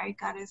Babel, right?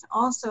 God is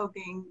also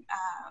being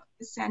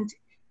sent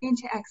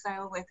into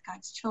exile with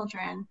God's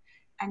children,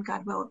 and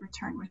God will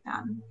return with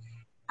them.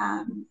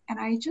 And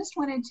I just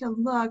wanted to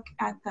look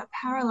at the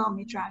parallel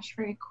midrash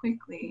very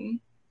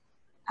quickly.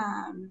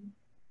 One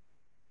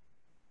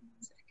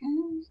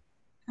second.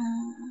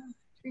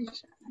 Here we go.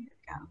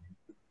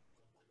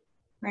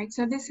 Right,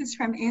 so this is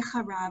from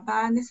Eicha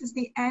Rabbah, and this is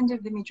the end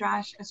of the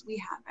midrash as we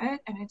have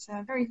it, and it's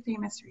a very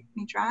famous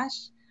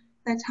midrash.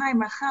 That time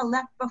Rachel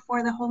leapt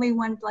before the Holy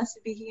One, blessed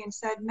be He, and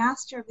said,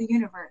 Master of the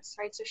universe,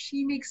 right? So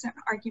she makes an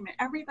argument.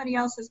 Everybody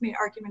else has made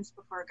arguments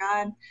before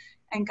God,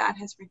 and God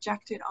has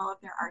rejected all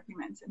of their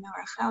arguments. And now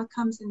Rachel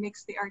comes and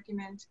makes the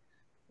argument,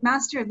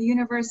 Master of the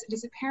universe, it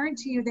is apparent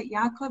to you that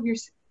Yaakov,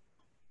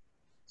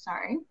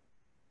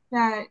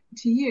 that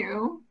to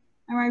you,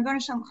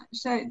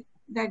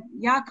 that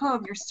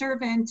Yaakov, your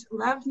servant,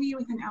 loved me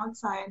with an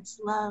outside's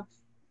love,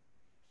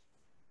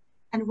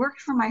 and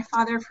worked for my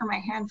father for my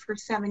hand for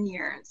 7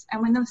 years.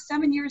 And when those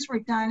 7 years were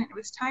done, and it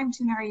was time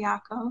to marry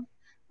Yaakov,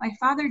 my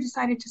father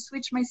decided to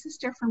switch my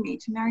sister for me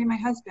to marry my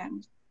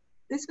husband.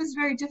 This was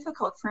very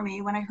difficult for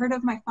me when I heard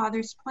of my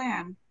father's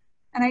plan.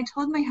 And I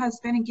told my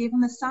husband and gave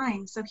him the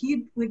sign so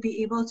he would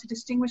be able to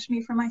distinguish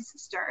me from my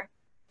sister,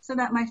 so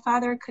that my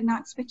father could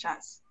not switch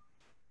us.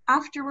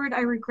 Afterward,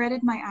 I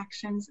regretted my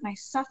actions, and I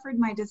suffered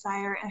my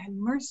desire and had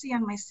mercy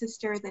on my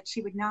sister that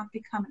she would not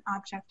become an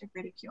object of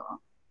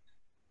ridicule.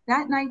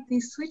 That night,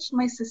 they switched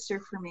my sister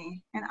for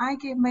me, and I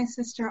gave my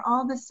sister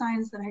all the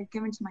signs that I had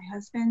given to my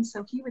husband,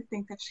 so he would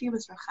think that she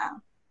was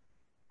Rachel.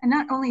 And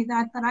not only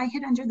that, but I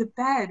hid under the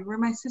bed where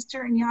my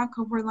sister and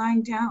Yaakov were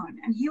lying down,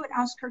 and he would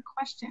ask her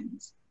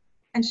questions,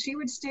 and she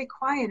would stay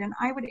quiet, and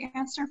I would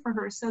answer for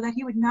her so that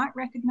he would not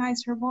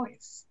recognize her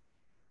voice.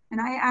 And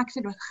I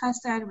acted with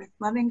chesed, with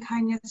loving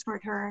kindness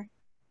toward her.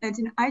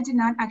 I did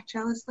not act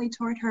jealously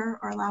toward her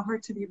or allow her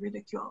to be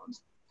ridiculed.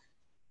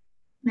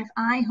 And if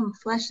I, whom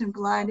flesh and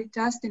blood,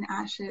 dust and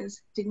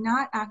ashes, did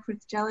not act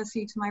with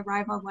jealousy to my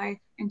rival wife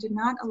and did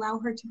not allow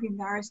her to be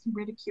embarrassed and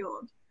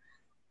ridiculed,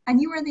 And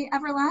you are the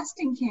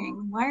everlasting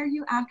king. Why are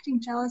you acting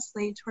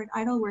jealously toward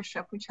idol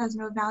worship, which has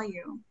no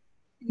value?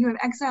 You have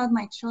exiled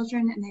my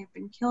children, and they have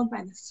been killed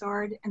by the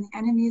sword, and the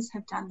enemies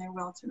have done their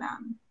will to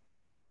them.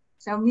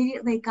 So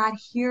immediately God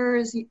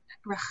hears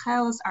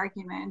Rachel's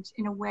argument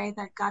in a way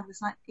that God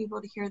was not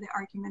able to hear the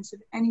arguments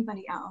of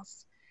anybody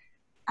else.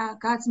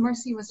 God's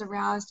mercy was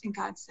aroused, and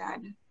God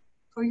said,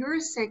 for your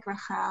sake,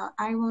 Rachel,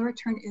 I will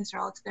return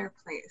Israel to their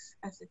place.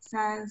 As it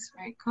says,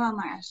 right? Kol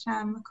Amar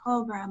Hashem,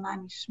 Kol B'Rama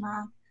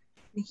Nishma,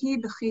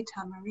 V'hi B'chi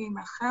Tamarim,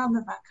 Rachel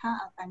Mevaka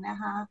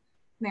Abaneha,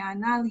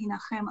 Me'ana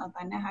L'hinachem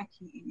Abaneha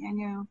Ki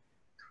Inyenu.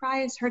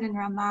 Cry is heard in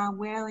Ramah,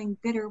 wailing,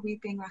 bitter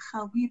weeping,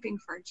 Rachel weeping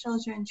for her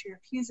children. She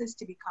refuses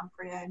to be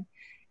comforted.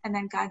 And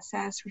then God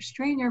says,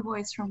 restrain your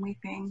voice from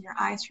weeping, your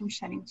eyes from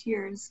shedding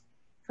tears.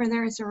 For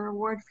there is a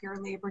reward for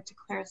your labor,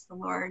 declares the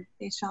Lord.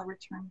 They shall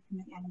return from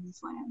the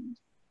enemy's land.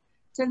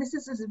 So this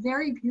is a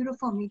very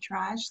beautiful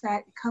midrash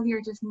that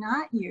Kalir does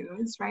not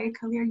use, right?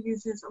 Kalir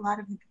uses a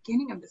lot of the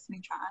beginning of this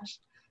midrash,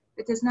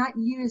 but does not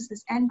use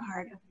this end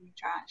part of the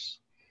midrash.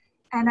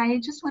 And I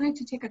just wanted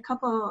to take a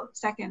couple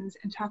seconds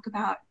and talk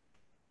about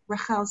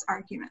Rachel's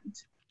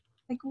argument.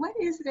 Like, what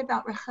is it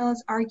about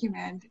Rachel's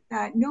argument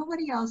that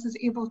nobody else is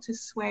able to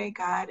sway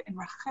God? And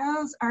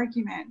Rachel's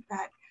argument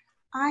that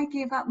I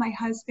gave up my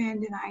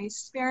husband and I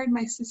spared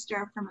my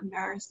sister from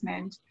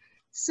embarrassment,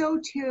 so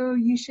too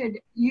you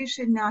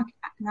should not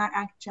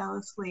act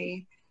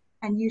jealously,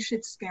 and you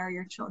should spare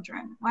your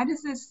children. Why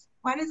does this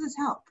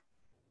help?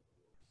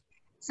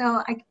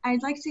 So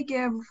I'd like to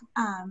give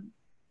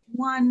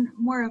one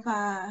more of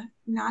a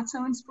not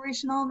so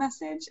inspirational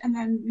message, and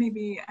then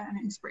maybe an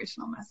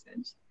inspirational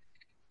message.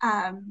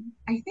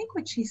 I think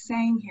what she's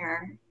saying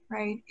here,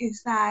 right,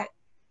 is that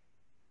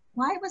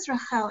why was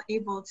Rachel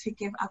able to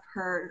give up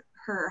her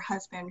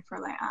husband for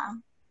Leah?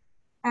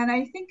 And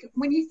I think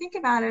when you think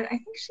about it, I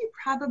think she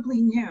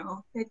probably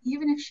knew that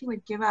even if she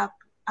would give up,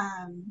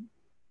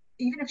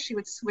 even if she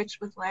would switch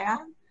with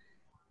Leah,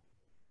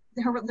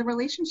 the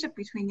relationship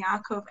between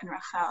Yaakov and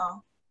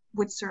Rachel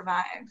would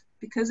survive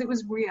because it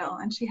was real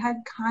and she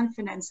had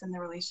confidence in the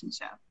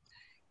relationship.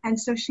 And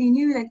so she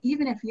knew that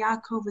even if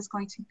Yaakov was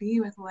going to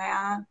be with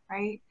Leah,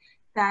 right,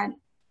 that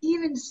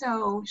even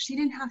so, she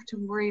didn't have to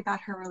worry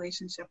about her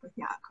relationship with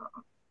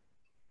Yaakov.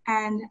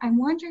 And I'm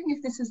wondering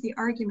if this is the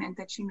argument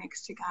that she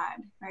makes to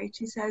God, right?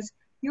 She says,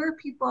 your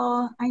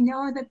people, I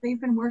know that they've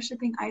been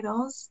worshiping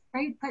idols,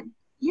 right? But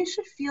you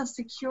should feel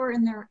secure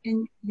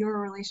in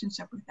your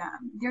relationship with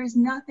them. There's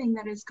nothing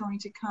that is going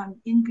to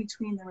come in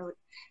between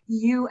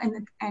you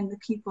and the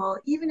people,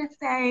 even if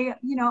they,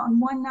 on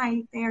one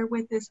night they're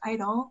with this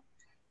idol.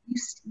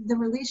 The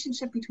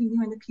relationship between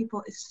you and the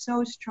people is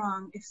so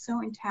strong, is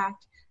so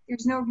intact.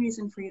 There's no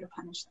reason for you to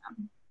punish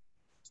them.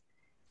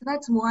 So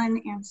that's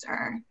one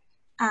answer.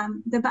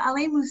 The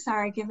Ba'alei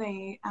Musar give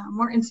a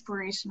more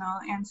inspirational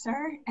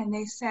answer, and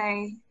they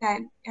say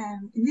that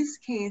in this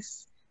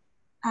case,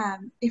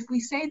 if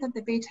we say that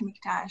the Beit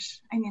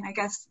HaMikdash, I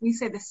guess we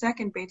say the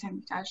second Beit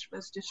HaMikdash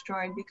was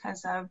destroyed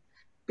because of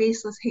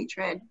baseless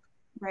hatred,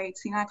 right?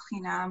 Sinat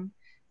Chinam.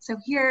 So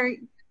here,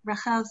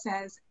 Rachel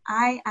says,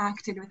 I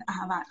acted with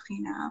Ahavat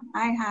Chinam.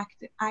 I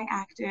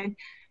acted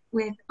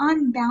with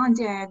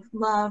unbounded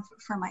love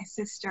for my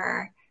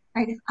sister.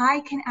 Right? If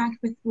I can act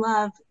with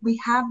love, we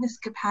have this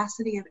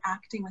capacity of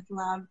acting with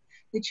love.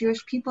 The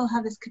Jewish people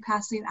have this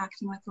capacity of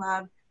acting with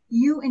love.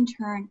 You, in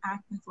turn,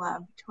 act with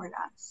love toward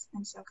us.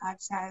 And so God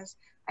says,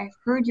 I've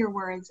heard your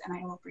words and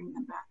I will bring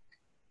them back.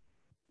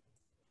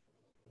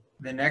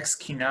 The next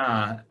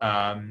Kinot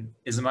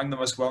is among the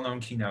most well-known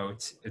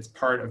Kinot. It's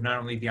part of not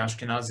only the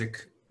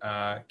Ashkenazic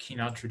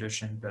Kinot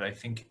tradition, but I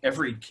think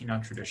every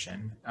Kinot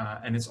tradition.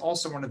 And it's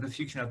also one of the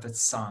few Kinot that's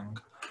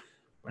sung.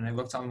 When I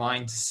looked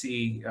online to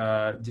see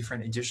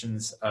different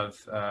editions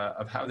of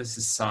how this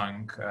is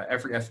sung,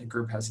 every ethnic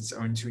group has its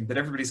own tune, but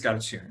everybody's got a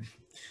tune.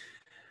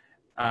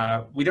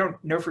 We don't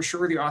know for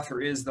sure who the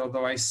author is,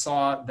 though I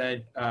saw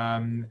that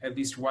at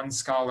least one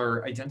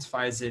scholar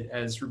identifies it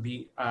as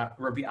Rabbi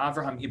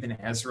Avraham ibn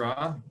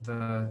Ezra,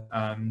 the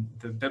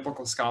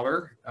biblical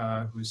scholar,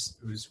 who's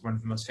one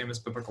of the most famous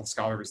biblical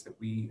scholars that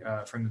we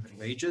from the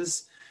Middle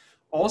Ages.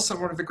 Also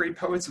one of the great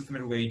poets of the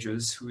Middle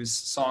Ages, whose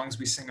songs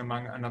we sing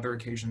among on other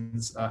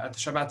occasions at the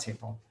Shabbat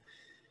table.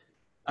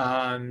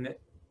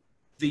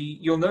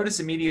 You'll notice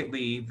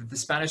immediately that the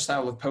Spanish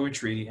style of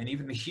poetry, and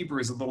even the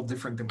Hebrew, is a little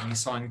different than we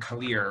saw in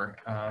Kalir.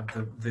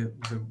 The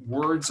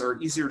words are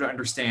easier to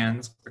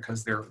understand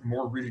because they're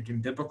more rooted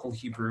in biblical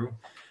Hebrew.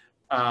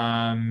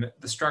 The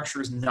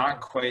structure is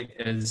not quite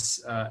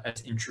as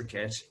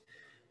intricate.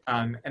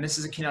 And this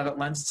is a kinah that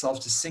lends itself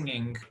to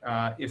singing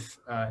if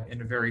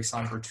in a very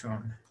somber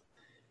tune.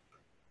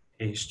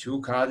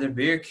 Eshtuka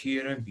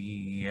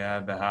debekirbi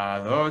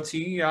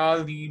behaloti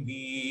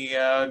alibi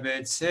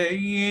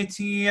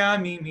betzeiti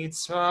ami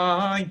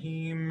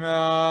mitzrayim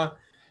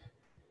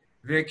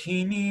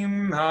vekinim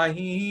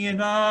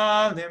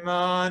mahira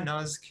leman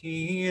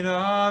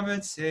azkira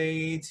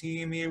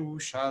betzeiti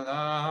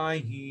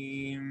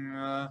mirushalayim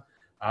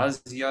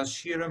az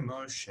yashir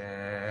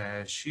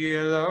Moshe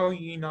shir lo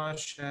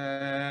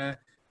yinashe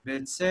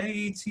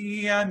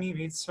B'tzeiti ami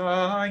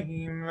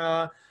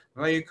Mitzrayim,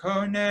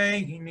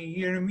 v'yikoneni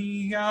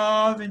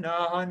Yirmiyav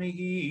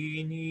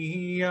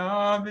v'nahani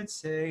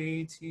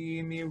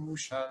b'tzeiti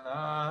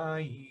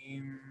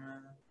miYerushalayim.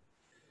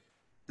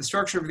 The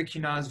structure of the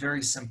Kinot is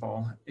very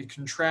simple. It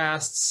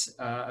contrasts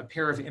a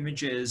pair of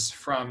images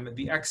from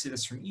the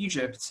Exodus from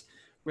Egypt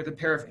with a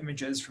pair of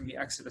images from the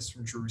Exodus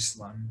from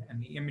Jerusalem.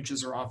 And the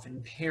images are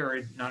often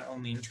paired not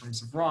only in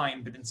terms of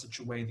rhyme, but in such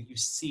a way that you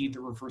see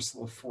the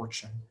reversal of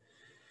fortune.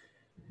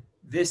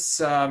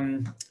 This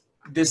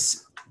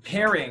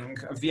pairing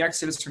of the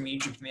Exodus from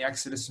Egypt and the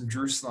Exodus from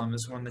Jerusalem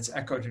is one that's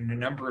echoed in a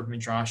number of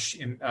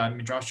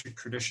midrashic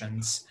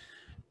traditions.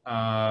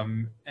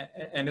 And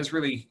is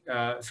really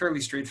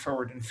fairly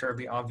straightforward and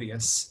fairly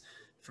obvious.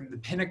 From the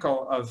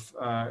pinnacle of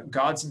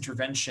God's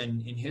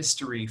intervention in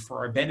history for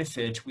our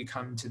benefit, we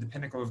come to the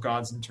pinnacle of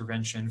God's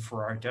intervention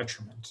for our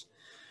detriment.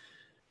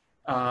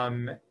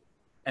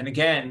 And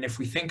again, if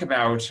we think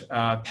about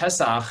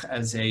Pesach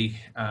as an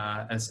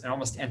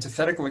almost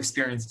antithetical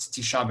experience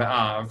to Tisha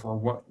B'Av, or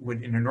what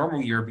would in a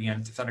normal year be an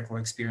antithetical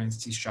experience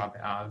to Tisha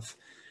B'Av,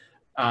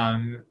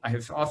 I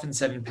have often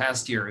said in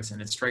past years,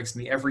 and it strikes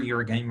me every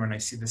year again when I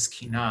see this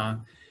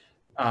Kinot,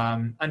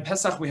 on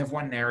Pesach we have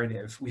one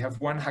narrative, we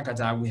have one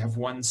Haggadah, we have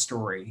one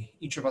story.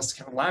 Each of us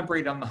can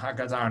elaborate on the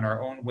Haggadah in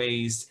our own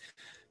ways,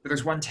 but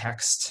there's one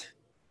text.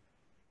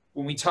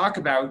 When we talk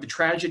about the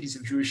tragedies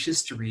of Jewish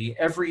history,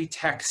 every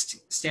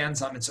text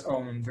stands on its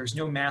own. There's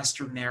no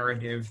master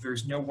narrative.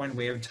 There's no one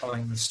way of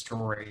telling the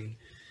story.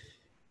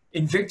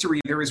 In victory,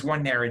 there is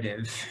one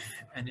narrative,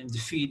 and in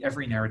defeat,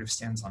 every narrative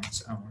stands on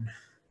its own.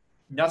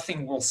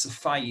 Nothing will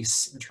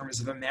suffice in terms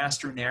of a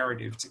master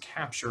narrative to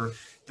capture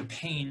the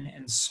pain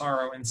and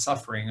sorrow and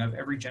suffering of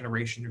every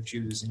generation of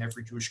Jews and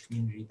every Jewish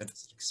community that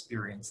has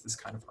experienced this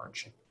kind of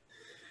hardship.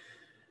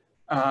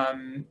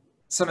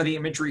 Some of the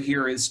imagery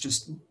here is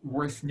just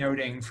worth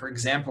noting. For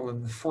example,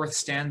 in the fourth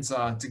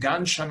stanza,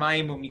 Dagan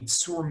Shamayim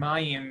u'mitzur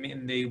mayim,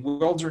 in the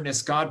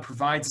wilderness, God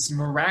provides us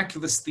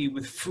miraculously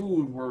with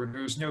food where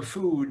there's no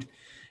food.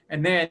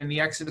 And then in the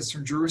Exodus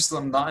from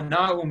Jerusalem,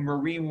 La'ana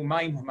u'marim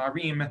u'mayim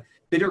u'marim,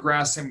 bitter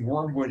grass and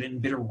wormwood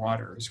and bitter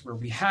waters, where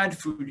we had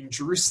food in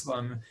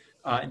Jerusalem,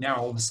 and now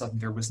all of a sudden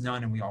there was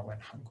none and we all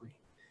went hungry.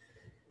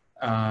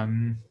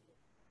 And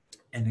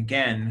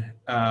again,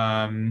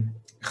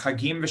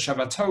 Chagim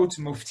v'Shabbatot,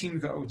 Muftim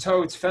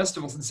v'Otot,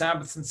 festivals and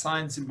Sabbaths and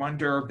signs and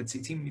wonder,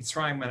 B'tzitim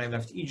Mitzrayim, when I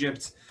left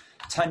Egypt,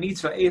 Tanit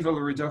v'Evel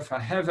Redof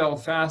ha'Hevel,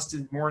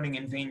 fasted, mourning,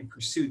 and vain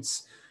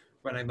pursuits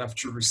when I left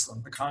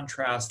Jerusalem. The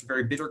contrast, the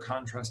very bitter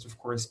contrast, of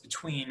course,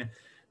 between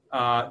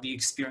the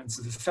experience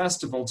of the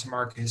festival to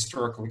mark a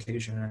historical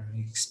occasion and the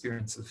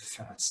experience of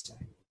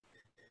fasting.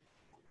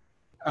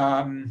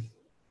 I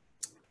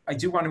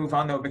do want to move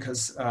on though,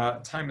 because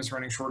time is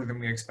running shorter than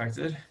we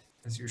expected,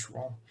 as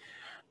usual,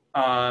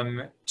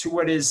 to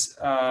what is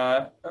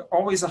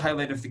always a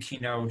highlight of the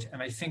Kinot,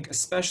 and I think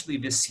especially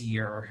this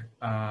year,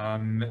 a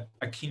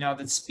Kinot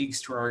that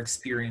speaks to our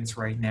experience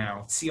right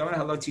now.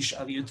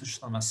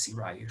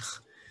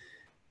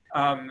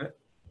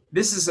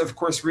 This is, of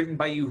course, written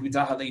by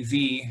Yehuda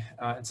Halevi.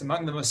 It's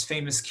among the most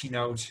famous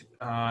Kinot.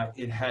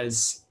 It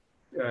has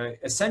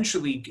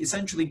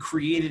essentially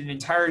created an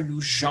entire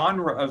new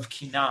genre of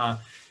Kinot,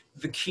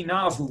 the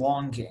Kinot of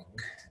longing.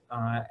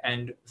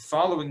 And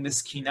following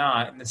this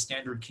Kinot in the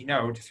standard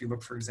Kinot, if you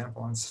look, for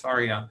example, on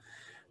Sefaria,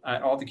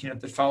 all the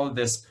Kinot that followed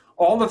this,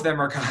 all of them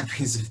are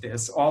copies of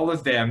this. All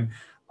of them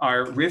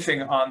are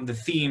riffing on the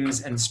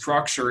themes and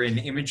structure and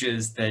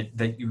images that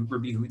Rabbi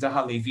Yehuda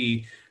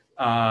Halevi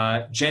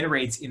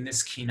generates in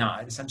this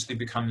Kinot. It essentially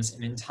becomes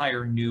an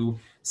entire new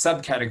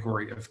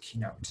subcategory of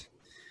Kinot.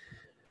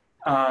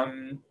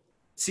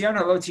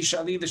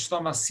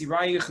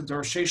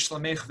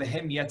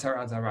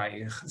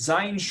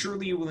 Zion,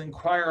 surely you will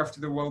inquire after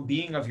the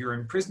well-being of your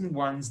imprisoned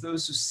ones,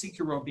 those who seek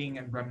your well-being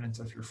and remnant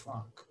of your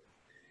flock.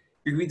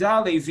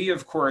 Yehuda Halevi,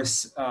 of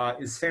course,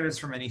 is famous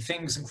for many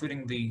things,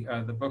 including the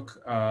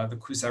book, the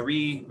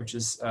Kuzari, which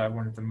is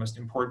one of the most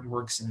important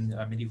works in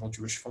medieval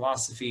Jewish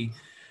philosophy.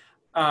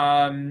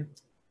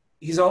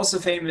 He's also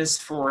famous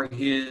for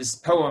his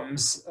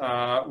poems,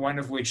 one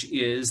of which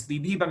is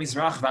Libi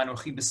b'mizrach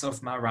v'anochi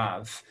b'sof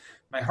ma'arav.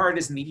 My heart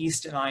is in the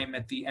east and I am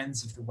at the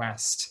ends of the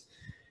west.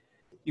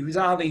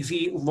 Yehuda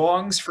Halevi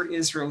longs for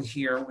Israel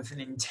here with an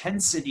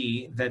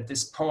intensity that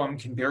this poem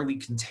can barely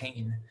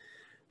contain.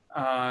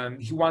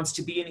 He wants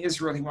to be in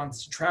Israel, he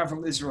wants to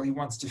travel Israel, he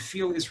wants to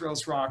feel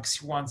Israel's rocks,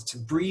 he wants to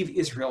breathe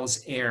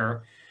Israel's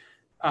air.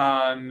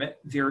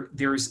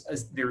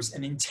 There's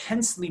an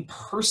intensely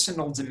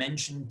personal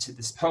dimension to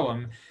this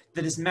poem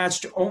that is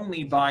matched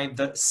only by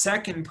the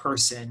second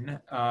person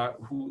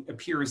who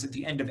appears at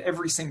the end of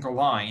every single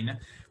line,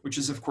 which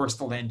is, of course,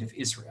 the land of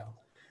Israel.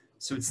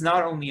 So it's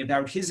not only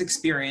about his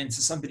experience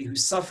as somebody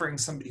who's suffering,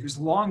 somebody who's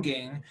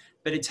longing,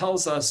 but it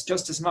tells us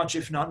just as much,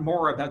 if not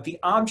more, about the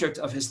object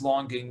of his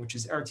longing, which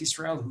is Eretz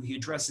Yisrael, who he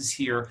addresses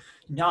here,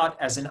 not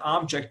as an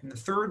object in the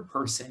third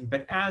person,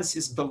 but as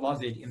his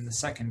beloved in the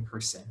second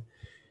person.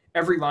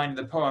 Every line of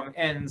the poem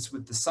ends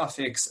with the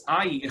suffix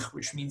 "aich,"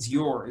 which means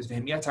yours, the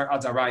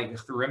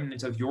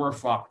remnant of your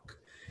flock.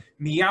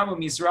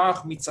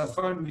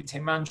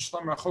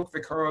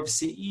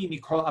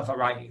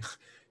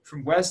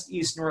 From west,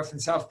 east, north,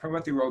 and south,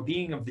 promote the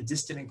well-being of the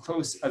distant and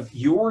close, of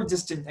your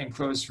distant and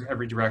close from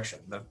every direction.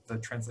 The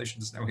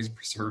translation doesn't always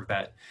preserve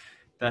that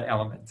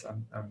element.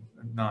 I'm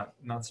not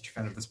such a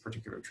fan of this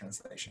particular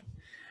translation.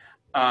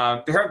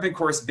 There have, of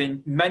course,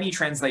 been many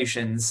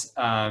translations,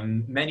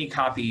 many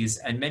copies,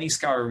 and many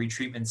scholarly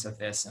treatments of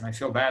this, and I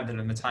feel bad that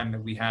in the time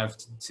that we have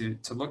to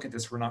look at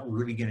this, we're not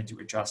really going to do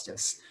it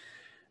justice.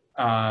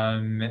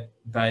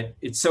 But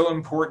it's so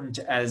important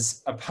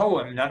as a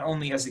poem, not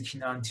only as a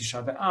Kinot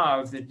Tisha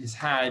B'Av, that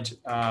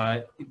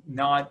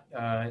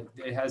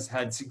it has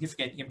had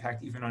significant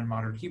impact even on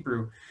modern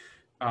Hebrew.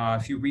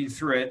 If you read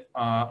through it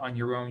on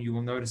your own, you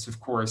will notice,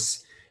 of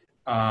course,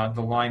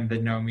 the line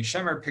that Naomi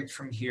Shemer picked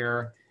from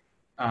here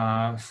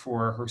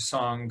for her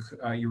song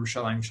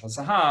Yerushalayim Shel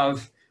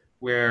Zahav,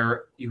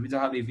 where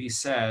Yehuda Halevi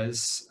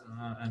says,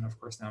 and of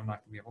course now I'm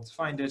not going to be able to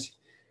find it,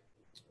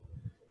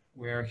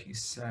 where he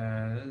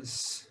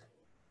says,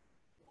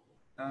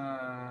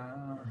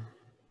 yeah,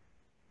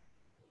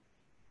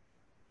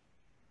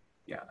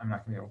 I'm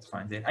not going to be able to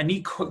find it.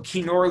 Ani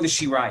kinor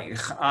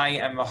l'shiraich. I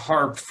am a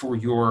harp for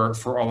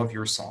all of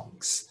your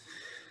songs.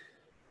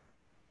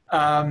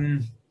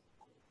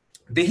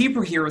 The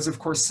Hebrew here is, of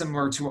course,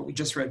 similar to what we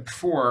just read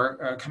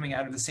before, coming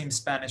out of the same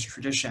Spanish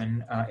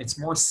tradition. It's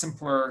more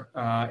simple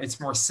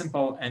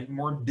and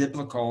more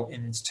biblical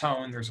in its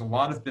tone. There's a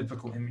lot of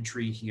biblical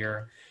imagery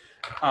here.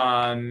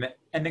 And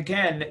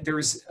again,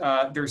 there's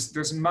a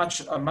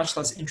much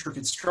less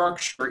intricate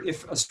structure,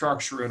 if a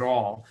structure at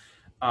all.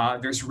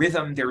 There's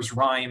rhythm, there's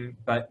rhyme,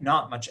 but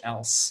not much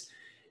else.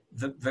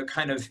 The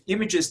kind of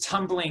images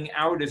tumbling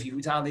out of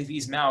Yehuda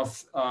Halevi's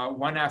mouth,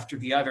 one after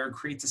the other,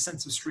 creates a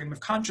sense of stream of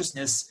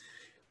consciousness,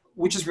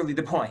 which is really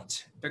the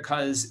point,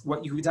 because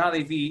what Yehuda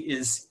Halevi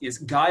is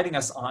guiding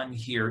us on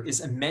here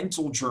is a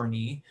mental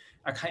journey,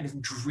 a kind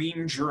of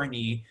dream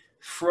journey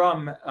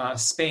from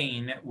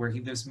Spain, where he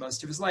lives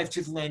most of his life,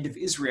 to the land of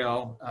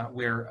Israel,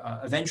 where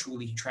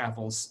eventually he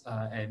travels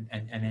and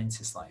ends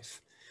his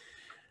life.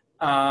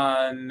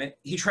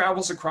 He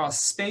travels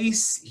across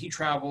space, he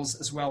travels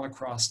as well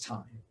across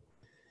time.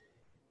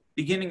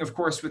 Beginning, of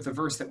course, with the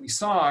verse that we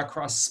saw,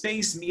 across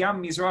space,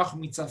 miyam mizrach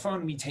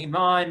mitzafon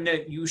miteiman,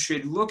 you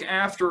should look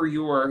after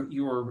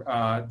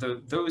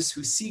those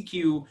who seek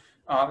you,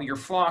 your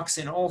flocks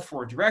in all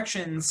four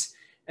directions.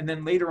 And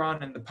then later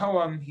on in the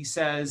poem, he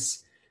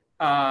says,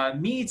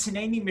 Mi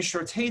tineni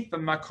mishortet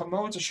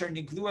b'makomot asher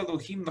niglu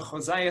Elohim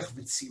l'chozayich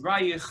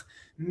v'tzirayich,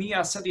 mi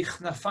asadi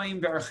chnafayim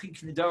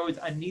be'archik nidod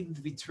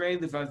anid vitrei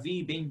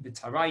levavi bein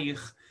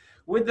b'tarayich.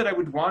 Would that I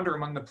would wander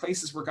among the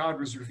places where God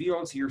was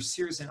revealed to your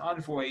seers and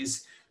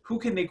envoys. Who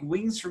can make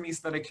wings for me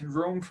so that I can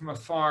roam from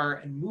afar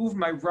and move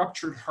my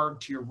ruptured heart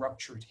to your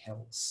ruptured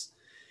hills?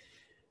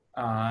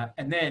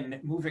 And then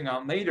moving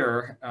on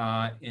later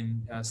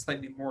in a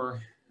slightly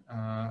more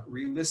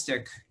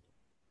realistic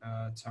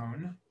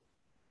tone.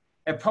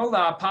 I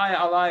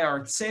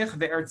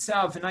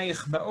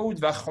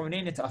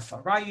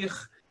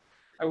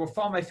will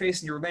fall my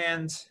face in your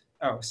land.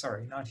 Oh,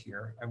 sorry, not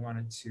here. I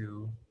wanted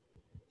to...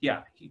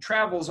 Yeah, he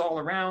travels all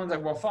around. I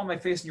will fall my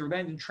face in your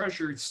land and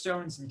treasure your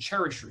stones and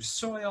cherish your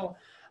soil.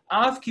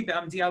 He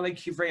travels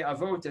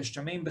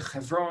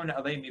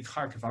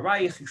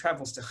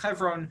to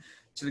Hebron,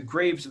 to the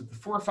graves of the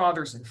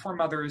forefathers and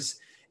foremothers.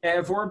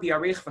 You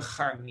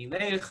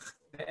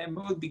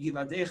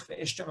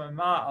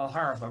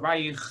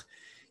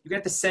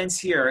get the sense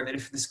here that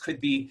if this could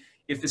be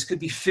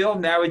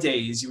filmed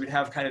nowadays, you would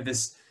have kind of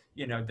this,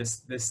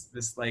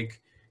 this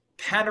like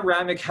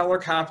panoramic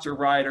helicopter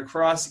ride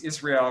across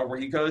Israel, where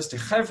he goes to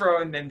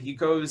Hebron, and he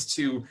goes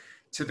to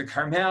the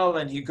Carmel,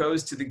 and he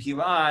goes to the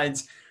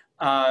Gilad.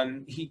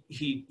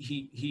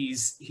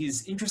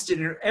 He's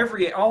interested in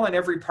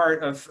every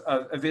part of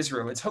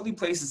Israel, its holy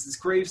places, its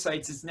grave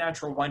sites, its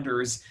natural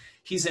wonders.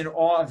 He's in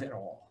awe of it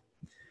all.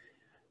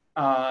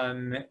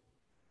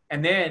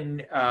 And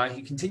then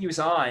he continues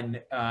on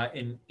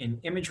in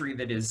imagery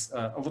that is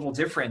a little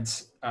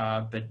different,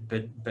 but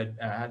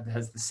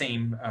has the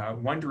same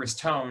wondrous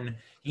tone.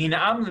 It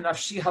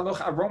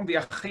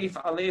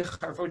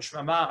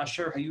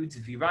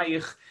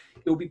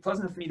will be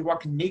pleasant for me to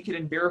walk naked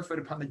and barefoot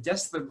upon the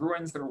desolate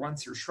ruins that were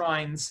once your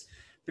shrines.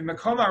 In the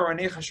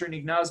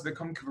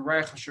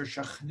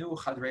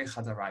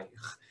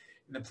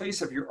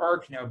place of your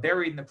ark, now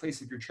buried, in the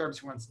place of your cherubs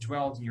who once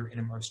dwelled in your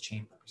innermost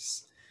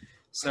chambers.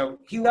 So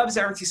he loves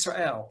Eretz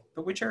Yisrael,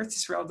 but which Eretz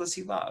Yisrael does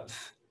he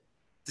love?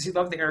 Does he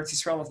love the Eretz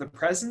Yisrael of the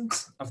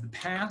present, of the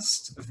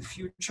past, of the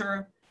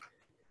future?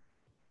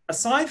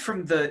 Aside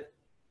from the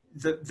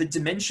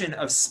dimension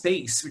of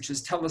space, which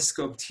is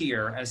telescoped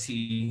here as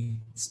he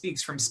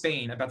speaks from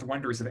Spain about the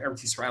wonders of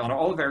Eretz Yisrael and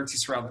all of Eretz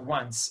Yisrael at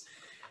once,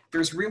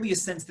 there's really a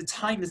sense that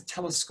time is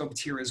telescoped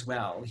here as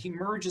well. He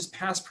merges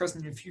past,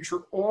 present, and future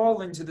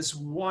all into this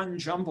one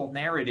jumbled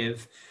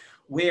narrative,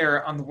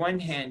 where on the one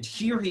hand,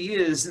 here he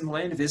is in the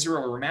land of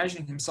Israel, or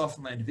imagining himself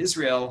in the land of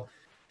Israel,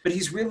 but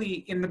he's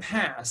really in the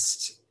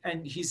past,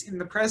 and he's in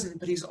the present,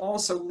 but he's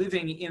also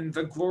living in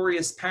the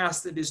glorious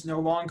past that is no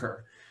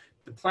longer.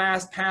 The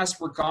past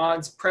where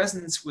God's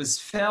presence was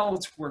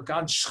felt, where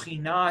God's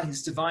Shekhinah,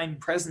 his divine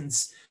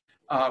presence,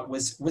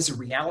 was a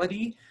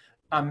reality,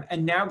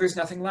 and now there's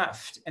nothing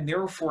left. And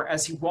therefore,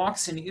 as he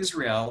walks in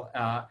Israel,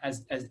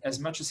 as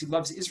much as he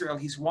loves Israel,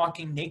 he's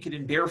walking naked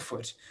and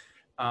barefoot,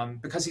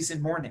 because he's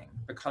in mourning,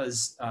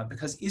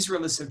 because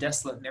Israel is so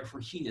desolate, and therefore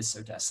he is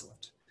so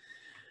desolate.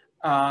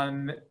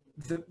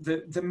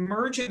 The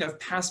merging of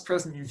past,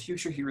 present, and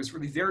future here is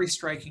really very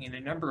striking in a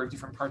number of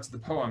different parts of the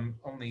poem,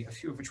 only a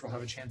few of which we'll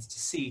have a chance to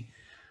see.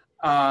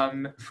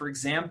 For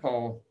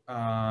example,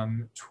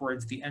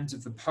 towards the end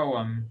of the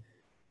poem,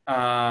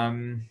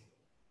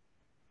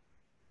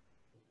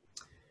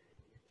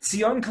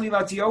 Zion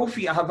Kalilat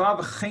Yofi Ahava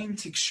V'chein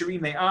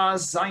Tikshiri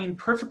Me'az, Zion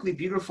perfectly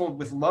beautiful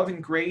with love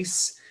and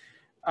grace.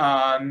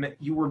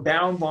 You were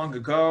bound long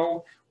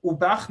ago.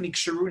 Ubach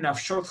niksharu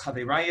nafshot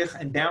chaverayich,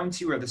 and bound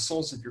to you are the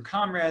souls of your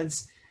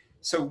comrades.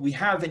 So we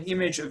have an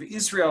image of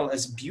Israel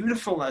as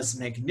beautiful, as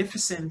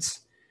magnificent.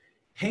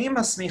 Heim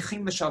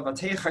hasmechim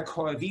l'shalvatecha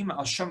koavim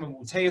al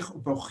shamamuteich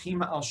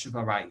ubochim al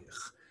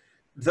shivarayich.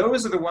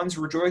 Those are the ones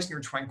who rejoice in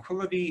your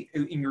tranquility,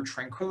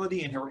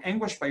 and who are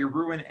anguished by your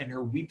ruin, and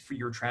who weep for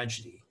your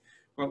tragedy.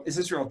 Well, is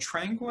Israel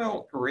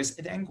tranquil, or is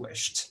it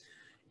anguished?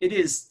 It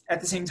is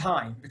at the same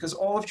time, because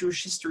all of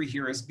Jewish history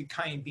here is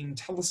being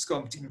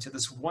telescoped into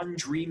this one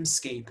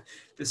dreamscape,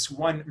 this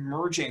one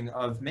merging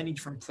of many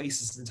different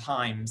places and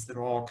times that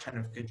all kind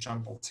of get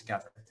jumbled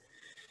together.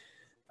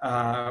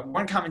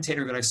 One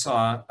commentator that I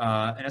saw,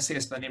 an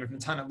essayist by the name of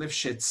Natana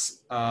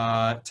Lifshitz,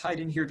 tied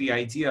in here the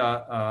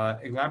idea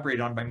elaborated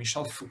on by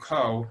Michel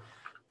Foucault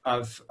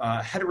of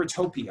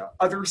heterotopia,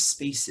 other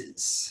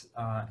spaces.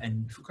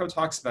 And Foucault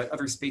talks about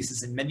other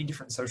spaces in many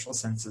different social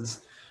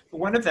senses.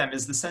 One of them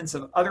is the sense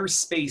of other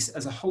space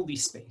as a holy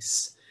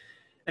space.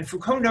 And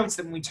Foucault notes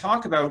that when we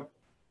talk about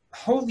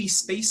holy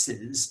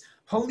spaces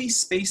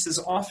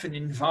often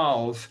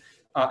involve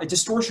a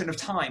distortion of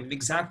time in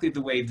exactly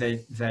the way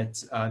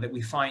that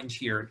we find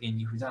here in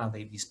Yehuda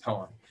Halevi's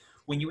poem.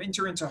 When you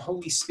enter into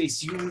holy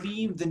space, you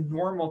leave the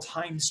normal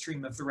time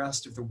stream of the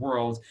rest of the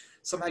world.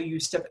 Somehow you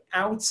step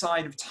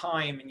outside of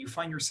time and you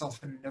find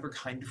yourself in another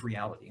kind of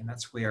reality. And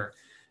that's where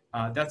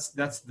that's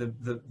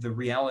the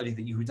reality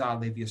that Yehuda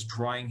Halevi is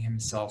drawing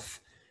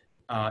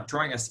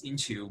us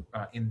into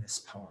in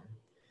this poem.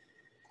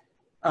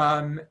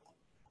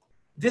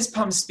 This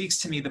poem speaks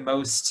to me the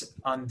most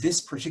on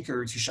this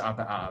particular Tisha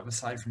B'Av,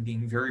 aside from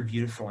being very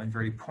beautiful and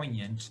very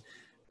poignant,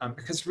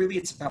 because really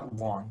it's about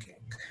longing.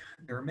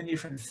 There are many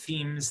different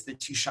themes that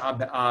Tisha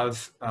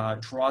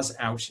B'Av draws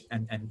out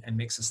and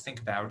makes us think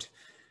about.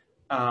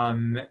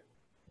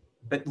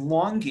 But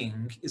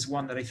longing is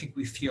one that I think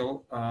we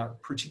feel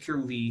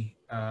particularly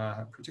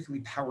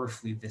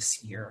powerfully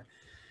this year.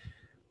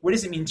 What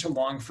does it mean to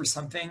long for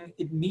something?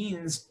 It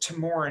means to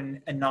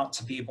mourn and not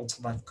to be able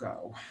to let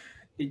go.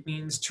 It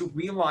means to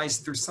realize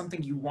that there's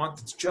something you want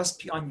that's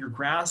just beyond your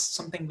grasp,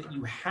 something that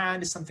you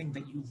had, something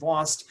that you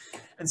lost,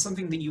 and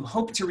something that you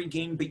hope to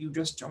regain, but you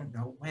just don't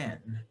know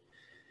when.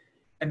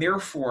 And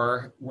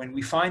therefore, when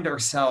we find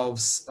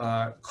ourselves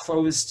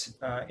closed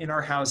in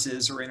our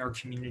houses or in our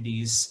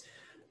communities,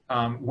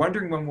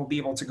 wondering when we'll be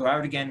able to go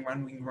out again,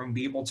 when we'll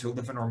be able to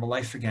live a normal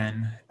life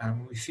again,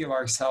 when we feel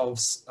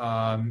ourselves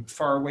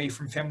far away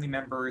from family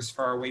members,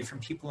 far away from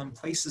people and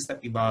places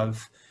that we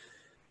love.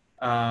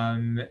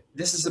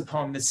 This is a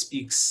poem that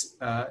speaks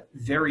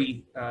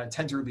very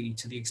tenderly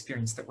to the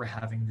experience that we're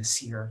having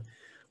this year.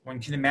 One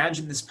can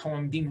imagine this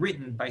poem being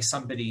written by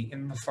somebody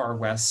in the far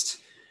West,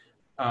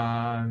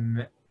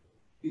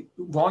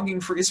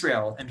 longing for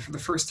Israel, and for the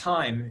first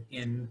time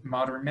in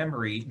modern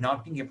memory,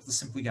 not being able to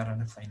simply get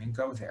on a plane and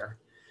go there.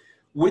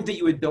 Would that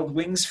you would build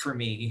wings for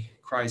me,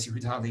 cries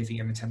Yehuda Halevi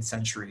in the 10th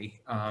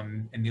century,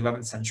 in the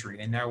 11th century,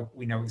 and now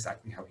we know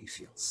exactly how he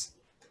feels.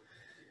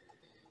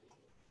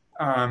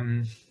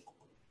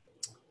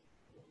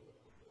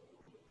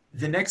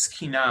 The next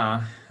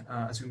Kinot,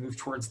 as we move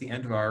towards the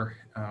end of our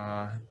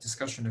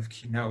discussion of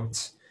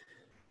Kinot,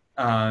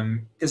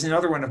 is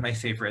another one of my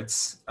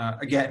favorites.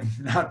 Again,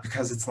 not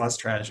because it's less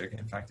tragic.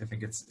 In fact, I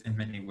think it's in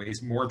many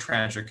ways more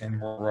tragic and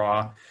more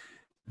raw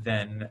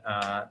than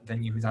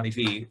Yehuda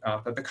Halevi,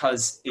 but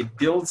because it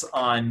builds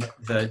on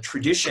the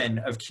tradition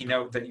of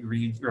Kinot that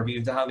Rabbi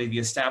Yehuda Halevi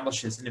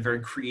establishes in a very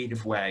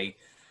creative way,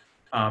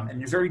 and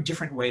in a very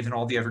different way than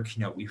all the other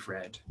Kinot we've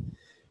read.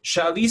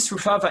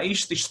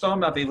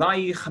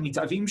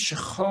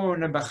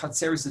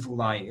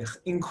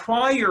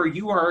 Inquire,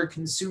 you are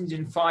consumed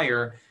in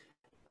fire,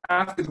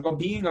 after the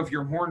well-being of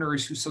your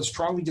mourners who so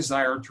strongly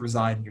desire to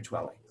reside in your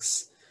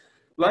dwellings.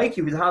 Like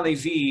Yehuda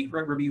Halevi,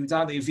 Rabbi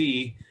Yehuda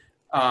Halevi,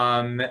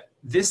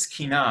 this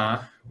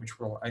Kinot, which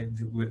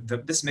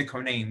this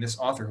Mikonaim, this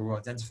author who we'll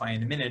identify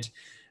in a minute,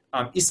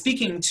 is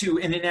speaking to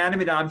an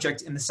inanimate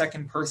object in the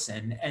second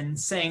person and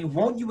saying,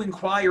 won't you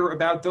inquire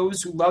about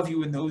those who love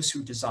you and those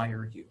who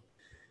desire you?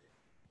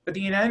 But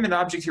the inanimate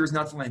object here is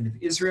not the land of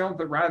Israel,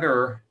 but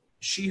rather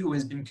she who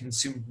has been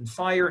consumed in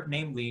fire,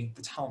 namely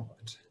the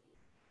Talmud.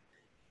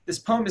 This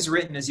poem is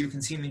written, as you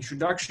can see in the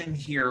introduction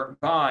here,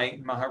 by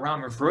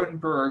Maharam of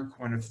Rothenburg,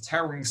 one of the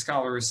towering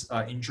scholars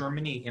in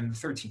Germany in the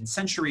 13th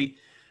century,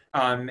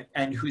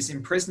 and whose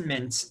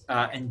imprisonment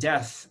and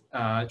death,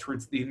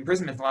 towards the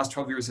imprisonment in the last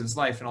 12 years of his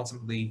life and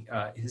ultimately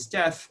his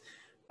death,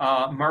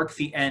 mark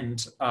the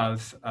end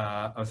of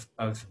the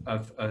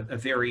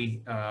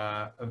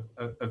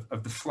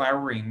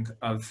flowering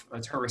of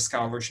Torah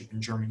scholarship in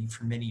Germany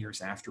for many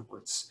years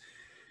afterwards.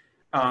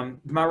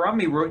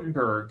 Maharami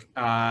Rothenburg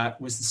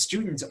was the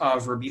student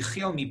of Rabbi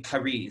Chilmi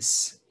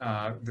Paris,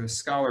 the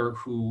scholar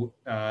who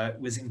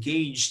was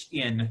engaged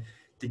in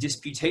the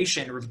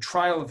disputation or the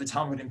trial of the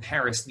Talmud in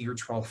Paris in the year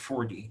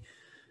 1240.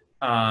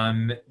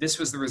 This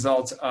was the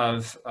result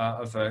of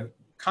a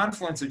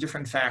confluence of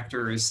different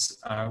factors.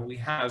 We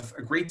have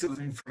a great deal of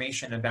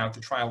information about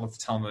the trial of the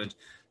Talmud,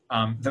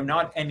 though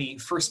not any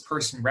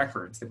first-person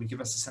records that would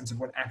give us a sense of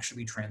what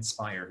actually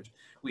transpired.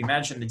 We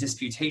imagine the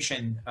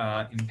disputation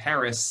in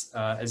Paris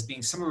as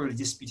being similar to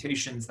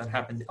disputations that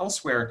happened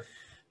elsewhere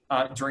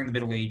during the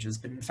Middle Ages,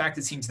 but in fact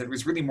it seems that it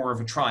was really more of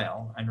a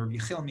trial, and Rabbi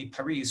Chilmi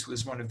Paris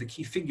was one of the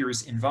key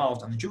figures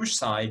involved on the Jewish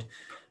side.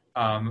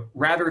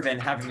 Rather than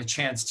having the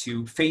chance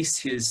to face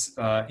his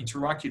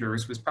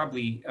interlocutors, was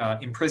probably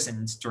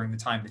imprisoned during the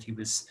time that he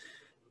was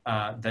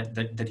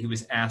that he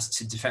was asked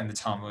to defend the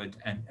Talmud,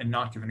 and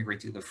not given a great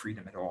deal of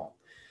freedom at all.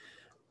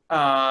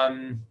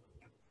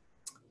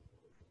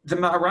 The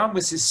Maharam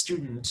was his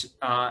student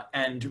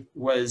and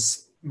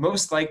was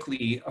most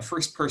likely a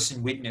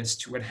first-person witness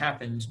to what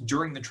happened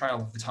during the trial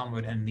of the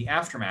Talmud and the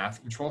aftermath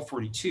in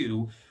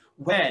 1242,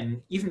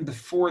 when, even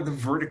before the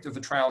verdict of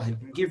the trial had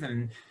been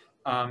given,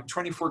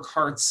 24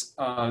 carts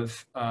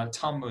of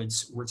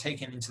Talmuds were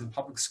taken into the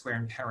public square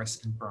in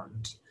Paris and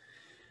burned.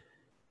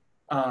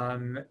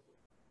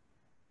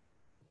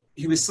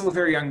 He was still a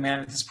very young man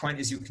at this point,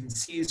 as you can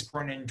see. He was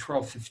born in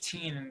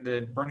 1215, and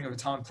the burning of the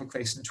Talmud took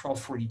place in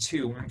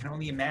 1242. One can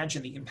only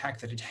imagine the impact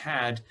that it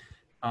had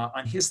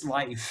on his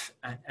life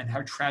and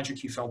how tragic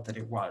he felt that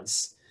it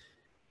was.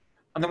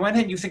 On the one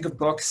hand, you think of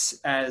books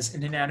as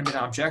an inanimate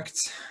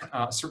object,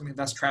 certainly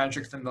less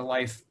tragic than the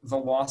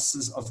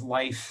losses of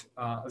life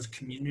of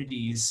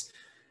communities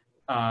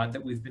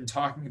that we've been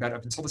talking about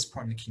up until this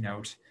point in the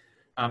Kinot.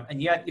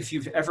 And yet, if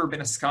you've ever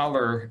been a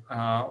scholar,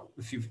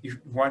 if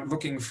you're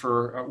looking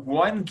for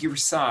one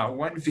girsa,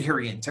 one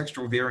variant,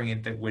 textual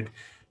variant that would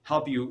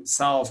help you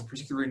solve a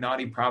particularly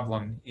knotty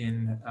problem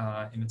in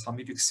a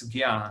Talmudic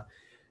sugya,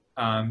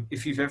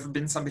 if you've ever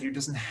been somebody who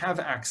doesn't have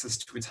access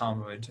to a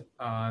Talmud,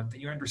 that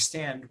you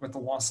understand what the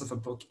loss of a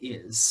book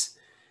is.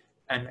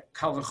 And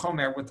kal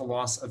v'chomer, what the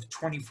loss of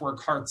 24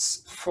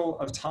 carts full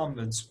of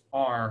Talmuds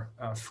are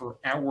for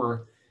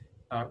our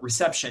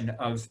reception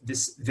of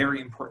this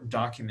very important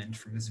document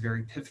from this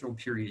very pivotal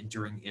period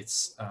during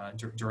its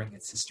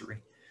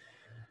history.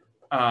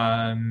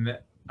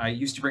 I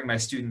used to bring my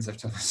students, I've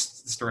told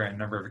this story on a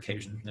number of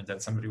occasions, and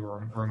that somebody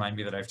will remind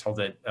me that I've told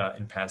it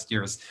in past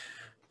years.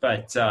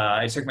 But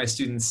I took my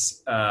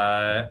students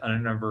on a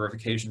number of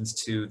occasions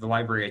to the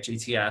library at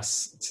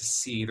JTS to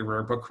see the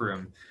rare book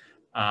room.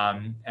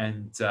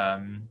 And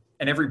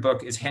every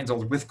book is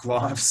handled with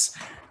gloves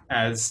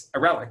as a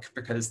relic,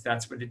 because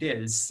that's what it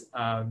is.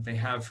 They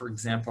have, for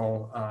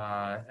example,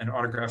 an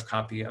autographed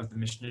copy of the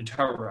Mishnah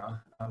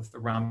Torah, of the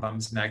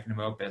Rambam's magnum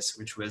opus,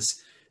 which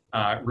was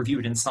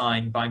reviewed and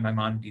signed by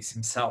Maimonides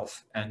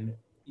himself. And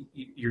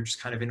you're just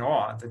kind of in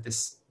awe that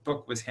this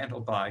book was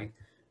handled by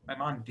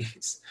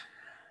Maimonides.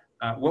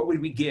 What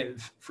would we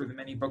give for the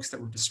many books that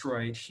were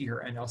destroyed here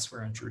and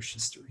elsewhere in Jewish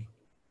history?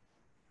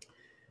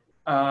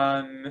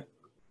 The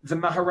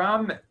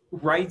Maharam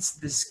writes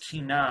this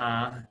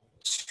Kinah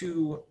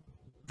to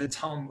the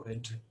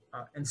Talmud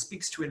and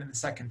speaks to it in the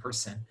second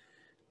person.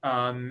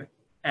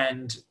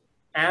 And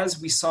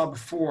as we saw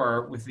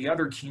before with the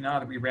other Kinah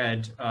that we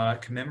read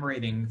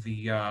commemorating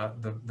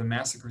the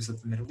massacres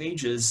of the Middle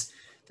Ages,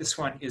 this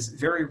one is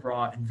very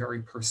raw and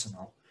very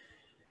personal.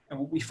 And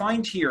what we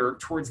find here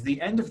towards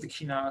the end of the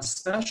Kinah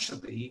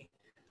especially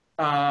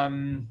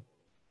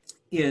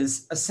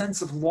is a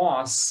sense of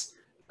loss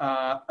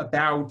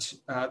about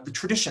the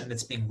tradition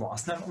that's being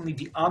lost, not only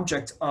the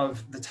object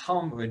of the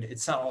Talmud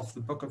itself, the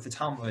book of the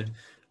Talmud,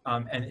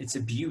 and its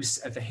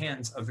abuse at the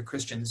hands of the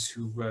Christians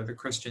the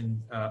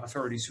Christian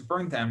authorities who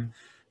burned them,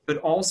 but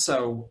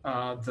also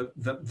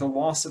the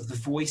loss of the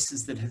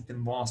voices that have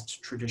been lost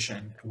to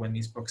tradition when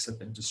these books have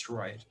been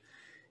destroyed.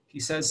 He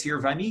says here,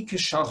 "Vani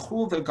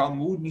kishalchu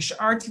v'galmud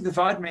nisharti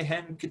levad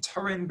mehen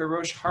k'torin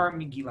berosh har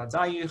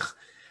migiladayich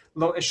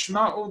lo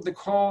eshma'u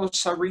l'kol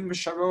sharim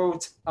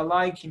v'sharot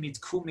alai ki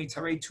nitku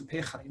mitarei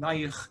tupecha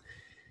ilayich."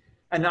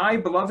 And I,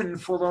 beloved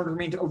and forlorn,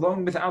 remained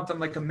alone without them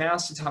like a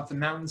mast atop the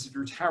mountains of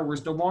your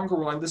towers. No longer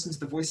will I listen to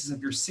the voices of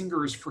your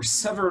singers, for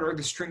severed are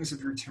the strings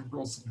of your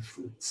timbrels and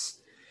flutes.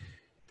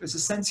 There's a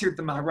sense here that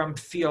the Maharam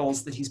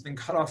feels that he's been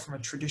cut off from a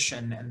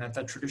tradition and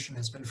that tradition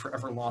has been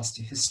forever lost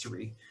to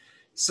history.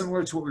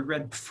 Similar to what we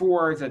read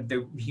before, that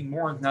he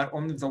mourned not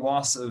only the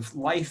loss of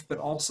life, but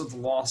also the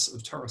loss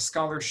of Torah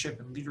scholarship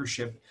and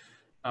leadership.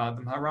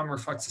 The Maharam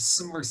reflects a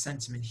similar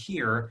sentiment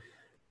here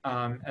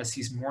as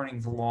he's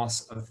mourning the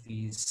loss of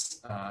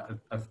these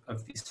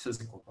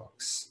physical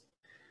books.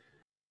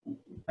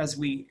 As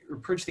we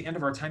approach the end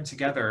of our time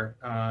together,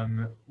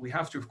 we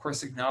have to, of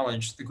course,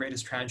 acknowledge the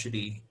greatest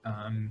tragedy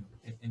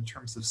in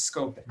terms of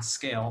scope and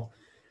scale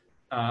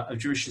of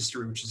Jewish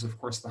history, which is, of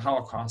course, the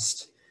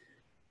Holocaust.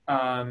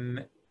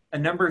 A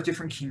number of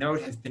different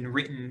Kinot have been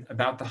written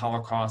about the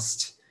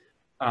Holocaust.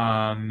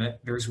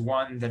 There's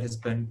one that has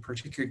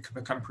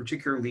become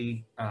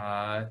particularly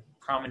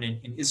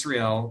prominent in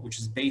Israel, which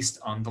is based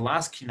on the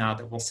last Kinot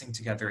that we'll sing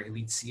together,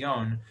 Elit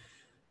Zion.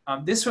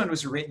 This one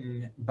was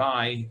written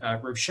by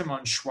Rav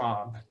Shimon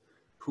Schwab,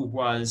 who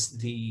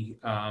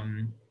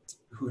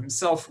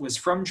himself was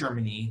from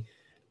Germany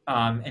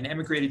and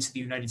emigrated to the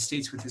United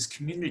States with his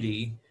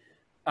community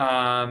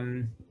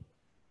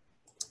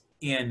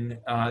in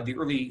the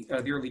early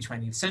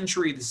 20th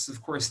century. This is,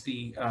 of course,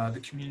 the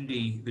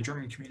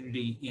German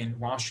community in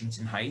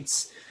Washington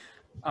Heights.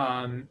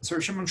 So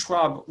Shimon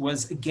Schwab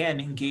was again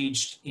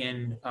engaged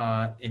in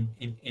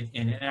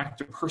an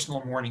act of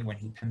personal mourning when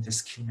he penned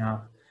this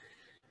Kinah.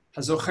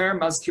 Hazocher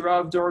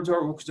mazkirav dor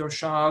dor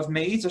ukdoshav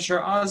meit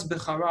asher az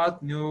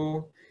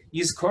becharatnu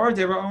yizkor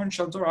deraon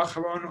shel dor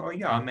acharon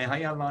oya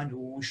mehaya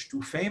lanu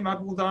shtufei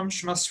mabudam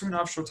shmasru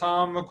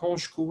nafshotam kol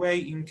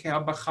shkuei im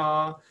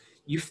ke'abacha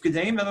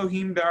yifkedeim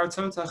Elohim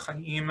be'artot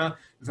ha'chaim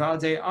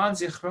v'adei ad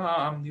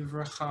zichram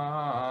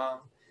livracha.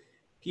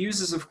 He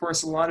uses, of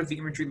course, a lot of the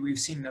imagery that we've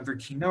seen in other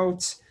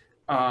Kinot,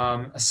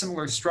 a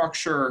similar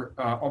structure,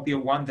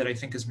 albeit one that I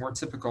think is more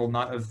typical,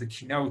 not of the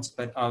Kinot,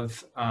 but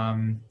of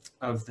the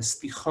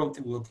Slichot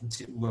that we'll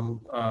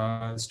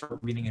start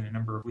reading in a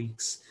number of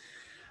weeks.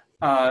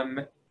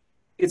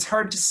 It's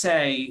hard to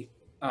say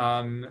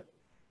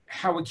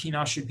how a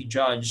Kinah should be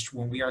judged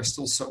when we are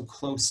still so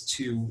close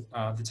to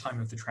the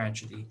time of the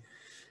tragedy.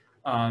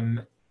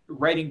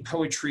 Writing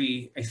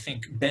poetry, I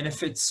think,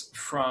 benefits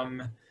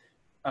from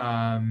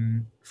a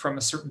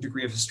certain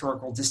degree of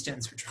historical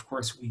distance, which of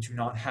course we do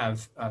not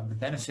have the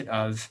benefit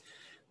of.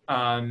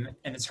 And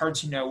it's hard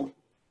to know,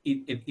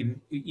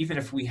 even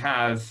as we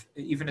have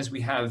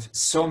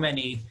so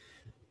many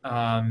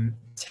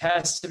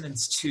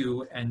testaments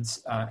to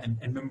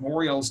and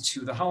memorials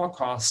to the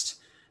Holocaust,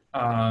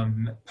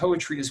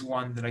 poetry is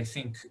one that I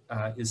think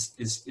is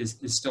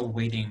still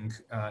waiting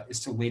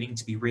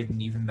to be written,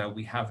 even though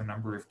we have a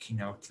number of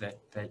Kinot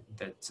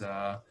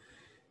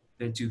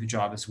that do the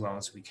job as well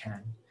as we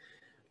can.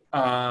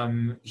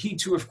 He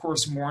too, of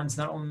course, mourns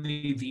not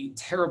only the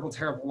terrible,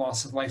 terrible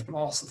loss of life, but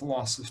also the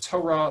loss of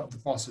Torah, the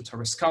loss of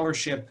Torah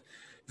scholarship.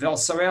 Ve'al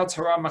sarei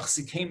Torah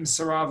machzikim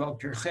sara ve'al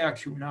pirchei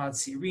ha'kehuna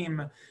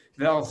hatzirim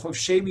ve'al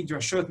chovshei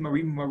midrashot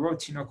marim marot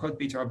tinokot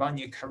beit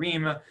Rabbanit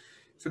Karim.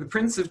 For the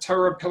prince of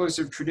Torah, pillars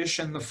of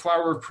tradition, the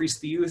flower of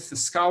priestly youth, the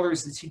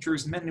scholars, the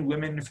teachers, men and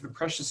women, for the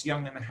precious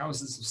young in the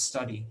houses of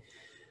study.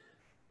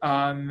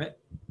 I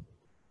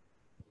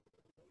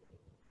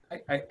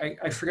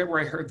forget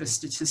where I heard the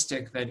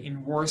statistic that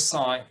in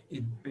Warsaw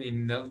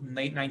in the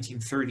late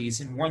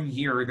 1930s, in 1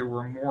 year, there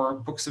were more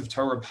books of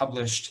Torah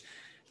published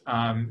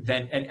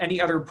than at any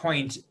other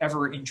point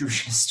ever in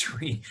Jewish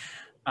history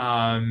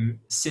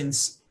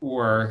since,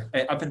 or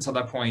up until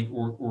that point,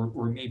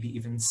 or maybe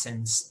even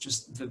since.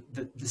 Just the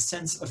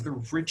sense of the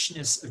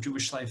richness of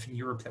Jewish life in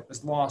Europe that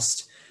was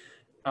lost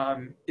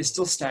is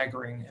still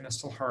staggering, and it's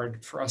still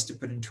hard for us to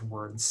put into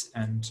words.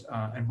 And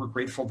we're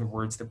grateful for the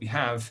words that we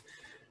have.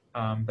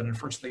 But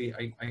unfortunately,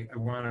 I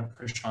want to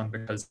push on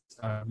because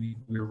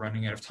we're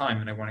running out of time,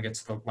 and I want to get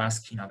to the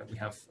last Kinah that we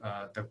have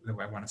that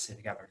I want to say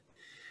together.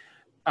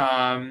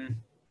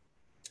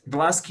 The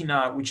last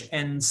Kinah, which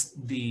ends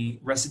the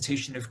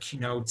recitation of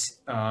Kinot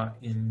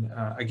in,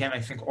 again, I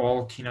think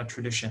all Kinot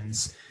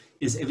traditions,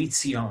 is Elit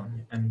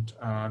Zion. And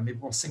maybe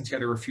we'll sing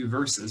together a few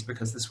verses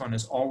because this one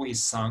is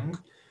always sung.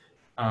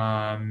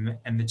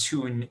 And the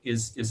tune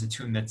is a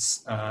tune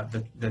that's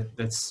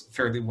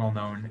fairly well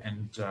known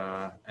and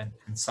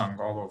sung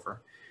all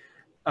over.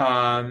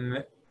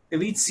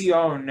 Elit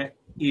Zion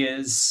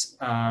is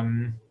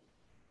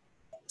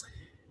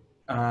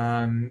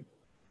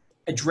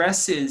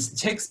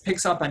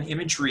picks up on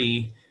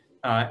imagery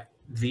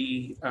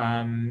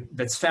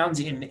that's found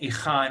in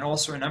Eicha and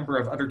also a number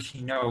of other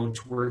Kinot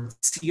where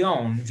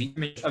Zion, the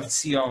image of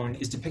Zion,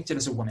 is depicted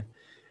as a woman.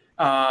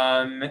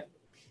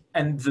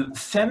 And the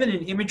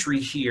feminine imagery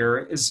here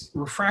is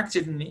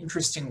refracted in an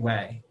interesting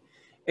way.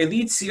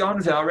 Elit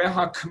Zion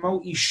ve'areha kamo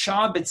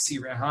isha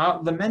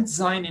betzireha, lament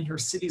Zion in her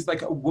cities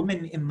like a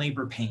woman in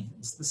labor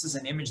pains. This is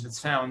an image that's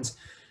found,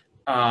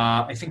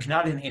 I think,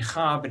 not in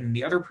Eicha, but in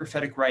the other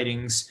prophetic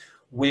writings,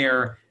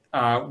 where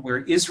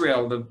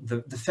Israel,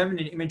 the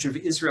feminine image of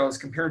Israel, is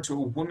compared to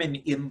a woman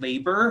in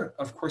labor,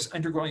 of course,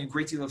 undergoing a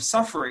great deal of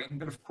suffering,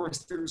 but of course,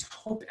 there's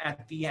hope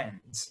at the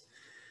end.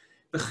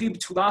 Like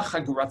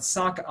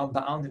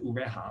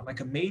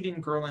a maiden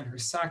girl in her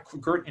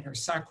girt in her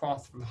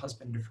sackcloth for the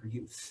husband of her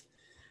youth.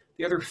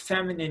 The other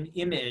feminine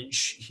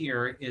image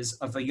here is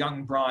of a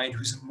young bride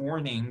who's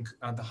mourning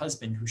the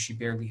husband who she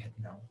barely had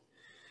known.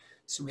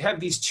 So we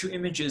have these two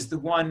images, the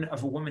one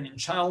of a woman in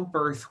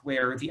childbirth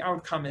where the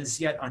outcome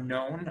is yet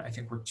unknown. I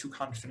think we're too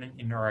confident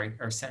in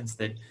our sense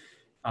that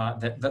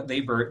that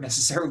labor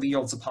necessarily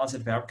yields a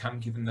positive outcome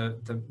given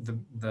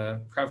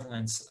the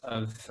prevalence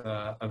of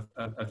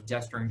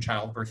death during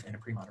childbirth in a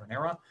pre-modern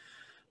era.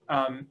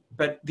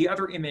 But the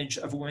other image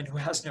of a woman who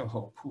has no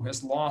hope, who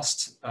has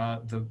lost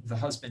the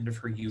husband of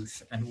her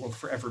youth and will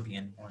forever be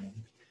in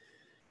mourning.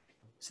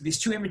 So these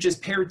two images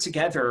paired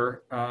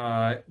together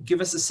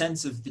give us a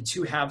sense of the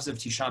two halves of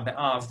Tisha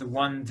B'Av, the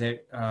one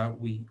that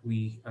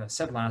we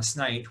said last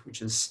night,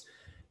 which is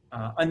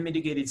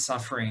unmitigated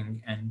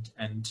suffering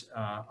and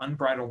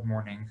unbridled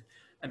mourning,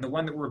 and the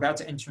one that we're about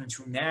to enter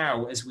into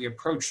now as we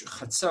approach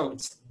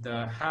Chatzot,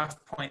 the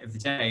half point of the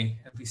day,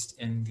 at least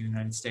in the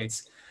United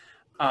States,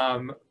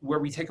 where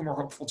we take a more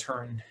hopeful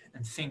turn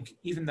and think,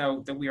 even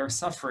though that we are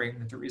suffering,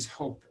 that there is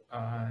hope,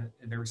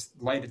 there's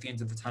light at the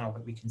end of the tunnel,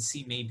 that we can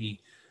see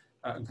maybe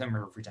a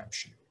glimmer of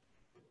redemption.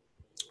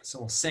 So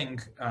we'll sing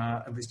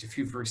at least a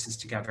few verses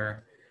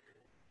together.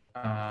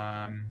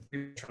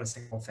 Maybe try to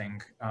sing the whole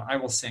thing. I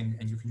will sing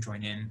and you can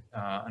join in.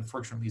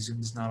 Unfortunately, Zoom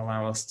does not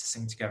allow us to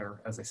sing together,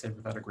 as I said,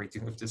 without a great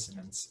deal of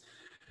dissonance.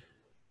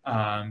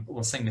 But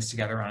we'll sing this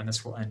together, and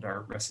this will end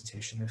our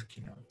recitation of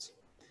Kinot.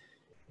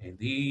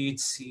 Eli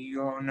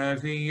Tzion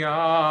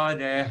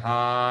v'yadeha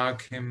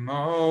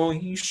kemo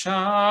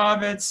isha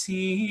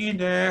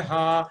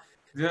b'tzideha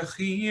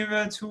v'chi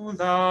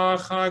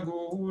v'tulach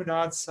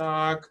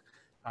agudatzak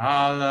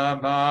ala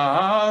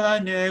ba'ala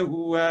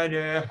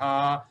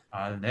neuedeha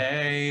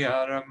alei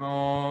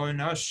armon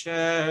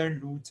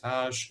asher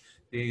lutash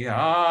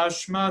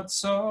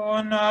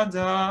v'ashmatzon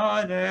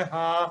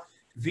adadeha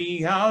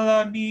v'ala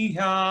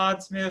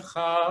bihat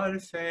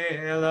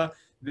mecharfela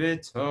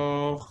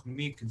בתוך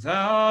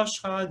מקדש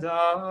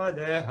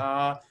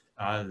חדריה,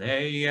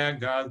 עלי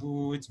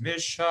הגלות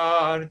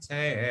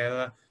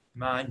משרתל,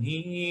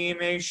 מני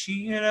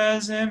משיר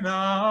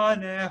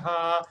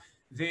זמניה,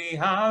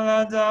 ועל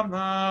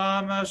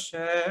הדמם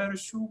אשר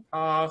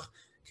שופח,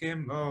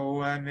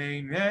 כמו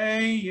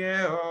מימי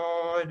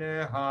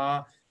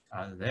יהודיה,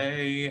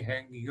 עלי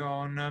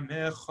הגיון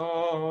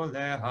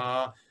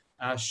מחוליה,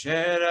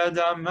 אשר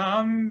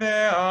דמם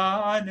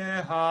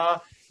בעדיה,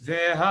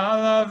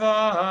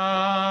 והלבד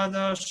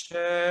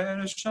אשר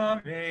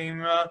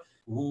שמים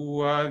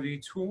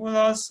וביטול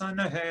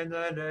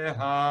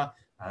הסנהדריה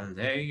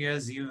עלי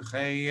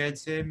זבחי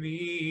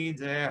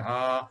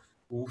תמידיה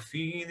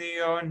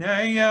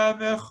ופדיוניה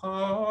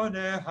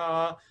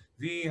בחודיה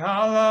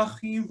והלך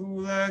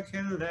חילול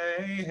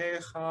כלי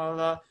היכל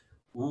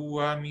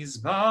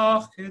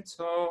והמזבח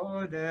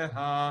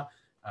כתודיה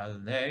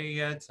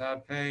עלי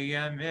טפי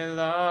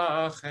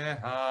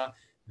מלאכיה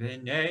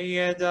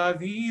בני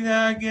דוד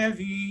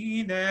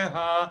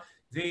גביניה,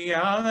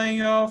 ועל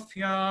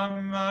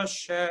יופיים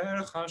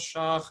אשר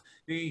חשך,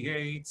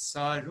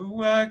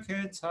 ויצרו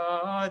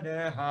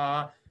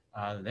כתדיה,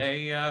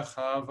 עלי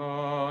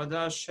כבוד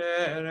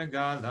אשר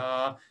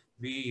גלה,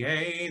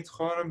 וית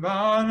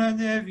חורבן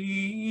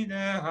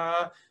דודיה,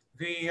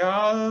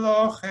 ועל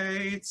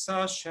לוחץ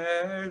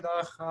אשר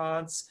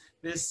לחץ,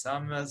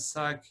 ושם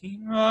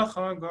שקים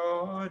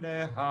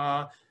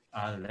חגודיה,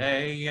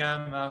 עלי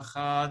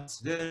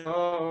מחץ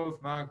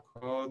ורוב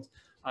מכות,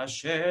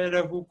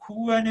 אשר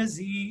הוכו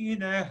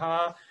נזידיה,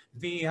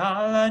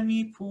 ועל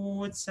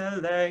ניפוץ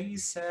אלי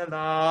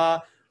סלע,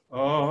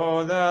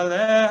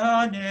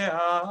 עולליה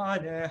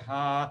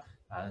נעדיה,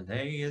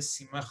 עלי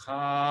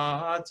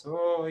שמחת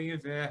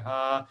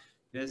אויביה,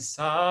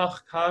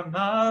 וסך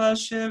כמל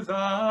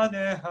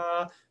שבדיה,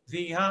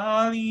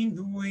 ועל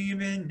עינוי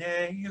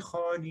בני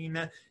חורין,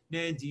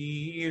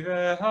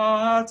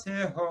 נדיבה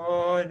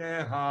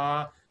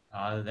תהודיה,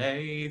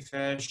 עלי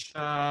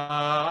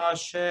פשע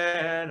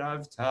אשר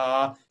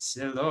עבתה,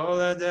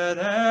 סלול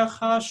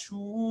דרך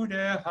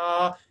שודיה,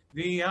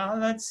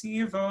 ועל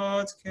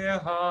צבאות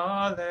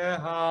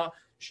קהליה,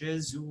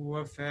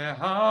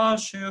 שזופיה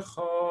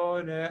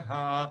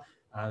שחודיה,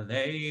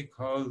 עלי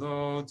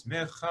קולות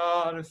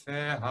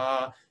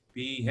מחרפיה,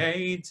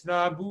 בית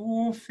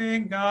רבו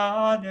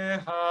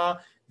פגדיה,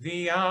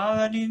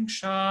 ועל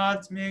נגשת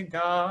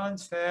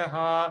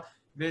מגדפיה,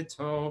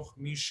 בתוך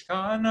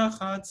משכן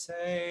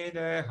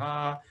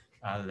חצריה,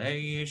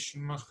 עלי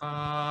שמך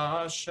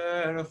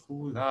אשר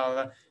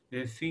חולל,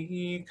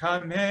 בפי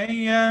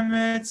קמי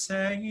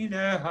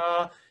מצדיה,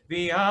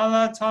 ועל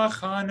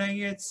התחן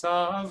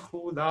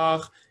יצווחו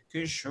לך,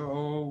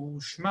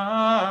 כשוש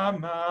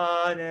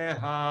מעמדיה,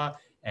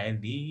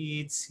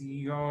 אלי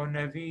ציון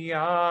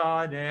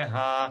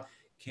וידיה,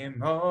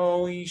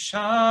 כמו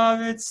אישה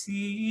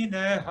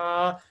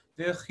בצידיה,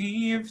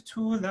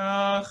 וכיבתו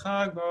לך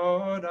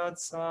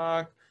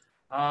אגודצק,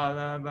 על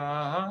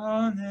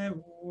הבעל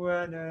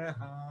נעודיה.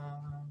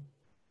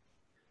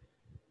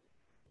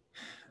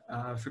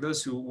 For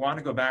those who want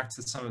to go back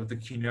to some of the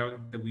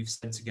Kinot that we've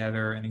said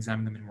together and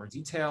examine them in more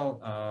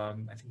detail,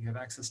 I think you have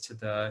access to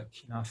the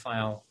Kinot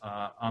file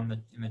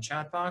in the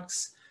chat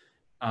box.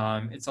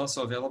 It's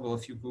also available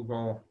if you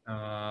Google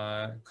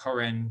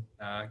Kinot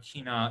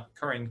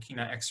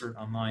excerpt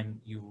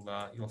online.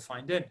 You'll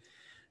find it.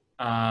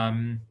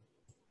 And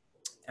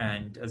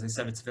as I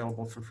said, it's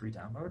available for free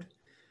download.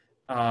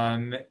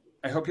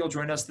 I hope you'll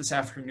join us this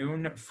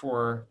afternoon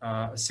for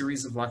a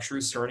series of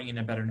lectures starting in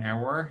about an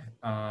hour,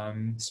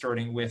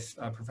 starting with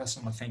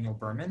Professor Nathaniel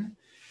Berman.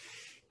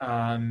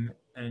 I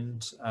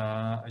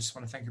just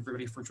want to thank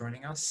everybody for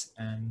joining us,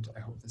 and I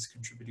hope this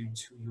contributed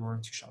to your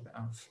Tisha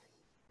B'Av.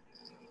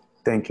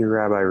 Thank you,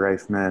 Rabbi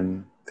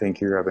Reifman.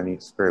 Thank you,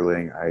 Rabbanit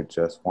Sperling. I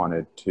just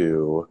wanted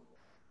to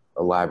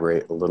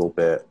elaborate a little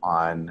bit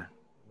on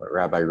what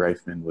Rabbi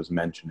Reifman was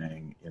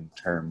mentioning in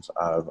terms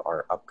of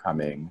our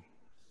upcoming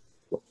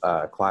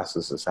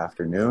classes this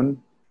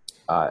afternoon.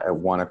 At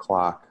 1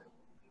 o'clock,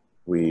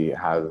 we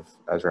have,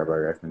 as Rabbi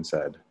Reifman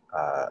said,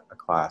 a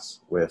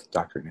class with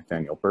Dr.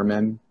 Nathaniel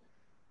Berman,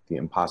 The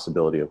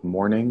Impossibility of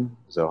Mourning,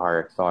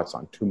 Zoharic Thoughts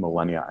on 2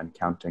 Millennia and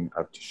Counting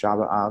of Tisha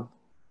B'Av.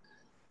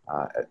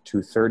 At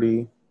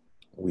 2:30,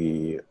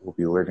 we will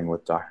be learning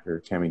with Dr.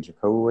 Tammy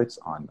Jacobowitz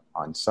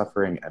on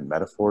suffering and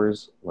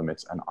metaphors,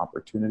 limits and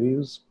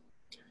opportunities.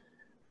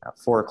 At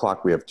 4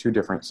 o'clock, we have 2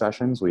 different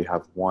sessions. We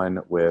have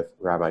one with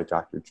Rabbi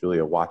Dr.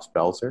 Julia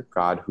Watts-Belzer,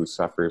 God Who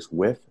Suffers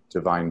with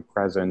Divine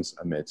Presence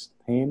Amidst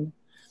Pain,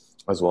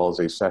 as well as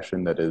a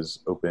session that is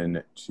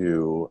open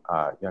to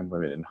young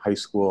women in high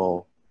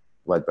school,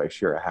 led by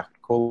Shira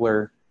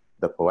Hecht-Kohler,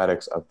 The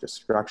Poetics of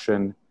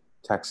Destruction,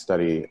 text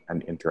study,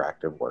 and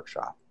interactive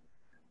workshop.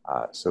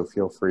 So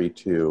feel free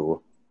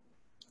to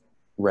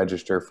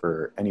register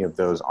for any of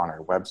those on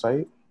our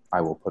website.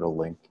 I will put a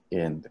link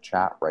in the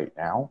chat right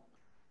now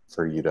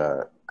for you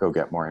to go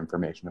get more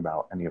information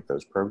about any of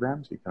those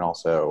programs. You can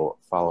also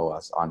follow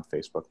us on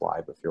Facebook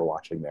Live. If you're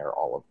watching there,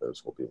 all of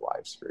those will be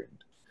live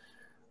streamed.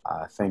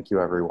 Thank you,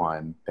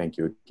 everyone. Thank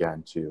you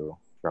again to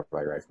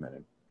Rabbi Reifman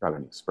and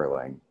Rabbanit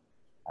Sperling,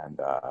 and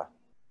a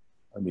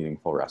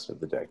meaningful rest of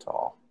the day to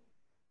all.